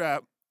Beebs in the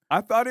Trap. I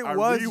thought it I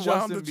was rewound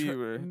Justin the tra-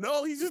 Bieber.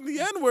 No, he's using the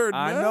N word,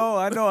 I man.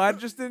 know. I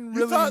just didn't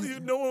You thought really.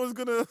 no one was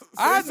gonna.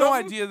 I had say no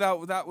something? idea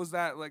that was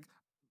that. Like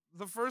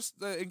the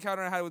first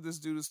encounter I had with this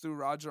dude was through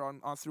Roger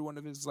on through one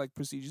of his like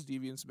prestigious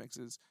Deviants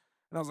mixes,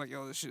 and I was like,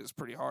 yo, this shit is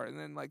pretty hard. And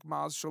then like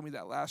Miles showed me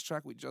that last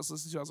track we just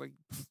listened to. I was like,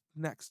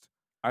 next.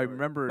 I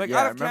remember. Like, yeah,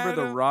 out I of remember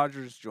the Canada-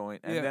 Rogers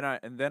joint, and Yeah.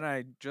 then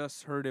I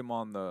just heard him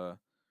on the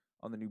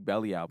new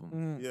Belly album.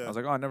 Mm, Yeah. I was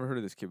like, oh, I never heard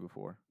of this kid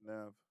before.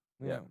 Nav.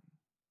 yeah.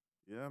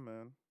 Yeah,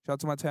 man. Shout out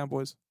to my Tam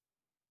boys.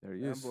 There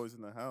he Damn is. boys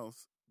in the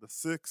house. The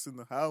six in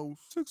the house.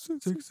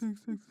 Six.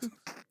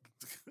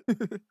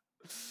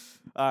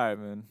 All right,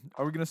 man.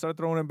 Are we gonna start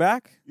throwing it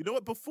back? You know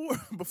what?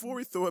 Before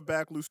we throw it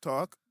back, loose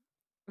talk.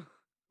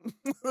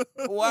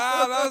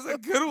 Wow, that was a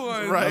good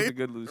one. Right. That was a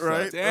good loose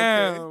Right. talk.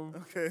 Damn.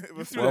 Okay. You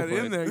Let's threw Well that in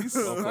played. there. You Well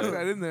snuck played.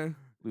 that in there.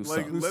 Loose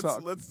like talk. Loose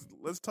talk.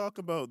 let's talk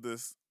about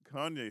this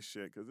Kanye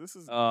shit because this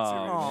is Oh,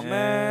 serious. Oh shit.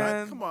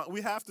 man. Come on,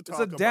 we have to It's talk.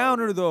 a about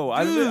downer it. though.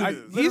 Dude, I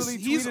he's literally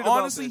he's tweeted about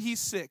honestly this. he's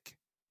sick.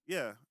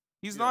 Yeah.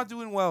 He's Yeah. not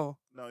doing well.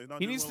 No, he's not.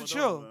 He doing needs well to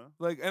at all, chill. man.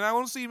 Like, and I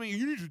want to see him.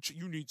 You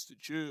needs to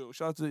chill.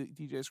 Shout out to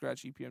DJ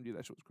Scratch EPMD.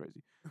 That shit was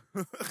crazy.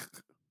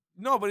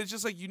 No, but it's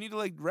just like you need to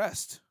like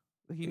rest.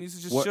 Like, he needs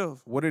to just chill.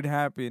 What had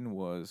happened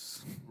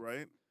was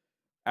Right.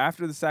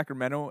 after the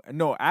Sacramento.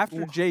 No,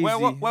 after Jay Z. What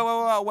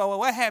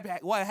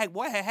happened?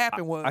 What had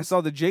happened was I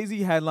saw the Jay Z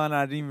headline.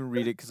 I didn't even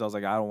read it because I was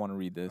like, I don't want to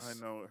read this.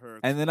 I know it hurts.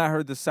 And then I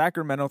heard the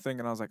Sacramento thing,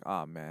 and I was like,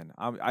 oh man.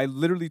 I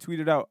literally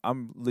tweeted out,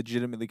 I'm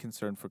legitimately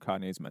concerned for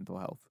Kanye's mental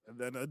health. And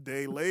then a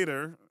day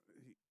later,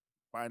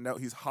 find out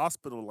he's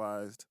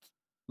hospitalized.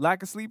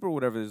 Lack of sleep or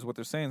whatever is what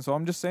they're saying. So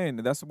I'm just saying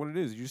that's what it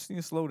is. You just need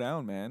to slow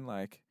down, man.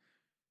 Like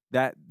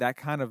that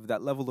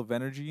level of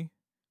energy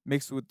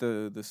mixed with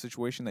the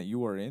situation that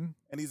you are in.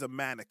 And he's a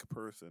manic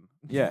person.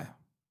 Yeah.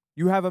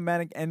 You have a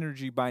manic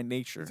energy by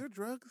nature. Is there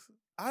drugs?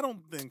 I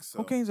don't think so.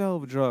 Cocaine's a hell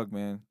of a drug,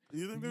 man.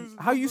 You think there's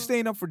How you drugs?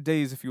 staying up for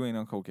days if you ain't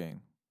on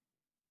cocaine?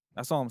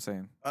 That's all I'm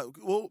saying.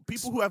 Well,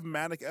 people who have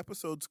manic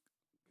episodes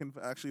can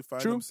actually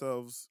find True.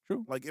 themselves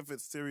True. like if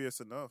it's serious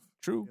enough.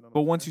 True. You know what But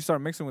I'm once saying? you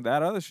start mixing with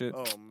that other shit,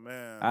 Oh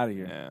man, out of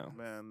here.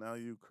 man! Now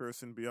you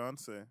cursing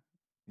Beyonce.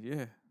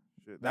 Yeah.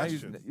 Shit, Now that you,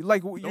 shit.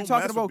 like you're Don't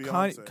talking mess about with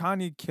Kanye, Beyonce.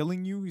 Kanye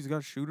killing you. He's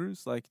got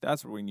shooters. Like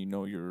that's when you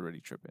know you're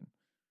already tripping.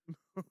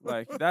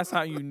 Like that's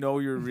how you know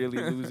you're really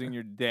losing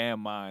your damn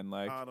mind.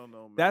 Like I don't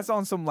know, man. that's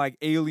on some like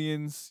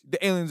aliens.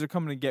 The aliens are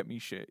coming to get me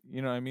shit.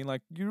 You know what I mean?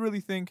 Like you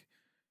really think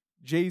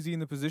Jay-Z in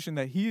the position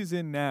that he is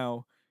in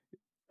now?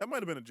 That might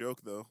have been a joke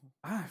though,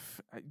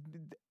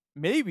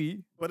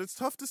 Maybe. but it's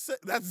tough to say.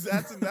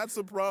 That's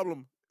a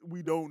problem.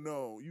 We don't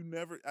know. You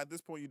never at this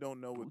point. You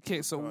don't know what.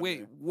 okay. So Kanye.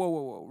 wait,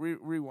 whoa,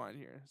 rewind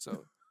here.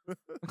 So I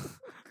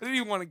didn't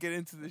even want to get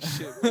into this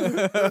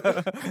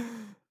shit.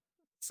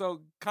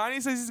 So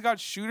Kanye says he's got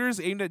shooters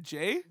aimed at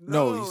Jay.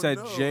 No, he said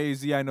no.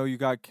 Jay-Z. I know you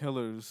got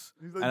killers,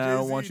 He's like, and I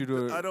don't Jay-Z, want you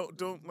to. I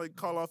don't like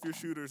call off your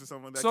shooters or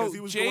something like that. So 'cause he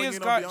was Jay going has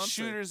in got on Beyonce.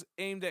 shooters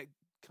aimed at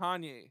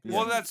Kanye. Yeah.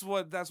 Well, that's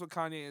what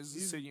Kanye is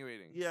He's-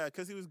 insinuating. Yeah,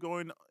 because he was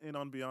going in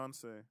on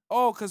Beyonce.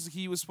 Oh, because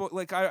he was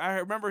like I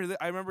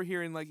remember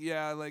hearing like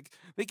like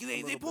they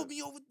little pulled bit.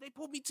 me over, they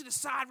pulled me to the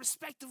side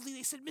respectively.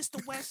 They said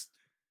Mr. West.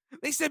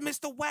 They said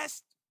Mr.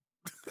 West.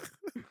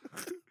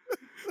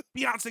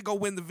 Beyonce go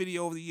win the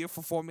video of the year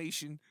for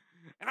Formation,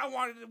 and I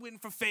wanted to win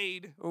for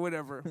Fade or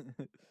whatever.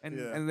 And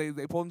Yeah. and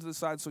they pulled him to the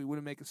side so he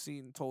wouldn't make a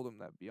scene. Told him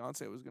that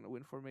Beyonce was gonna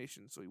win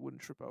Formation, so he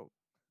wouldn't trip out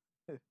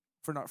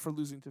for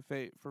losing to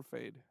Fade.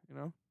 You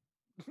know,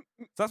 so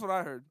that's what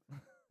I heard.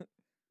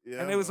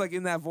 Yeah, And it was man. like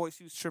in that voice,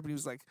 he was tripping. He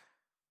was like,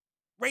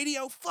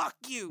 "Radio, fuck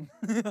you."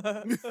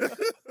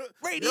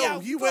 Radio, Yo,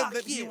 he fuck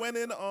went. He you. went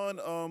in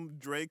on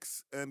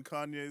Drake's and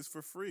Kanye's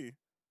for free.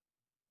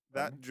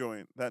 That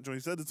joint. He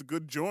said it's a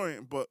good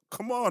joint, but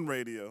come on,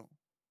 radio.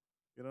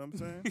 You know what I'm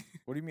saying?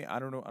 What do you mean? I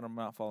don't know. I'm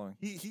not following.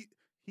 he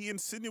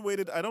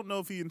insinuated. I don't know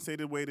if he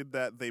insinuated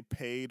that they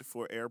paid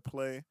for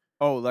airplay,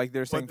 Oh, like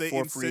they're saying but they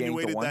for free ain't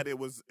the insinuated one. that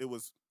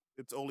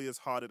it's only as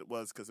hot as it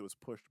was because it was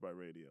pushed by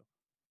radio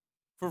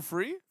For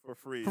free? for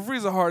free. For free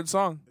is a hard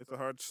song. It's a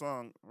hard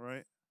song,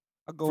 right?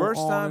 I go First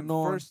on time, and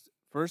on.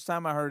 first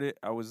time I heard it,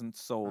 I wasn't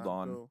sold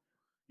on. So,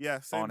 yeah,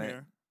 same on it.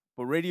 here.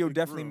 But radio It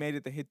definitely grew. made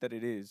it the hit that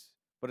it is.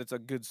 But it's a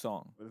good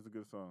song. But it's a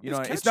good song. You know,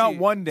 It's it's not catchy.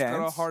 one It's got a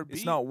dance. hard It's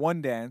beat. not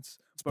one dance.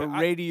 But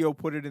I- radio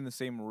put it in the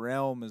same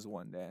realm as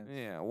one dance.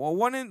 Yeah, well,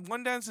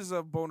 One Dance is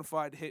a bona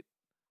fide hit.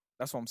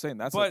 That's what I'm saying.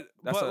 That's But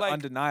an like,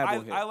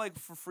 undeniable hit. I like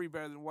For Free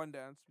better than One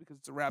Dance because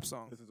it's a rap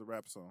song. This is a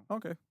rap song.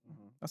 Okay,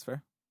 Mhm. that's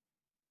fair.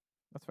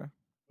 That's fair.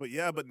 But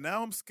yeah, but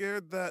now I'm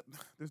scared that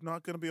there's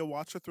not going to be a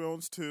Watch of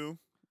Thrones 2.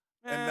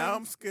 And now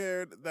I'm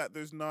scared that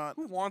there's not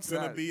who wants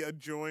going to that? be a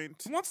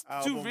joint Who wants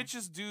album. two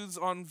richest dudes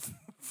on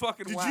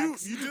fucking Did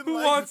wax? you didn't Who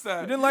like- wants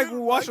that? You didn't like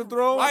Watch of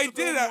Thrones? I Watch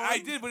did, the I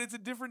Throne did, but it's a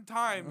different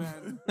time,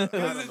 man. I It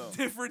don't is know. a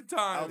different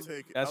time. I'll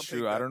take it. That's I'll true.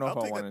 take I that. don't know if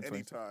I'll I take want that it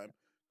any 20.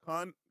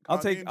 time. I'll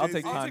Kanye take- and I'll take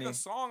Jay-Z. I'll take Kanye. a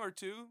song or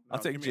two. I'll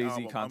No, take give me Jay Z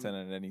album. content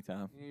at any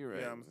time. Yeah, you're right.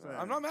 Yeah, I'm saying.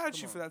 I'm not mad at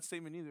you Come for on. that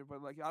statement either,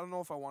 but like I don't know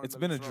if I want. It's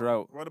been a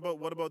drought. What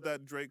about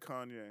that Drake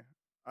Kanye?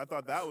 I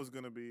thought that was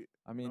gonna be.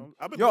 I mean,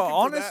 I've been yo, looking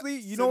for that honestly,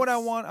 you know what I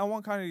since- want? I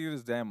want Kanye to get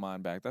his damn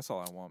mind back. That's all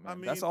I want, man.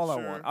 I That's mean, all I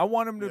sure. want. I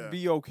want him to Yeah.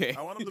 be okay.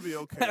 I want him to be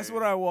okay. That's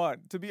what I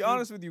want. To be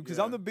honest with you, because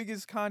I'm yeah. the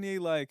biggest Kanye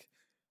like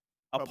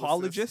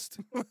Publicist.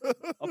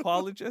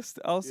 apologist.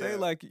 I'll say Yeah,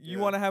 like you yeah.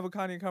 want to have a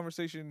Kanye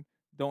conversation,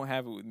 don't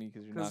have it with me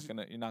because you're 'Cause-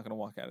 not gonna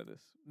walk out of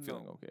this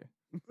feeling No.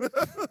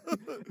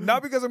 okay.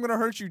 Not because I'm gonna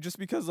hurt you, just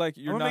because like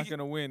you're gonna not make it-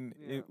 gonna win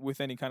Yeah. with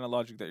any kind of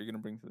logic that you're gonna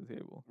bring to the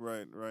table.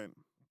 Right.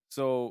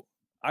 So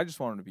I just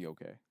want him to be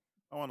okay.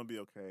 I want to be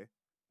okay.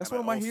 That's And one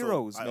of my also-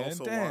 heroes, I man.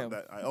 also Damn. want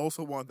that. I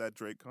also want that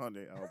Drake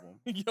Kanye album.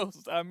 Yo,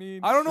 I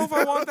mean, I don't know if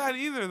I want that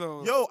either,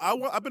 though. Yo,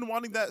 I've been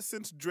wanting that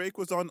since Drake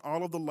was on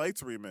All of the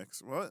Lights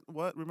remix.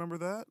 What? Remember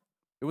that?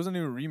 it wasn't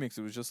even a remix.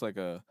 It was just like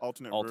a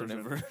Alternate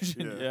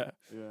version. Yeah.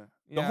 Yeah.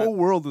 The whole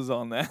world was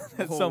on that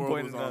The at whole some world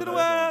point was in on time.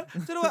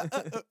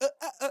 that.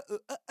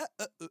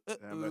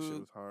 Damn, that shit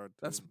was hard.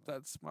 Too.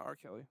 That's my R.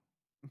 Kelly.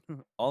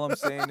 All I'm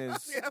saying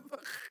is, Yeah,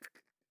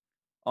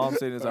 all I'm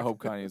saying is, I hope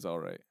Kanye's all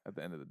right at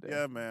the end of the day.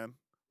 yeah, man.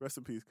 Rest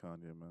in peace,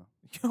 Kanye, man.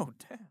 Yo,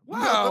 damn.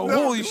 Wow, No,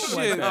 holy no,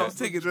 shit! that. I'll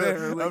take it I'm there.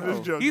 just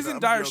Like, joking. he's in I'm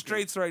dire joking.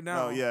 straits right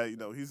now. No, yeah, you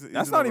know he's.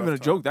 That's in not a even a rough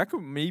joke. time. That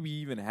could maybe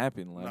even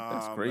happen. Like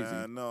that's Nah, crazy.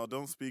 Man, no,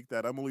 don't speak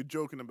that. I'm only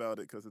joking about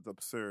it because it's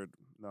absurd.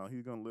 No,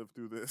 he's gonna live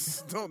through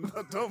this. Don't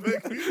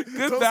make me.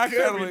 Good don't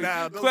scare me backpedaling.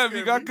 now. Don't Clem, scare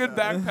you got me good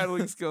now.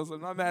 backpedaling skills.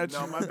 I'm not mad at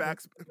No, you. my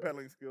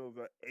backpedaling skills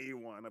are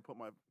A1. I put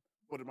my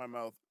foot in my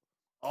mouth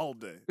all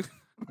day.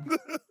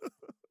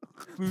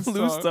 Loose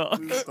talk. talk.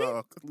 Loose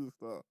talk. Loose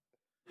talk.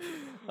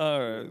 All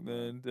right,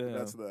 man. Damn.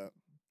 That's that.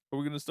 Are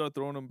we gonna start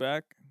throwing them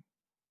back?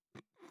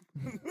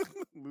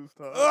 Loose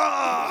talk.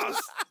 Ah!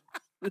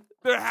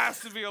 There has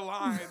to be a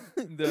line.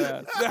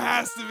 Yeah. There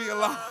has to be a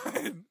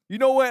line. You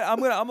know what?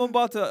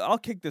 I'll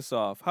kick this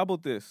off. How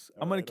about this?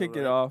 I'm gonna Alright, kick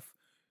it alright. off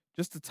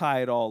just to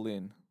tie it all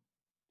in.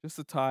 Just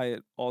to tie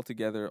it all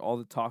together, all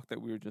the talk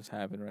that we were just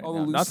having right All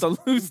now. the Not the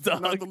loose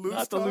talk. Not the loose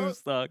Not the talk?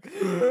 loose talk.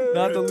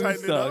 Not the loose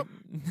Tighten it talk. up.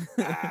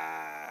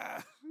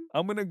 Ah.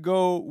 I'm gonna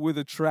go with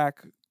a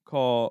track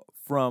called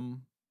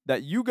 "From"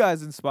 that you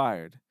guys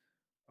inspired,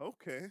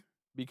 Okay.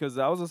 because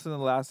I was listening to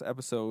the last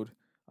episode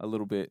a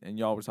little bit, and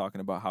y'all were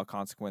talking about how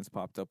Consequence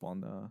popped up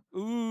on the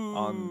Ooh.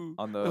 on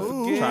the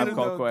Don't forget Tribe him,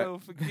 Called Quest.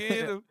 Don't forget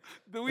him.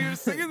 We were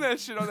singing that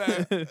shit on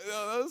that. That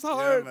was Yeah,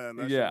 hard. man.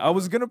 that Yeah, shit I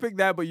was was- gonna pick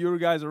that, but you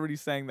guys already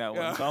sang that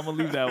one, Yeah. so I'm gonna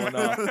leave that one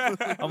off.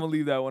 I'm gonna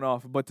leave that one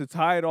off. But to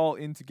tie it all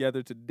in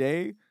together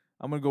today,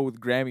 I'm gonna go with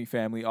Grammy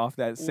Family off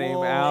that same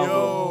Whoa. album.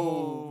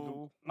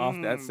 Yo. Off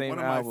that same one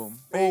of my album.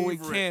 Oh, it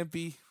favorite- can't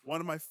be. One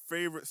of my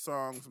favorite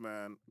songs,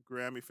 man.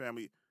 Grammy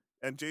Family.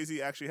 And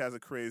Jay-Z actually has a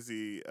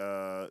crazy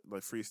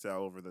like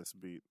freestyle over this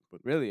beat.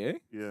 But Really, eh?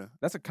 yeah.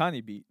 That's a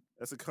Kanye beat.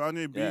 That's a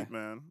Kanye beat, Yeah.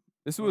 man.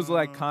 This was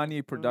like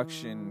Kanye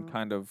production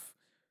kind of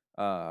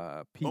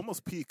peak.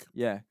 Almost peak.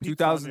 Yeah, peak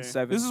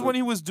 2007. This is when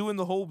he was doing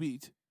the whole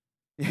beat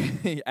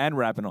and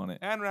rapping on it,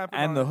 and rapping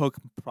and on the it. hook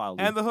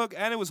probably. and the hook,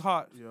 and it was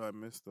hot. Yeah, I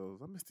missed those.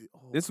 I missed the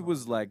This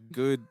was like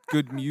good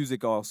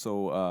music.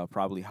 Also,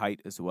 probably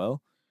height as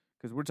well,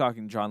 because we're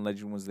talking John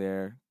Legend was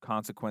there.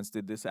 Consequence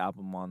did this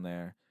album on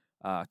there.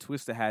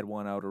 Twista had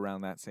one out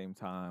around that same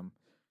time.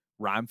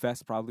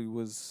 Rhymefest probably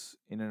was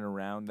in and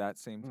around that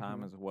same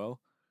time as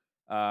well.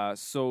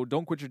 So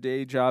Don't Quit Your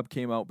Day Job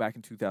came out back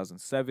in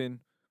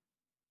 2007.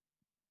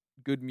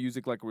 Good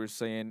music, like we were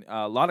saying.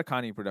 A lot of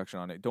Kanye production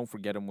on it. Don't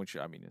Forget Him, which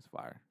I mean is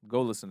fire.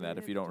 Go listen to that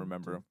if you don't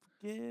remember him.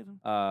 Get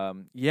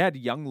him. He had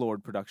Young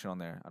Lord production on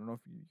there. I don't know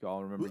if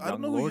y'all remember I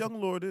don't know Young who Lord.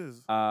 Young Lord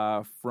is.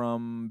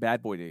 From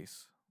Bad Boy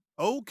Days.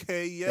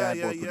 Okay, yeah, Bad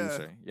yeah, Boy yeah.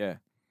 producer.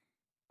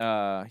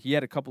 Yeah. He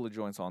had a couple of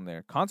joints on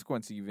there.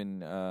 Consequence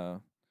even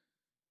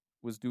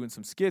was doing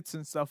some skits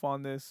and stuff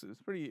on this.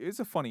 It's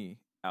a funny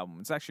album.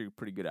 It's actually a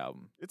pretty good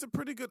album. It's a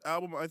pretty good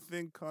album. I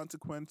think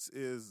Consequence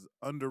is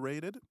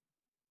underrated.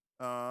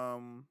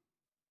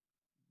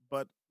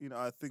 But you know,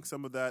 I think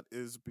some of that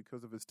is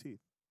because of his teeth.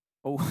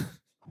 Oh,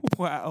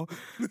 Wow,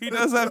 he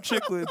does have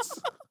chiclets.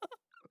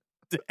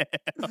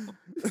 damn.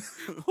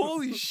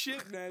 Holy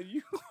shit, man!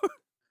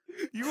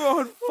 You are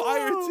on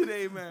fire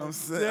today, man. I'm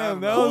saying, Damn,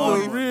 I'm that on was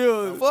a one.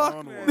 real I'm Fuck,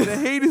 on man. one. The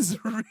hate is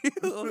real.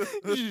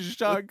 You just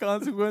shot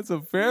Consequence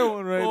a fair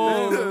one right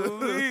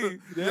Holy.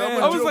 there.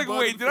 I'm I a was Joe like, Budden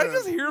wait, did I fan.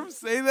 just hear him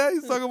say that?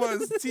 He's talking about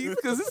his teeth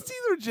because his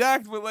teeth are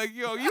jacked. But like,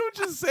 yo, you don't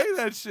just say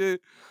that shit.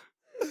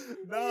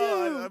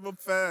 No, I'm a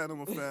fan.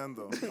 I'm a fan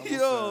though. I'm a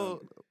Yo.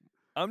 fan.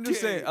 I'm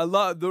just saying, a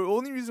lot. The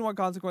only reason why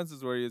Consequence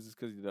is where he is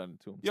because he's done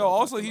it to himself. Yo,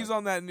 also I feel he's like.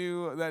 on that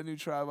new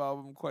Tribe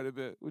album quite a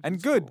bit, which And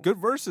is good, cool. good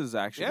verses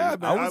actually. Yeah, I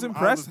man. was I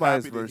impressed was by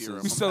his happy to hear verses. him. We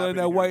I'm still happy in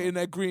to that hear white him. and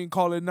that green,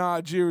 call it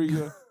Nigeria.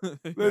 Man,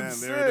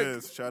 That's there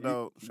it sick. is. Shout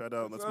out. That's That's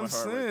my what I'm heart right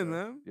saying,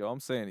 there. man. Yo, I'm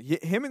saying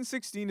him in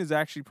 16 is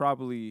actually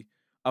probably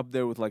up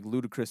there with like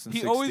Ludacris and He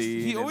 16.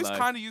 always and, like,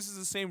 kind of uses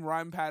the same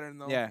rhyme pattern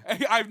though. Yeah.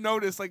 I've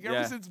noticed like ever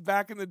Yeah. since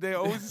back in the day,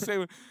 always the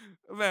same.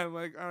 Man,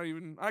 like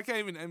I can't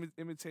even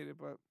imitate it,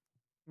 but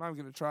I'm not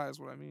gonna try. Is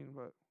what I mean.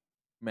 But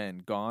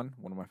Man, Gone,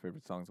 one of my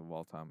favorite songs of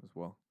all time as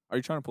well. Are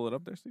you trying to pull it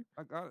up there, Steve?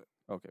 I got it.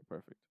 Okay,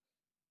 perfect.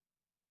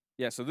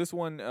 Yeah, so this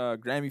one,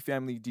 Grammy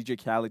Family, DJ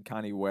Khaled,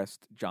 Kanye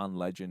West, John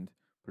Legend,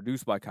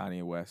 produced by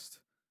Kanye West.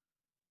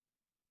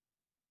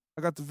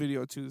 I got the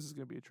video too. This is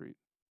gonna be a treat.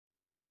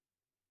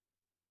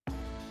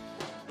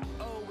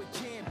 Oh, it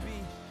can't be.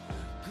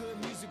 Good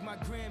music, my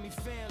Grammy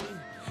family.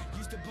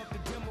 Used to bump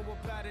the demo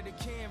up out of the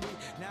Camry.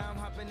 Now I'm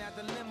hopping out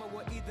the limo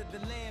or either the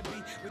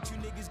Lamby. But you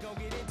niggas gon'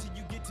 get into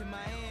you get to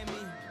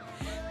Miami.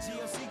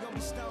 GLC gon' be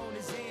stoned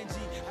as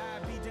Angie. I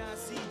be Don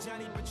C,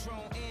 Johnny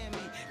Patron, and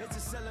me. It's a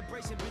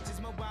celebration,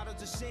 bitches, more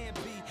bottles of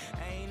champagne.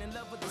 I ain't in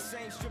love with the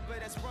same stripper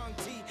that's sprung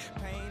T.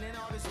 Pain and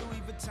all this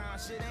Louis Vuitton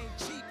shit ain't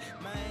cheap,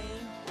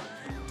 man.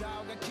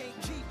 I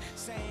can't keep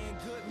saying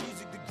good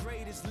music, the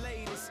greatest,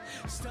 latest.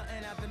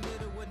 Stunting out the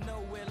middle of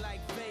nowhere like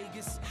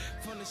Vegas.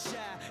 From the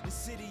shy, the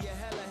city of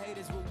hella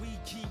haters, where we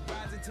keep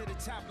rising to the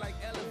top like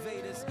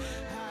elevators.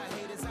 High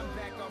haters, I'm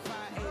back off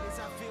high haters.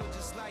 I feel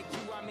just like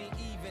you, I mean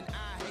even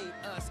I hate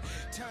us.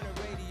 Turn the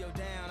radio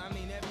down, I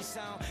mean every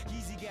song.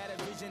 Yeezy got a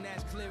vision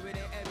that's clearer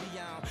than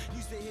Evian.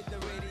 Used to hit the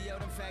radio,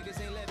 them faggots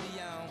ain't let me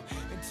on.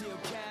 Until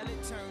Khaled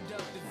turned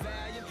up the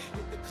volume.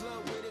 Hit the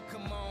club with it,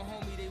 come on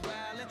homie, they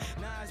wildin'.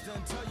 Nas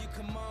done told you,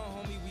 come on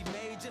homie, we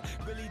major.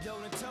 Really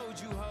done told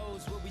you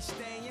hoes where we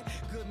stayin'.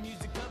 Good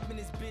music up in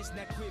this bitch,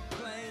 now quit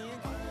playing.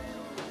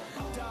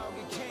 Dog,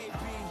 it can't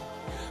be.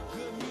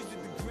 Good music,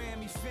 the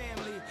Grammy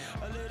family.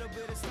 A little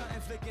bit of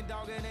stuntin', flicking,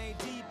 dog, it ain't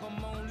deep.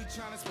 I'm only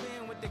tryna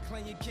spend what the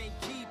claim you can't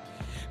keep.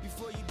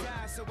 Before you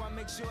die, so I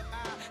make sure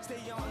I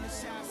stay on the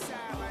south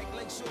side like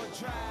Lakeshore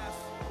Drive.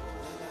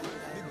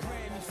 The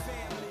Grammy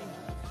family.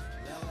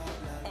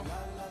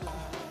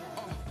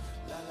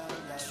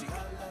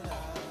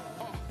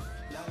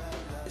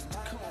 It's the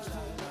constant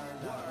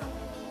word.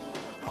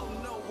 Oh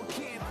no, it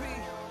can't be.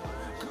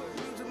 Good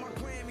music, my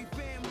Grammy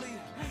family.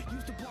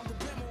 Used to bump the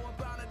demo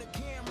up out of the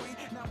Camry.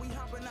 Now we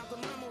hopping out the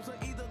limos or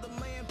either the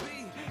Land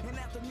B. And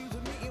after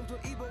music meetings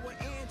with Evo and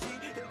Angie,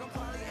 they gon'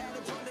 probably add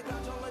a joint that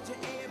got John Legend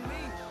and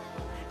me.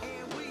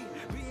 And we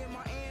be in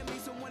Miami,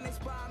 so when they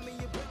spy me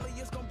in Bentley,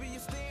 it's gon' be a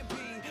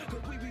stampede.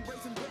 Cause we be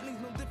racing Bentleys,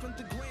 no different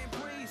to Grand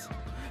Prix.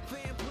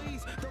 Fan,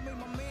 please, don't make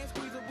my man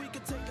squeeze, or we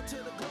can take it to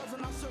the gloves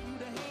and I'll show you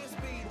the hand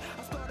speed.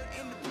 I started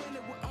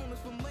independent with owners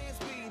from Land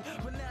Speed,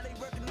 but now they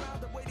recognize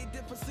the way they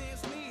did for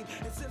Sans Need.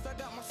 And since I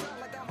got my shot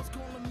like I was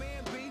calling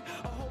Man B,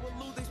 a whole will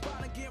lose they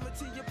spot and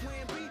guarantee your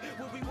plan B.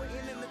 We'll be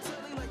waiting in the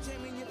telly like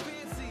Jamie and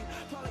Fancy.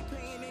 Probably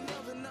paying their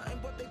nails and nothing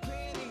but they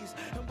panties.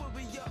 And we'll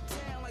be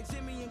uptown like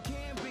Jimmy and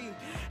Canby.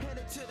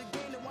 Headed to the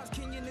game to watch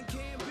Kenyon and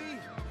Canby.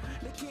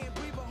 They can't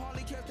breathe but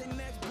hardly catch their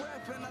next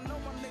breath. And I know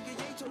my nigga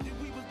Ye told you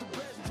we was the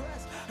best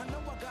dressed. I know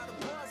I got a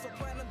buzz, so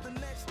plan up the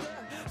next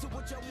step. So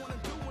what y'all wanna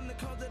do when it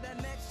comes to that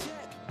next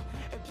check?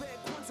 And Bad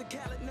Quince and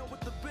Khaled know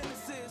what the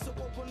business is. So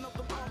open up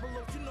them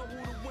envelopes, you know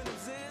who the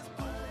winners is.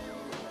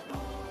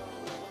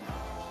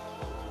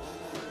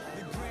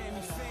 The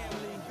Grammy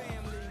family.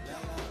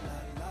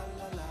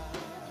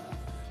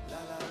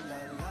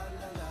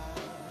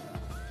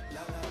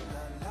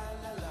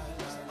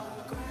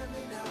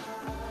 Grammy night,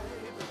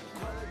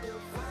 call it the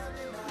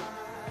family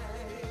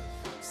night.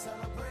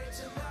 Celebrate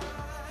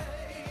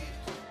tonight.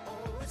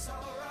 Oh, it's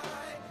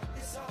alright,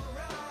 it's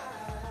alright.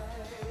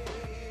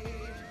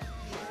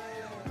 Yeah.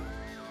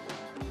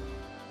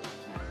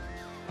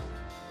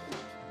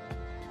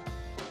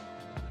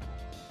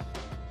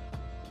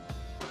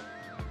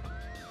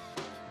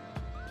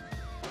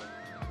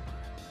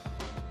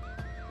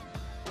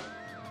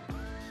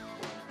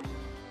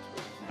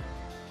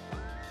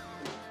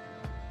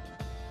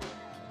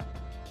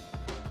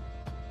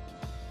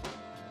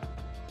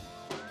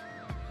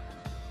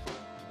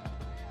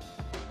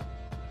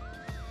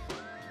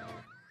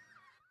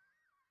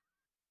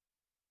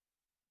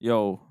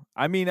 Yo,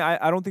 I mean,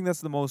 I don't think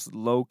that's the most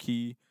low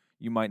key.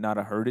 You might not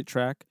have heard it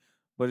track,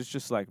 but it's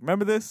just like,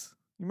 remember this?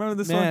 You remember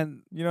this one?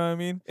 Man, You know what I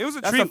mean? it was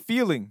a That's treat. a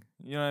feeling.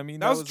 You know what I mean?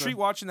 That was a a- treat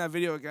watching that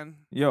video again.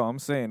 Yo, I'm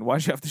saying,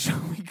 why'd you have to show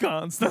me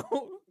cons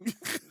though?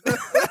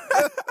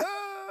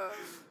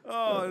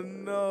 Oh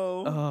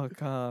no. Oh,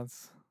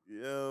 cons.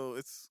 Yo,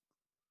 it's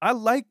I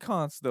like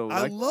cons though.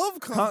 I Like, love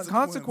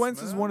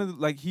Consequence is one of the,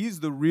 like, he's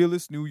the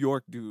realest New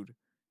York dude.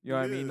 You know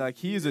what I mean? Like,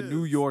 he is a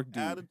New York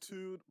dude.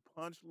 Attitude,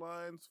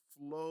 punchlines,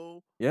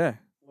 flow, Yeah.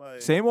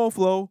 like Same old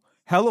flow,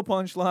 hella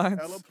punchlines.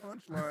 hella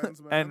punchlines,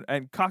 man.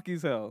 and cocky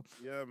as hell.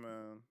 Yeah,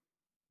 man.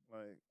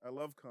 Like, I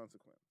love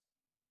Consequence.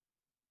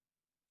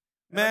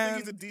 And I Man. think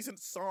he's a decent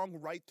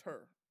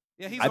songwriter.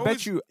 Yeah, he's I bet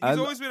always, you- he's I-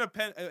 always been a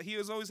pen. He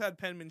has always had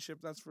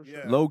penmanship. That's for sure.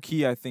 Yeah. Low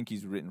key, I think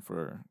he's written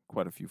for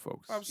quite a few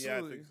folks. Absolutely.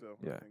 Yeah, I think so.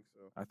 Yeah. I think so.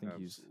 I think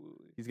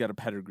Absolutely. he's got a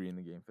pedigree in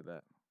the game for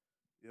that.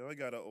 Yeah, I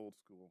got an old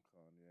school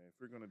Kanye. If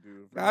we're gonna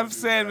do, I'm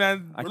saying,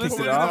 man, I We're kicked it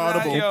pulling off. an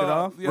audible. Kicked it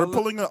off. we're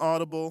pulling an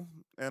audible,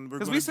 and we're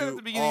 'Cause gonna we said do at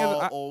the beginning of all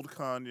the- old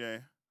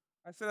Kanye.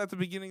 I said at the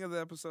beginning of the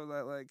episode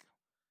that, like,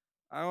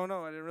 I don't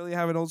know, I didn't really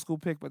have an old school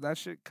pick, but that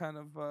shit kind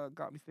of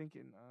got me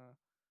thinking.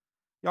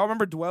 Y'all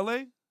remember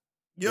Dwelle?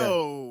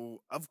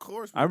 Yo, of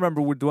course. I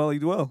remember with Dwelly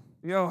Dwell.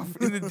 Yo,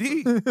 in the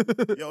D.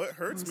 Yo, it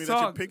hurts me that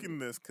Song. you're picking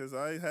this because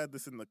I had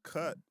this in the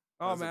cut.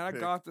 Oh as a man, I pick.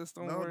 got this.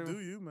 Don't No, worry. do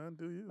you, man?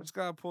 Do you? I just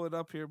gotta pull it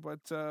up here, but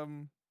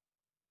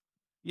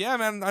yeah,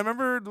 man. I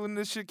remember when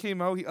this shit came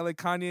out. Like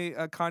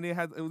Kanye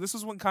had. This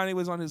was when Kanye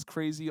was on his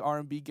crazy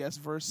R&B guest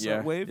verse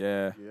wave.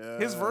 Yeah. Yeah.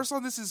 His verse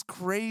on this is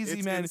crazy,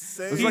 It's man.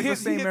 insane. It was He like hit-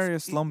 the same he area,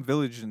 hits- Slum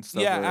Village and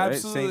stuff. Yeah, there, right?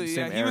 absolutely.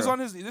 Same Yeah, he was era. on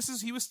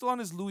his. He was still on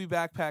his Louis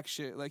backpack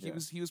shit. Like Yeah.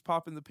 he was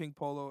popping the pink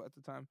polo at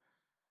the time,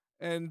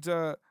 and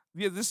yeah,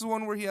 this is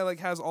one where he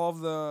has all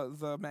of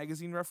the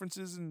magazine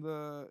references in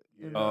the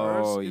verse.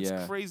 Oh, It's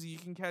yeah. crazy. You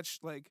can catch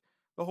like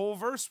the whole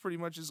verse pretty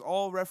much is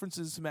all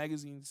references to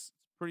magazines.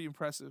 It's pretty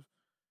impressive.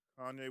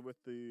 Kanye with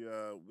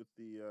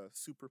the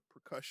super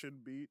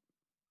percussion beat,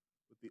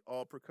 with the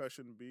all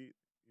percussion beat.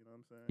 You know what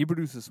I'm saying? He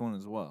produced this one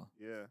as well.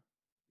 Yeah,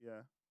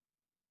 yeah.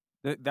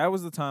 That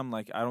was the time,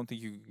 like, I don't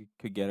think you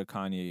could get a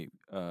Kanye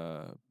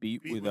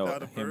beat Beat without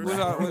without a him verse?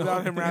 rapping.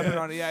 Without him rapping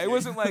on it. Yeah, it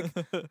wasn't like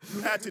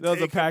You had to that was a take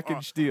him off.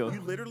 package deal. You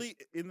literally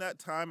in that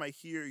time, I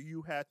hear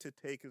you had to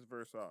take his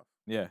verse off.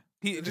 Yeah.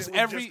 he It just would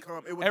every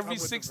come- it would come every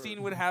with the 16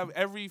 verse. would have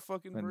every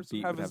fucking And verse beat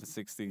would have would have his, a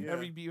 16. Yeah.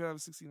 every beat would have a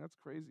 16. That's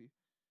crazy.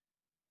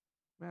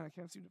 Man, I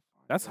can't seem to find.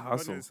 That's Yeah,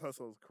 hustle. His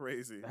hustle is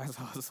crazy. That's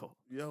hustle.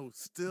 Yo,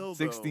 still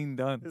 16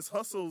 done. Though, his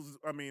hustles,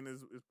 I mean,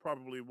 is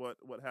probably what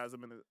has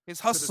him in it. His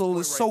to this hustle point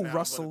is right so now, but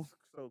Russell.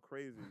 it's so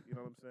crazy. You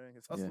know what I'm saying?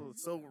 His Yeah. hustle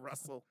is so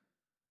Russell.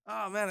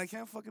 Oh man, I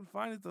can't fucking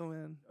find it though,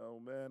 man. Oh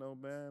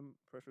man,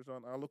 pressure's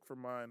on. I'll look for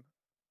mine.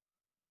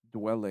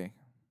 Dwelle.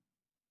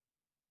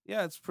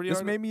 Yeah, it's pretty This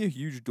hard. made me a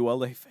huge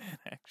Dwelle fan,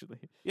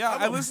 actually. Yeah,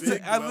 I'm I a listened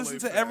big to I Dwelle listened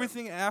to fan.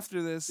 everything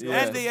after this,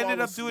 Yeah. and they ended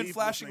Fall up doing asleep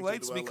flashing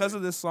listening to lights because Dwelle.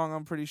 of this song.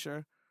 I'm pretty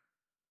sure.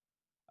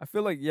 I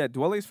feel like, yeah,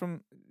 Dwelle's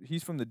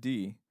he's from the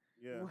D.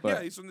 Yeah. Well, But-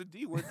 yeah, he's from the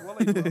D. Where Dwelle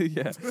from?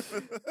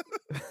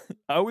 Yeah.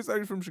 I always thought he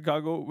was from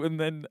Chicago, and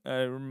then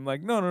I'm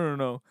like,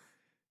 no.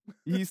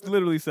 He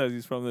literally says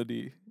he's from the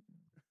D.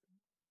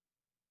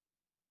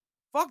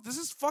 Fuck, this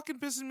is fucking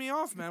pissing me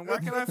off, man. Where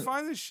can I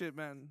find this shit,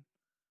 man?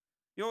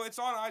 Yo, it's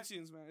on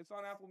iTunes, man. It's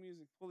on Apple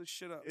Music. Pull this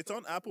shit up. It's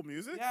on Apple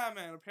Music. Yeah,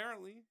 man.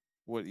 Apparently,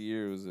 What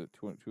year was it?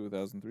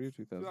 2003 or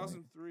 2008?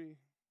 2003.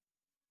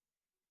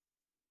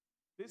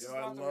 This is Yo,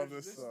 I not the love origi-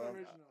 this This is the song.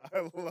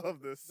 original. I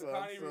love this The song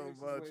Kanye so remix is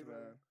much, way man.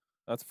 better.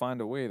 That's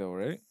Find a Way, though,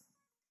 right?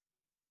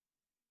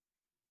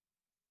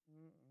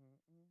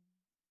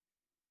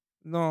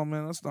 No,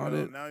 man, that's not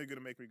Yo, it. Now you're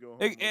gonna make me go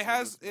home. It, and it it listen to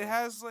has this it song.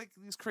 has like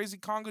these crazy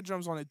conga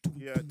drums on it.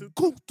 Yeah. And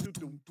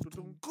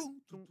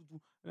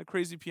a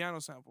crazy piano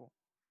sample.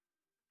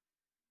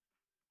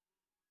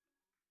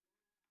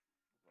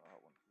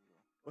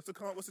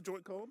 What's the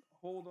joint called?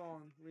 Hold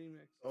on,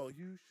 remix. Oh,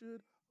 you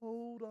should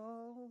hold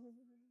on.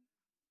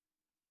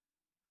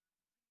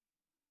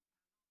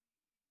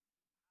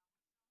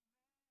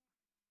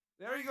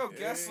 There you go,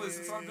 guest list.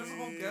 It's on. There's a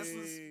whole guest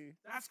list. Hey.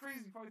 That's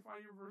crazy. You probably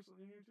find your verse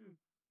in here too.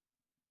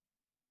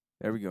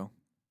 There we go.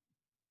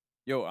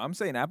 Yo, I'm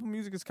saying Apple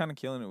Music is kind of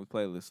killing it with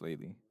playlists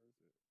lately.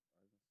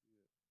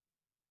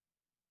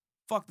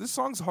 Fuck, this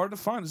song's hard to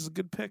find. This is a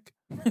good pick.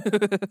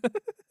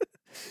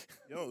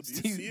 Yo, do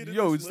you see it? In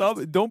Yo, this stop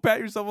list? it. Don't pat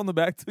yourself on the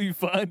back till you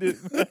find it.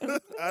 man.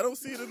 I don't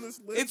see it in this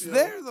list. It's yo.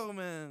 there though,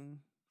 man.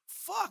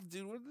 Fuck,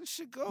 dude, where did this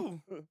shit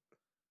go?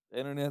 The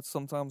internet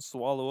sometimes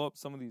swallow up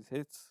some of these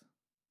hits.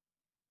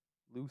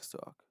 Loose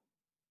talk.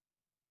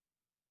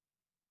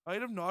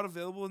 Item not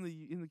available in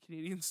the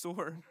Canadian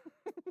store.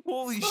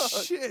 Holy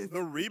Fuck. shit. The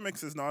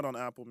remix is not on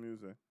Apple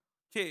Music.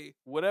 Okay,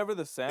 Whatever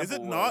the sample Is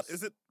it not? was,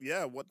 Is it?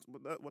 Yeah. What's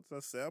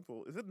that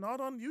sample? Is it not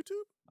on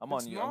YouTube? I'm on.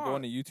 It's I'm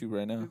going not. to YouTube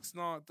right now. it's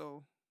not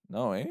though.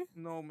 No, eh?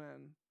 No,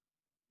 man.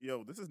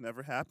 Yo, this has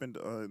never happened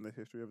in the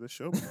history of this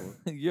show before.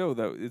 Yo,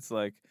 that it's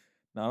like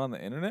not on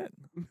the internet.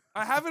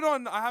 I have it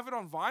on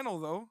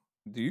vinyl though.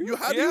 Do you? you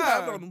have it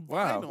Yeah. on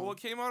Wow. vinyl. Well, it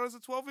came out as a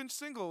 12-inch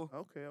single.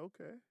 Okay.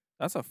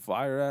 That's a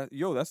fire ass.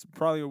 Yo, that's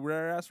probably a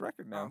rare ass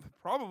record now.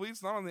 Probably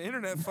it's not on the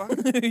internet. Fuck.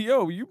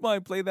 Yo, you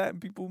might play that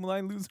and people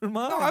might lose their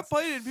minds. No, I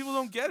played it. and People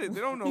don't get it. They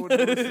don't know what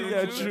it is.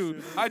 Yeah, dude.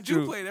 true. I do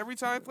True. play it every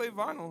time I play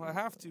vinyl. I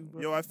have to.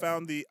 But Yo, I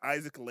found the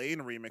Isaac Lane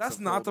remix. that's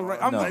of not Hold the right.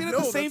 On. I'm No. looking I at the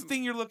know, same that's-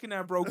 thing you're looking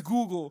at, bro.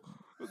 Google.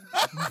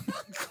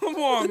 Come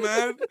on,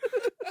 man.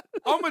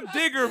 I'm a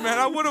digger, man.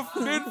 I would have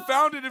been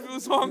found it if it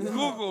was on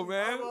Google,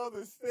 man. I'm on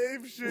the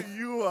same shit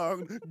you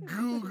on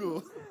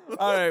Google.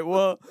 All right,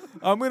 well,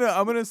 I'm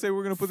gonna say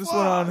we're gonna put this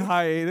one on Fuck.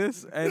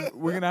 hiatus, and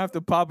we're gonna have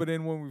to pop it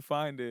in when we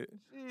find it.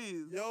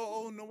 Jeez. Yo,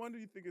 oh, no wonder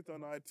you think it's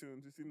on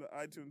iTunes. You seen the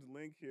iTunes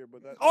link here,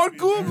 but that On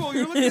Google,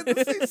 you're looking at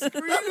the same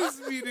screen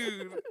as me,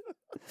 dude.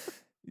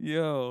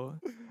 Yo,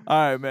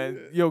 all right, man.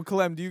 Yo,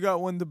 Clem, do you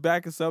got one to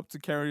back us up to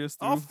carry us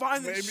through? I'll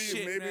find Maybe, this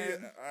shit,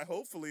 man. I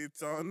hopefully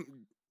it's on.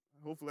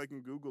 Hopefully I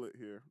can Google it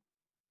here.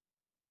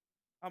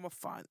 I'm gonna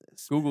find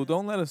this. Google,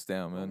 don't let us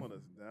down, Don't man. let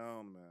us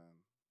down,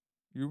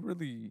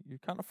 man. You're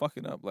kind of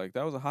fucking up. Like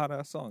that was a hot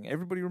ass song.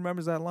 Everybody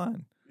remembers that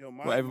line. Yo,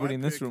 my, Well, everybody my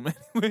in this pick room,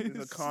 anyways.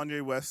 is a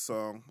Kanye West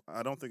song.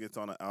 I don't think it's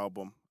on an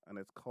album, and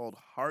it's called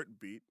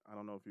Heartbeat. I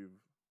don't know if you've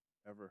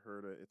ever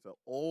heard it. It's an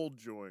old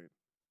joint.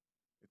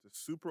 It's a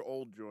super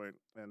old joint.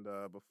 And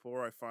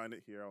before I find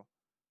it here,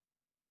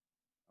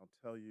 I'll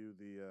tell you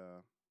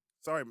the.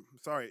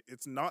 Sorry.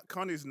 It's not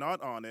Kanye's not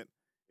on it.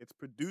 It's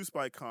produced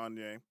by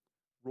Kanye.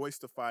 Royce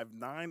the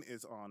 5'9"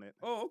 is on it.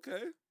 Oh,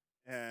 okay.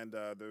 And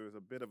there's a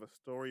bit of a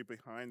story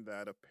behind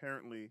that.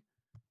 Apparently,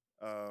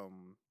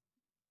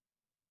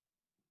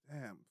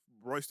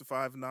 Royce the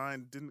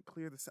 5'9" didn't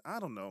clear the. I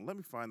don't know. Let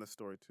me find the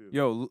story too.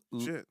 Yo,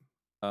 Shit.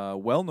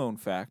 well-known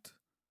fact: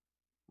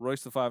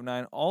 Royce the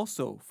 5'9"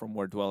 also from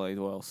where Dwelle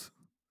dwells.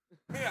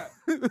 Yeah.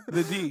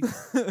 The D.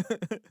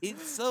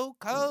 It's so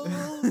cold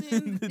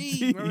in the D.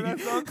 D. Remember that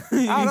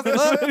song? How the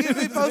fuck is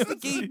it supposed to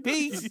keep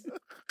peace?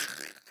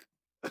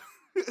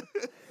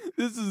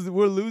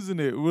 We're losing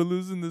it. We're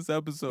losing this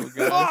episode,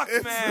 guys. Fuck,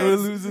 It's- man. We're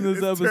losing this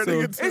it's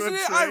turning episode. into a Isn't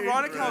it train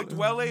ironic how wreck.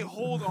 Dwelle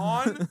Hold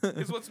On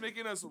is what's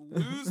making us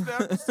lose the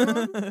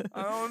episode?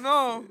 I don't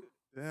know.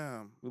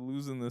 Damn. We're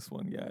losing this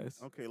one, guys.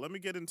 Okay, let me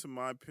get into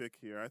my pick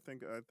here. I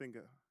think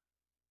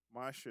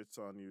my shit's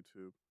on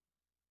YouTube.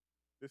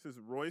 This is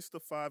Royce the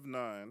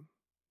 5'9".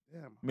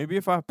 Damn. Maybe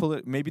if I pull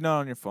it, maybe not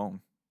on your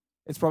phone.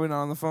 It's probably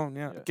not on the phone,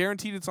 yeah. Yeah.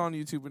 Guaranteed it's on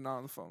YouTube, but not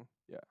on the phone.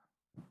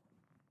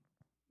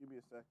 Give me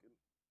a second.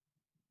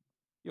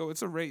 Yo,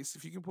 it's a race.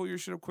 If you can pull your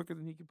shit up quicker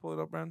than he can pull it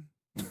up, man.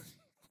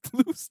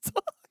 Blue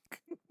stock.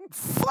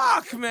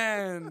 Fuck,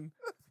 man.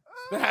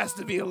 There has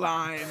to be a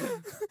line.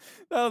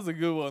 That was a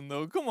good one,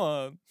 though. Come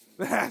on.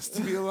 There has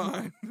to be a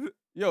line.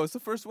 Yo, it's the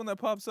first one that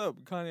pops up.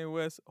 Kanye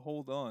West,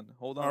 hold on.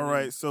 Hold on. All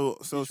right, so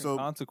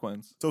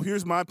Consequence.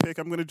 here's my pick.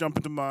 I'm gonna jump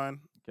into mine.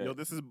 Okay. Yo,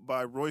 this is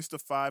by Royce the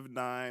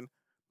 5'9",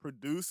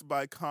 produced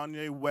by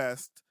Kanye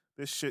West.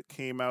 This shit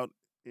came out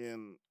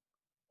in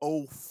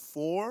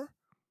 2004.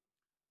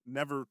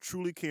 Never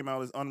truly came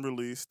out as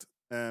unreleased,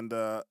 and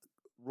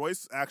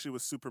Royce actually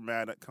was super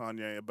mad at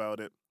Kanye about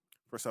it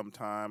for some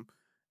time,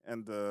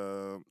 and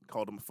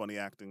called him a funny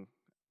acting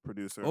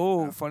producer.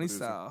 Oh, ass funny producer.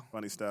 style.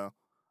 Funny style.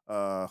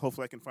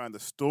 Hopefully I can find the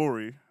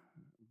story,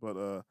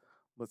 but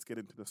let's get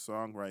into the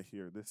song right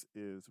here. This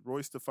is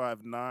Royce the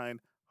 5'9",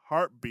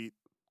 Heartbeat,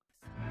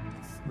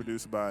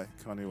 produced by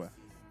Kanye West.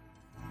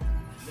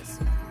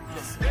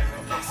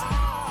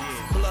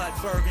 Blood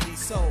burgundy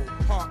soul,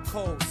 heart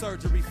cold,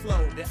 surgery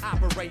flow that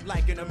operate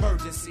like an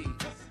emergency.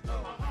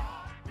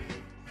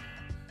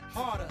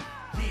 Harder,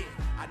 yeah,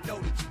 I know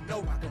that you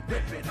know I can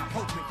rip it. I'm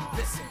hoping you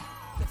listen.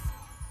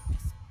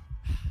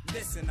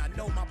 Listen, I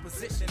know my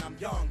position, I'm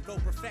young. Though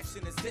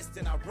perfection is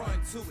distant, I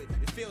run to it.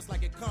 It feels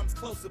like it comes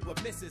closer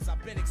but misses.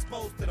 I've been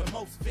exposed to the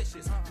most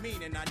vicious.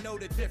 Meaning I know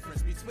the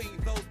difference between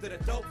those that are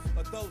dope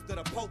or those that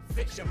are Pulp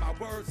Fiction. My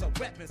words are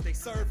weapons, they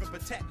serve and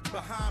protect.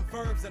 Behind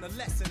verbs and a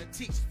lesson to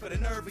teach. For the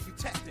nerve of you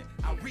testing,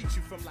 I'll reach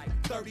you from like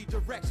 30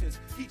 directions.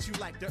 Heat you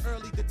like the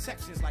early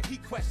detections. Like he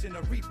questioned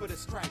a reaper to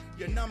strike.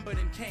 Your number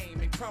then came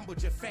and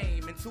crumbled your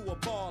fame into a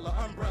ball of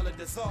umbrella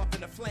dissolved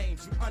in the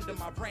flames. You under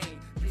my rain,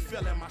 you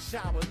feeling my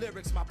shower.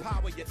 Lyrics, my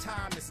power, your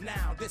time is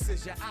now. This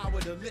is your hour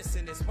to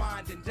listen, it's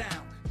winding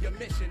down. Your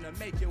mission to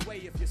make your way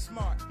if you're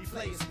smart. He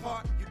plays his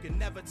part, you can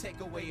never take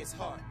away his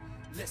heart.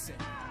 Listen,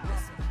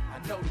 I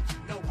know that you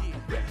know I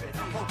can rip it.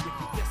 I hope that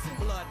you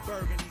listen. Blood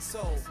burgundy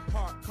soul,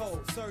 heart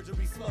cold,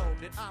 surgery flow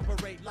that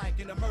operate like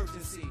an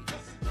emergency.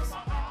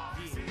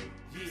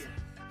 Yeah,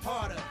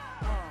 harder.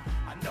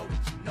 I know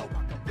that you know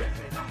I can rip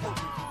it. I hope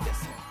that you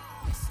listen.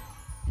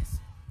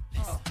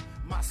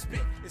 My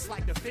spit is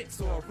like the fits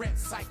or a rent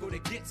cycle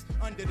that gets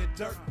under the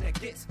dirt, that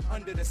gets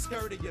under the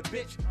skirt of your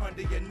bitch,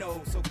 under your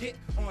nose. So get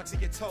onto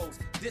your toes.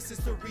 This is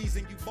the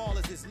reason you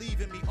ballers is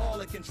leaving me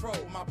all in control.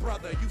 My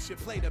brother, you should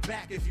play the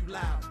back if you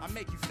loud. I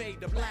make you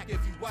fade to black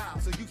if you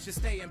wild. So you should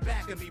stay in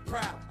back of me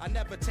proud. I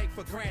never take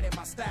for granted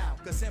my style.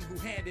 Cause him who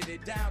handed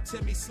it down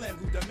to me slim,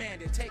 who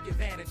demanded take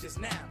advantages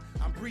now.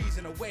 I'm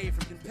breezing away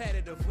from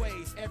competitive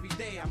ways. Every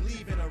day I'm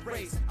leaving a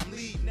race. I'm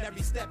leading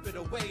every step of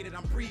the way that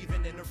I'm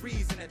breathing. And the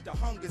reason that the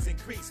hunger's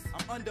increased.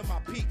 I'm under my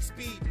peak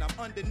speed and I'm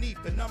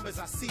underneath the numbers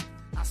I seek.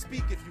 I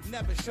speak if you've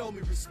never showed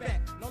me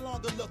respect. No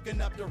longer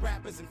looking up to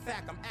rappers. In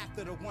fact, I'm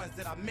after the ones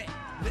that I met.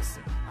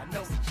 Listen, I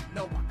know that you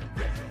know I can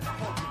rip it. I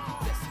hope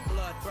that you listen.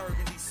 Blood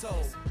burgundy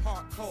soul,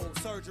 heart cold,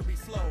 surgery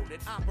flow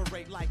that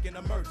operate like an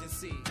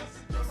emergency.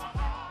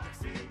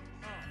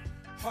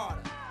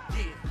 Harder,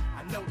 yeah,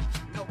 I know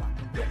that you know I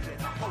can rip it.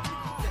 I hope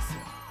that you listen.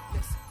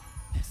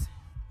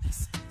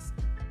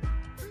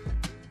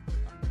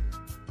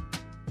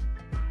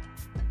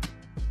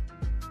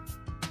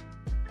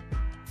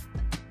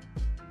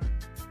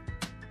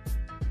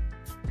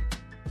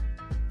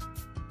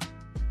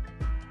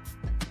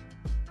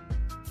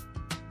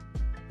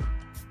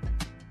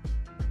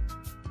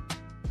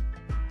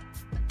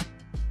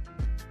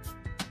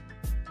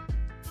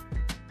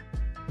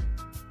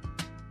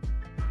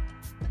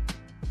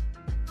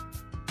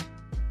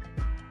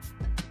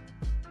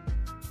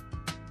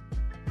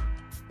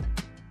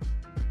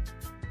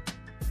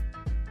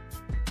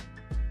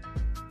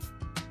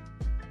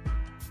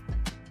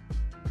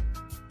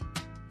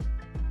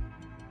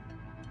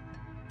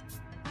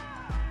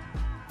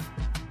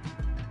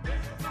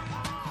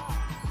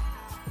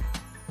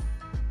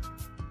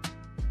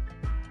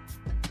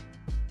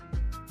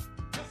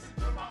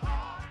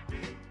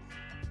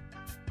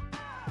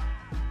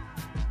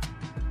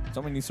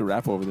 Someone needs to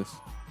rap over this.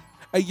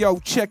 Hey, yo,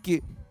 check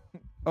it.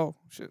 Oh,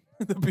 shit.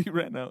 The beat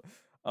ran out.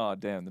 Oh,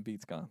 damn, the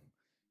beat's gone.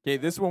 Okay,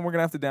 this one we're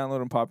gonna have to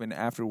download and pop in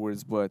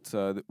afterwards, but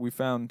we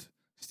found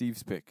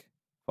Steve's pick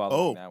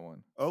following that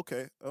one.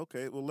 Okay.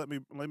 Well, let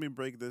me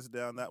break this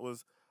down. That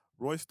was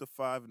Royce the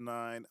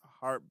 5'9",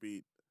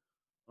 Heartbeat,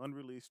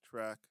 unreleased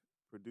track,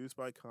 produced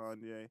by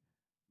Kanye,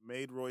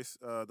 made Royce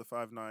the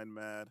 5'9"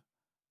 mad.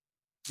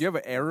 Do you have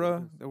an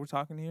era that we're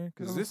talking here?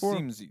 Because this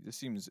 2004.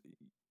 seems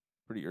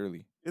pretty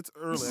early. It's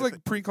early. This is I like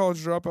think.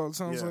 pre-college dropout.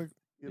 Sounds Yeah. like.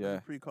 Yeah, Yeah.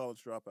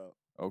 pre-college dropout.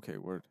 Okay,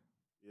 word.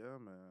 Yeah,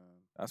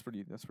 man. That's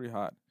pretty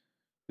hot.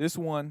 This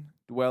one,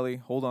 Dwelly,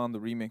 Hold On, the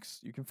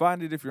remix. You can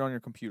find it if you're on your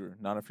computer,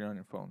 not if you're on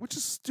your phone. Which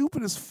is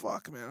stupid as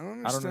fuck,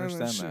 man. I don't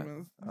understand, that shit,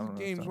 man. I don't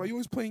Games. understand Why you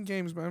always playing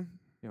games, man?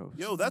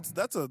 Yo, that's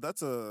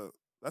a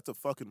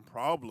fucking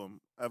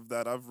problem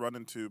that I've run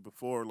into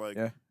before. Like,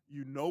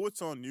 you know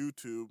it's on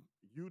YouTube.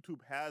 YouTube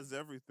has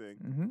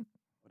everything,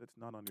 but it's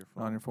not on your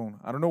phone. On your phone.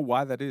 I don't know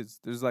why that is.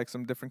 There's like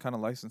some different kind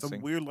of licensing.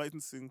 Some weird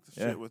licensing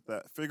shit with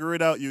that. Figure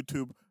it out,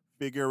 YouTube.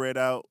 Figure it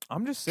out.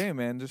 I'm just saying,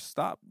 man. Just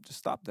stop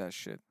that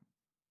shit.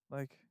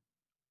 Like,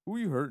 who are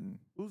you hurting?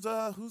 Who's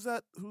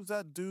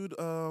that dude?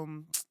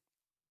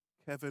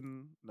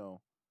 Kevin? No.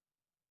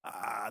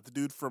 The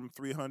dude from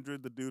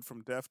 300. The dude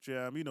from Def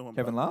Jam. You know him.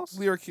 Kevin Laos?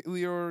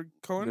 Leor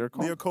Cohen.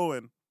 Leor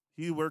Cohen.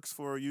 He works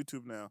for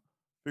YouTube now.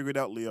 Figure it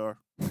out, Leor.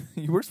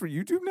 He works for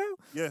YouTube now?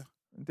 Yeah.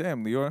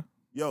 Damn, Leor.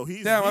 Yo,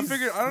 he's. Damn, he's, I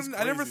figured. I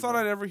never crazy, thought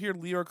man. I'd ever hear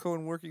Leor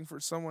Cohen working for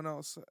someone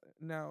else.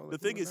 Now The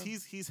thing is,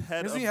 he's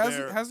head of has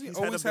he he's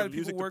head always of their had people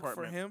music work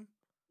department. for him?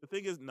 The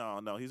thing is,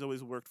 no, he's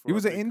always worked for. He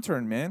was a an big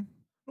intern, man.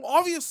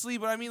 Obviously,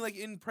 but I mean, like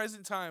in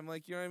present time,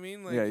 like you know what I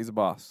mean? Like, Yeah, he's a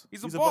boss.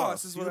 He's a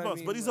boss. Is He's what a boss, I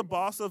mean. but he's a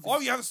boss of. Oh,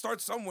 you have to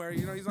start somewhere.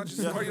 You know, he's not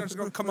just you're not just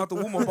gonna come out the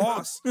womb a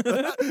boss. Be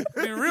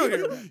real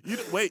here.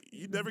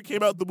 You never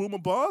came out the womb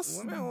of boss?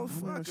 Well, man, well,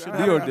 fuck. Shit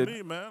I- Leo happened to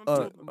did. me, man.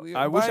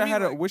 I wish I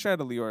had like, a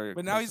Leor.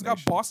 But now he's got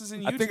impersonation. bosses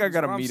in YouTube. I think I is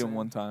gotta what I'm meet him saying.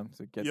 one time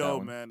to get that Yo,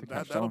 one. man, to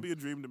catch that'll one. be a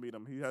dream to meet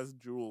him. He has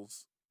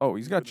jewels. Oh,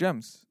 he's got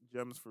gems.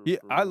 Gems for. He,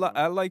 for I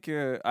real, like.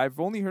 I've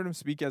only heard him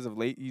speak as of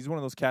late. He's one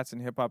of those cats in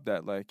hip hop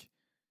that like,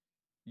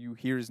 you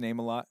hear his name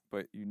a lot,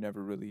 but you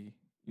never really,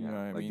 you know what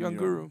I like mean. Young You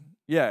Guru. don't-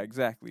 Yeah,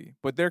 exactly.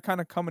 But they're kind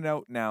of coming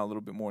out now a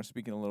little bit more,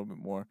 speaking a little bit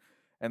more.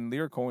 And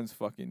Leor Cohen's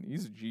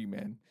he's a G,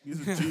 man.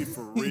 He's a G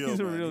for real, He's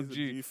a man. real He's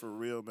G. a G for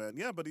real, man.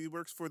 Yeah, but he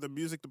works for the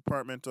music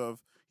department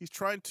of. He's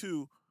trying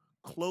to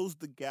close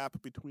the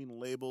gap between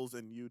labels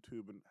and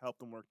YouTube and help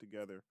them work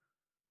together.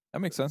 That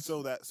makes sense.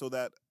 So that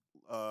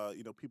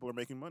people are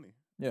making money.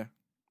 Yeah.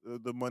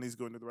 The money's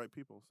going to the right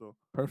people. So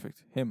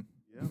Perfect. Him.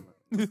 yeah,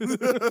 man.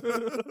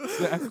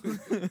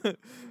 Exactly.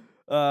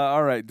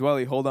 All right,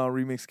 Dwelly, Hold On,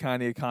 remix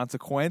Kanye,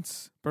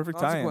 Consequence. Perfect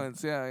tie-in.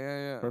 Consequence.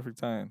 Yeah. Perfect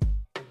tie-in.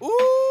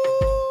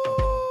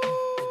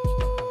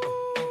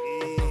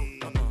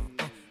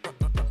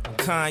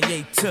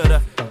 Kanye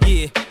to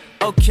the,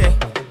 okay.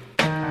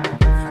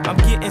 I'm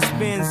getting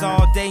spins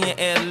all day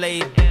in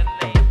LA.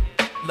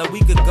 Like we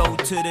could go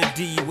to the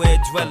D where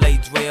Dwell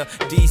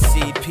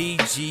DC,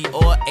 PG,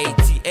 or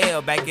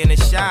ATL. Back in the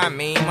shy,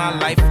 mean my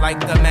life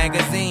like a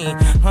magazine.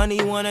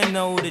 Honey wanna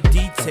know the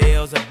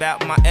details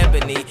about my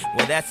ebony.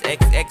 Well, that's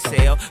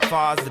XXL.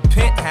 Far as the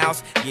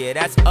penthouse, yeah,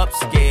 that's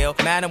upscale.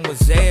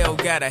 Mademoiselle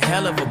got a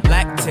hell of a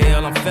black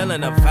tail. I'm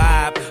feeling a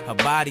vibe, her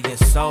body and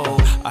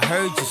soul. I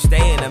heard you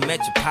stay in a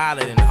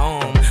Metropolitan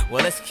home.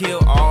 Well, let's kill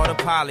all the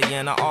poly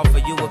and I offer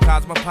you a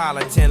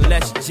Cosmopolitan.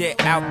 Let's jet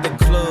out the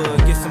club,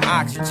 get some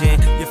oxygen.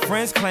 Your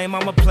friends claim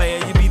I'm a player,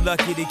 you be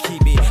lucky to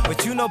keep me.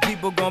 But you know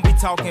people gon' be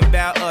talking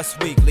about us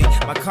weekly.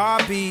 My car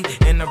be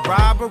in the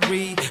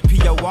robbery,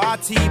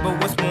 P-O-R-T.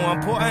 But what's more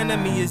important to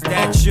me is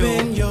that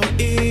Open your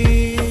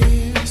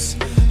ears.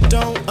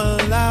 Don't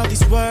allow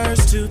these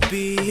words to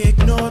be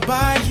ignored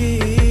by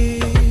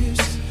years.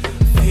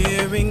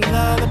 Hearing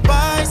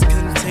lullabies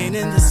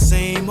containing the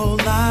same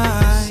old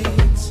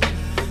lines.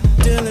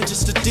 Dealing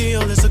just a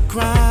deal is a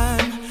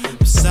crime.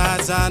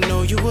 Besides, I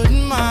know you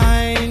wouldn't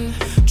mind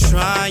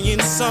trying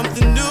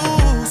something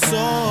new,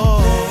 so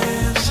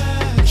let's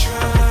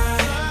try.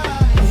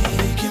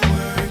 We can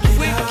work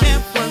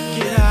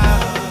it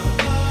out.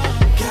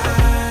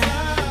 Guy,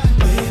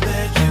 way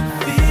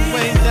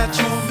that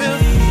you feel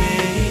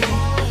me.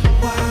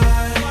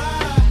 Why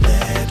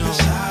let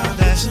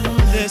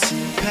this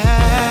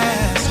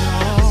pass?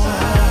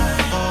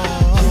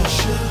 No, you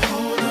should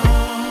hold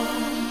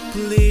on.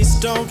 Please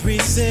don't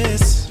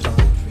resist.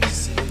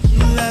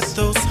 Let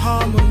those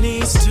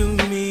harmonies to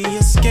me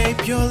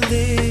escape your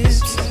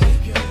lips.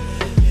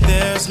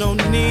 There's no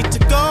need to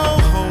go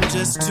home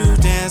just to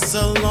dance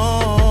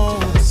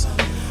alone.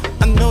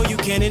 I know you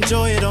can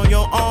enjoy it on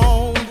your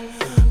own.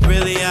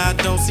 Really, I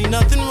don't see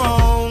nothing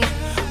wrong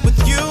with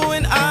you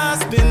and I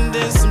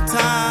spending some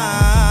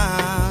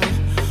time.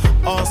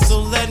 Also,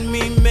 let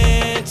me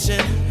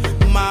mention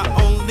my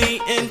only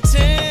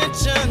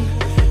intention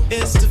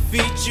is to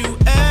feed you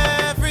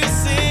every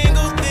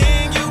single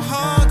thing you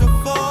hunger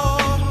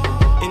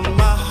for. In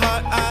my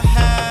heart I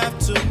have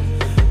to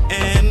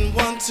and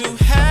want to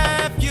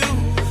have you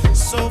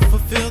so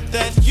fulfilled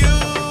that you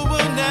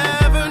will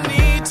never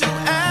need to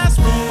ask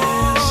for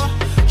more.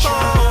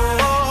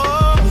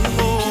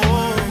 We can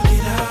work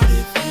it out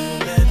if you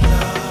let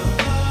love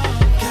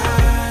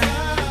guide.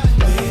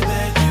 Way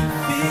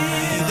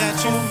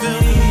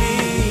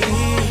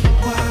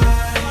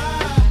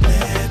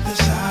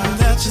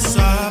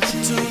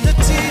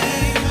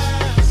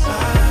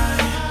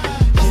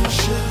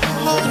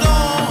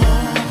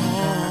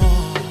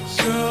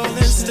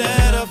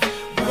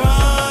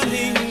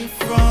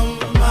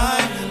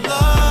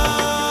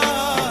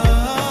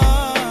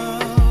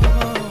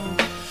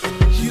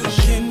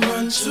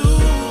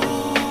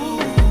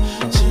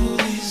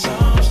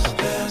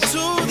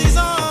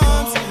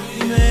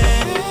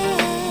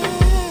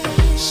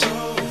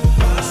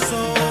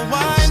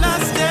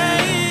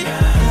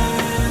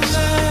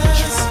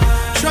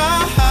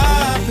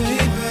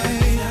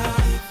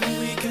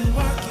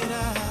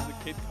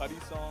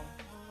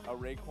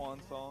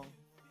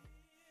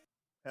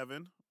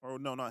Heaven. Or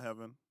no, not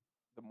Heaven.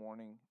 The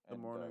Morning The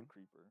and Morning.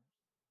 Creeper.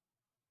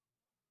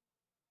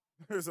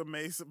 There's a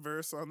Mace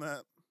verse on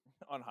that.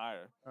 On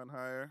Higher. On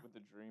Higher. With the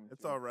Dream.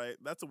 It's too. all right.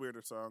 That's a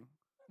weirder song.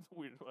 It's a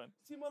weird one.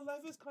 See, my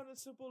life is kind of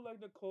simple, like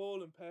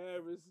Nicole in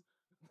Paris.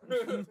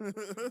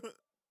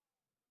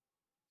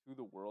 To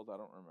the World, I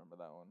don't remember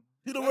that one.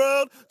 To the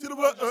world, to the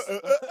world.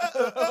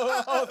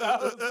 Oh,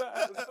 that was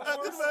that. That's the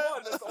worst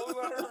one. That's the only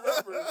one I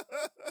remember.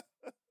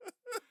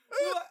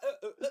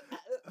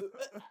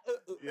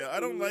 Yeah, I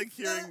don't like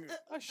hearing.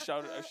 I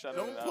shouted it out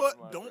Don't in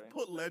my brain.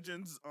 put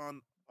Legends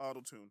on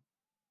autotune.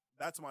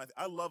 That's my.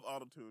 I love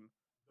autotune.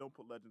 Don't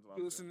put Legends on.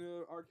 You listen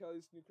to R.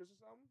 Kelly's new Christmas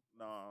album?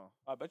 No,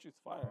 I bet you it's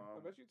fire. I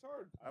bet you it's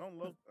hard. I don't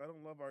love the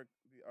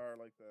R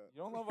like that.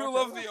 You don't love You R.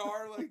 love Kelly? the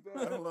R like I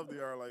that? don't love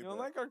the R like You that. don't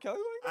like R. Kelly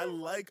like I that?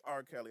 like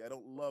R. Kelly. I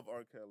don't love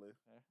R. Kelly.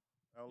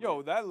 I don't Yo,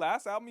 like- that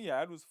last album he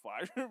had was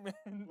fire,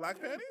 man. Black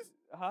Panties?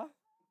 Huh?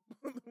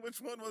 Which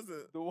one was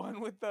it? The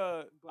one with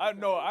the Black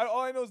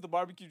all I know is the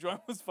barbecue joint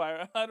was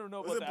fire. I don't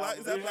know Was about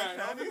it the Black-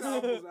 album. is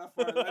that Black Panties? That album was that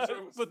fire. That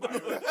shit was but,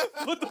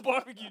 fire. but the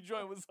barbecue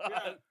joint was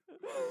hot.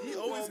 He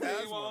always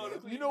has one.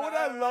 You know what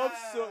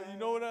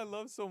I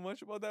love so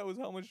much about that was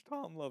how much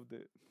Tom loved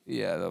it.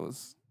 Yeah, that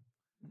was.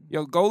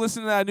 Yo, go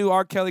listen to that new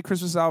R. Kelly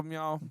Christmas album,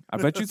 y'all. I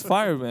bet you it's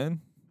fire,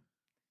 man.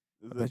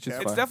 Is I bet you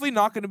Cap- it's It's fire. definitely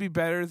not going to be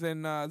better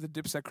than the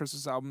Dipset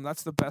Christmas album.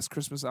 That's the best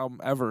Christmas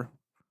album ever.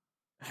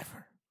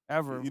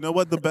 Ever. You know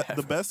what?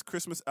 The best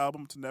Christmas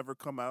album to never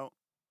come out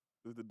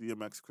is the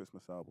DMX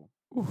Christmas album.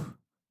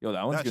 Yo,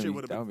 that one's That gonna shit be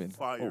would have been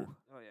fire.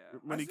 Oh, yeah.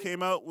 When he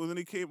came out with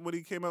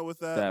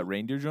that that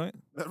reindeer joint.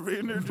 that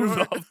reindeer joint.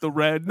 Rudolph the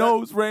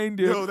red-nosed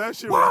reindeer. Yo, that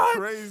shit What?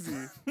 was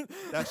crazy.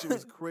 That shit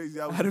was crazy.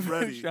 I Out was of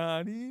ready.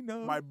 shiny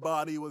nose. My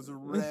body was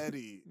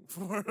ready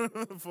for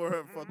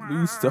fucking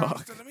Loose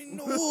talk. Let me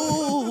know.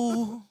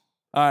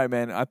 All right,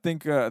 man. I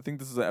think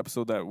this is an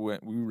episode that we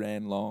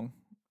ran long.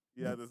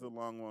 Yeah, this is a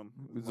long one.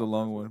 It was a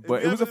long one, We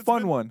but it was a haven't-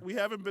 fun been- one. We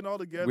haven't been all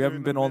together. We haven't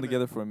in been a all minute.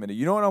 together for a minute.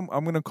 You know what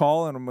I'm gonna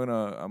call and I'm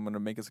gonna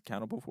make us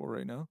accountable for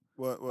right now?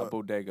 What? A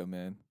bodega,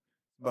 man.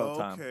 It's about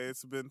time. Okay,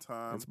 it's been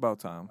time. It's about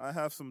time. I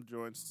have some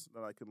joints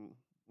that I can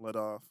let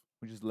off.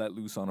 We just let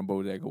loose on a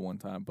bodega one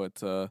time. But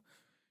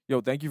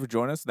yo, thank you for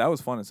joining us. That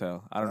was fun as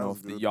hell. I don't That know was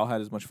if good. y'all had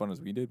as much fun as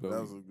we did, but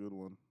That was a good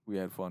one. we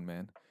had fun,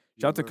 man.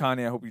 Shout out to Yes, sir.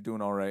 Kanye. I hope you're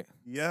doing all right.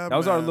 Yeah, That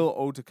was our man. little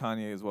ode to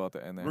Kanye as well at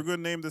the end there. We're gonna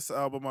name this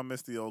album "I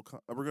Miss the Old."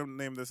 We're gonna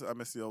name this "I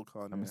Miss the Old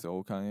Kanye." I miss the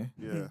old Kanye.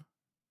 Yeah, Yo,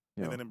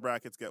 and then in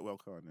brackets, "Get Well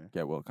Kanye."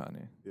 get well,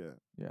 Kanye. Yeah,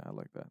 Yeah, I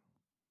like that.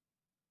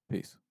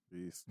 Peace.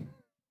 peace.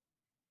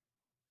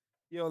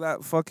 Yo,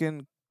 that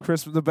fucking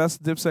Christmas, the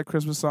best Dipset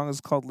Christmas song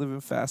is called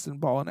 "Living Fast and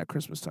Ballin' at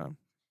Christmas Time."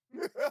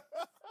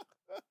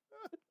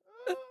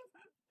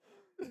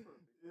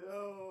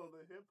 Yo,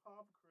 the hip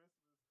hop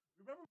Christmas.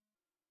 Remember?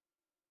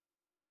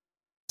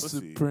 Pussy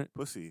Pussy, print.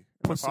 pussy. Am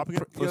I Pussy popping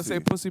print. it? Yo, say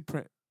pussy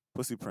print.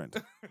 Pussy print.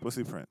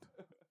 Pussy print.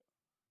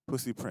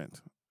 Pussy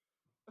print.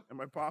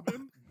 Am I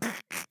popping?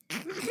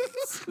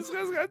 This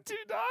guy's got 2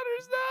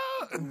 daughters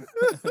now.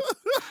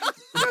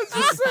 That's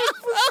just say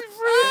pussy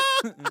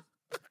print.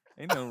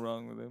 Ain't nothing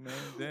wrong with it, man.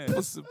 Damn.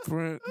 Pussy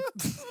print.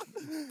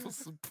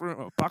 Pussy print.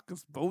 My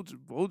pockets bulging,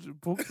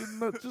 poking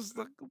nut just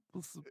like a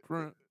pussy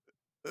print.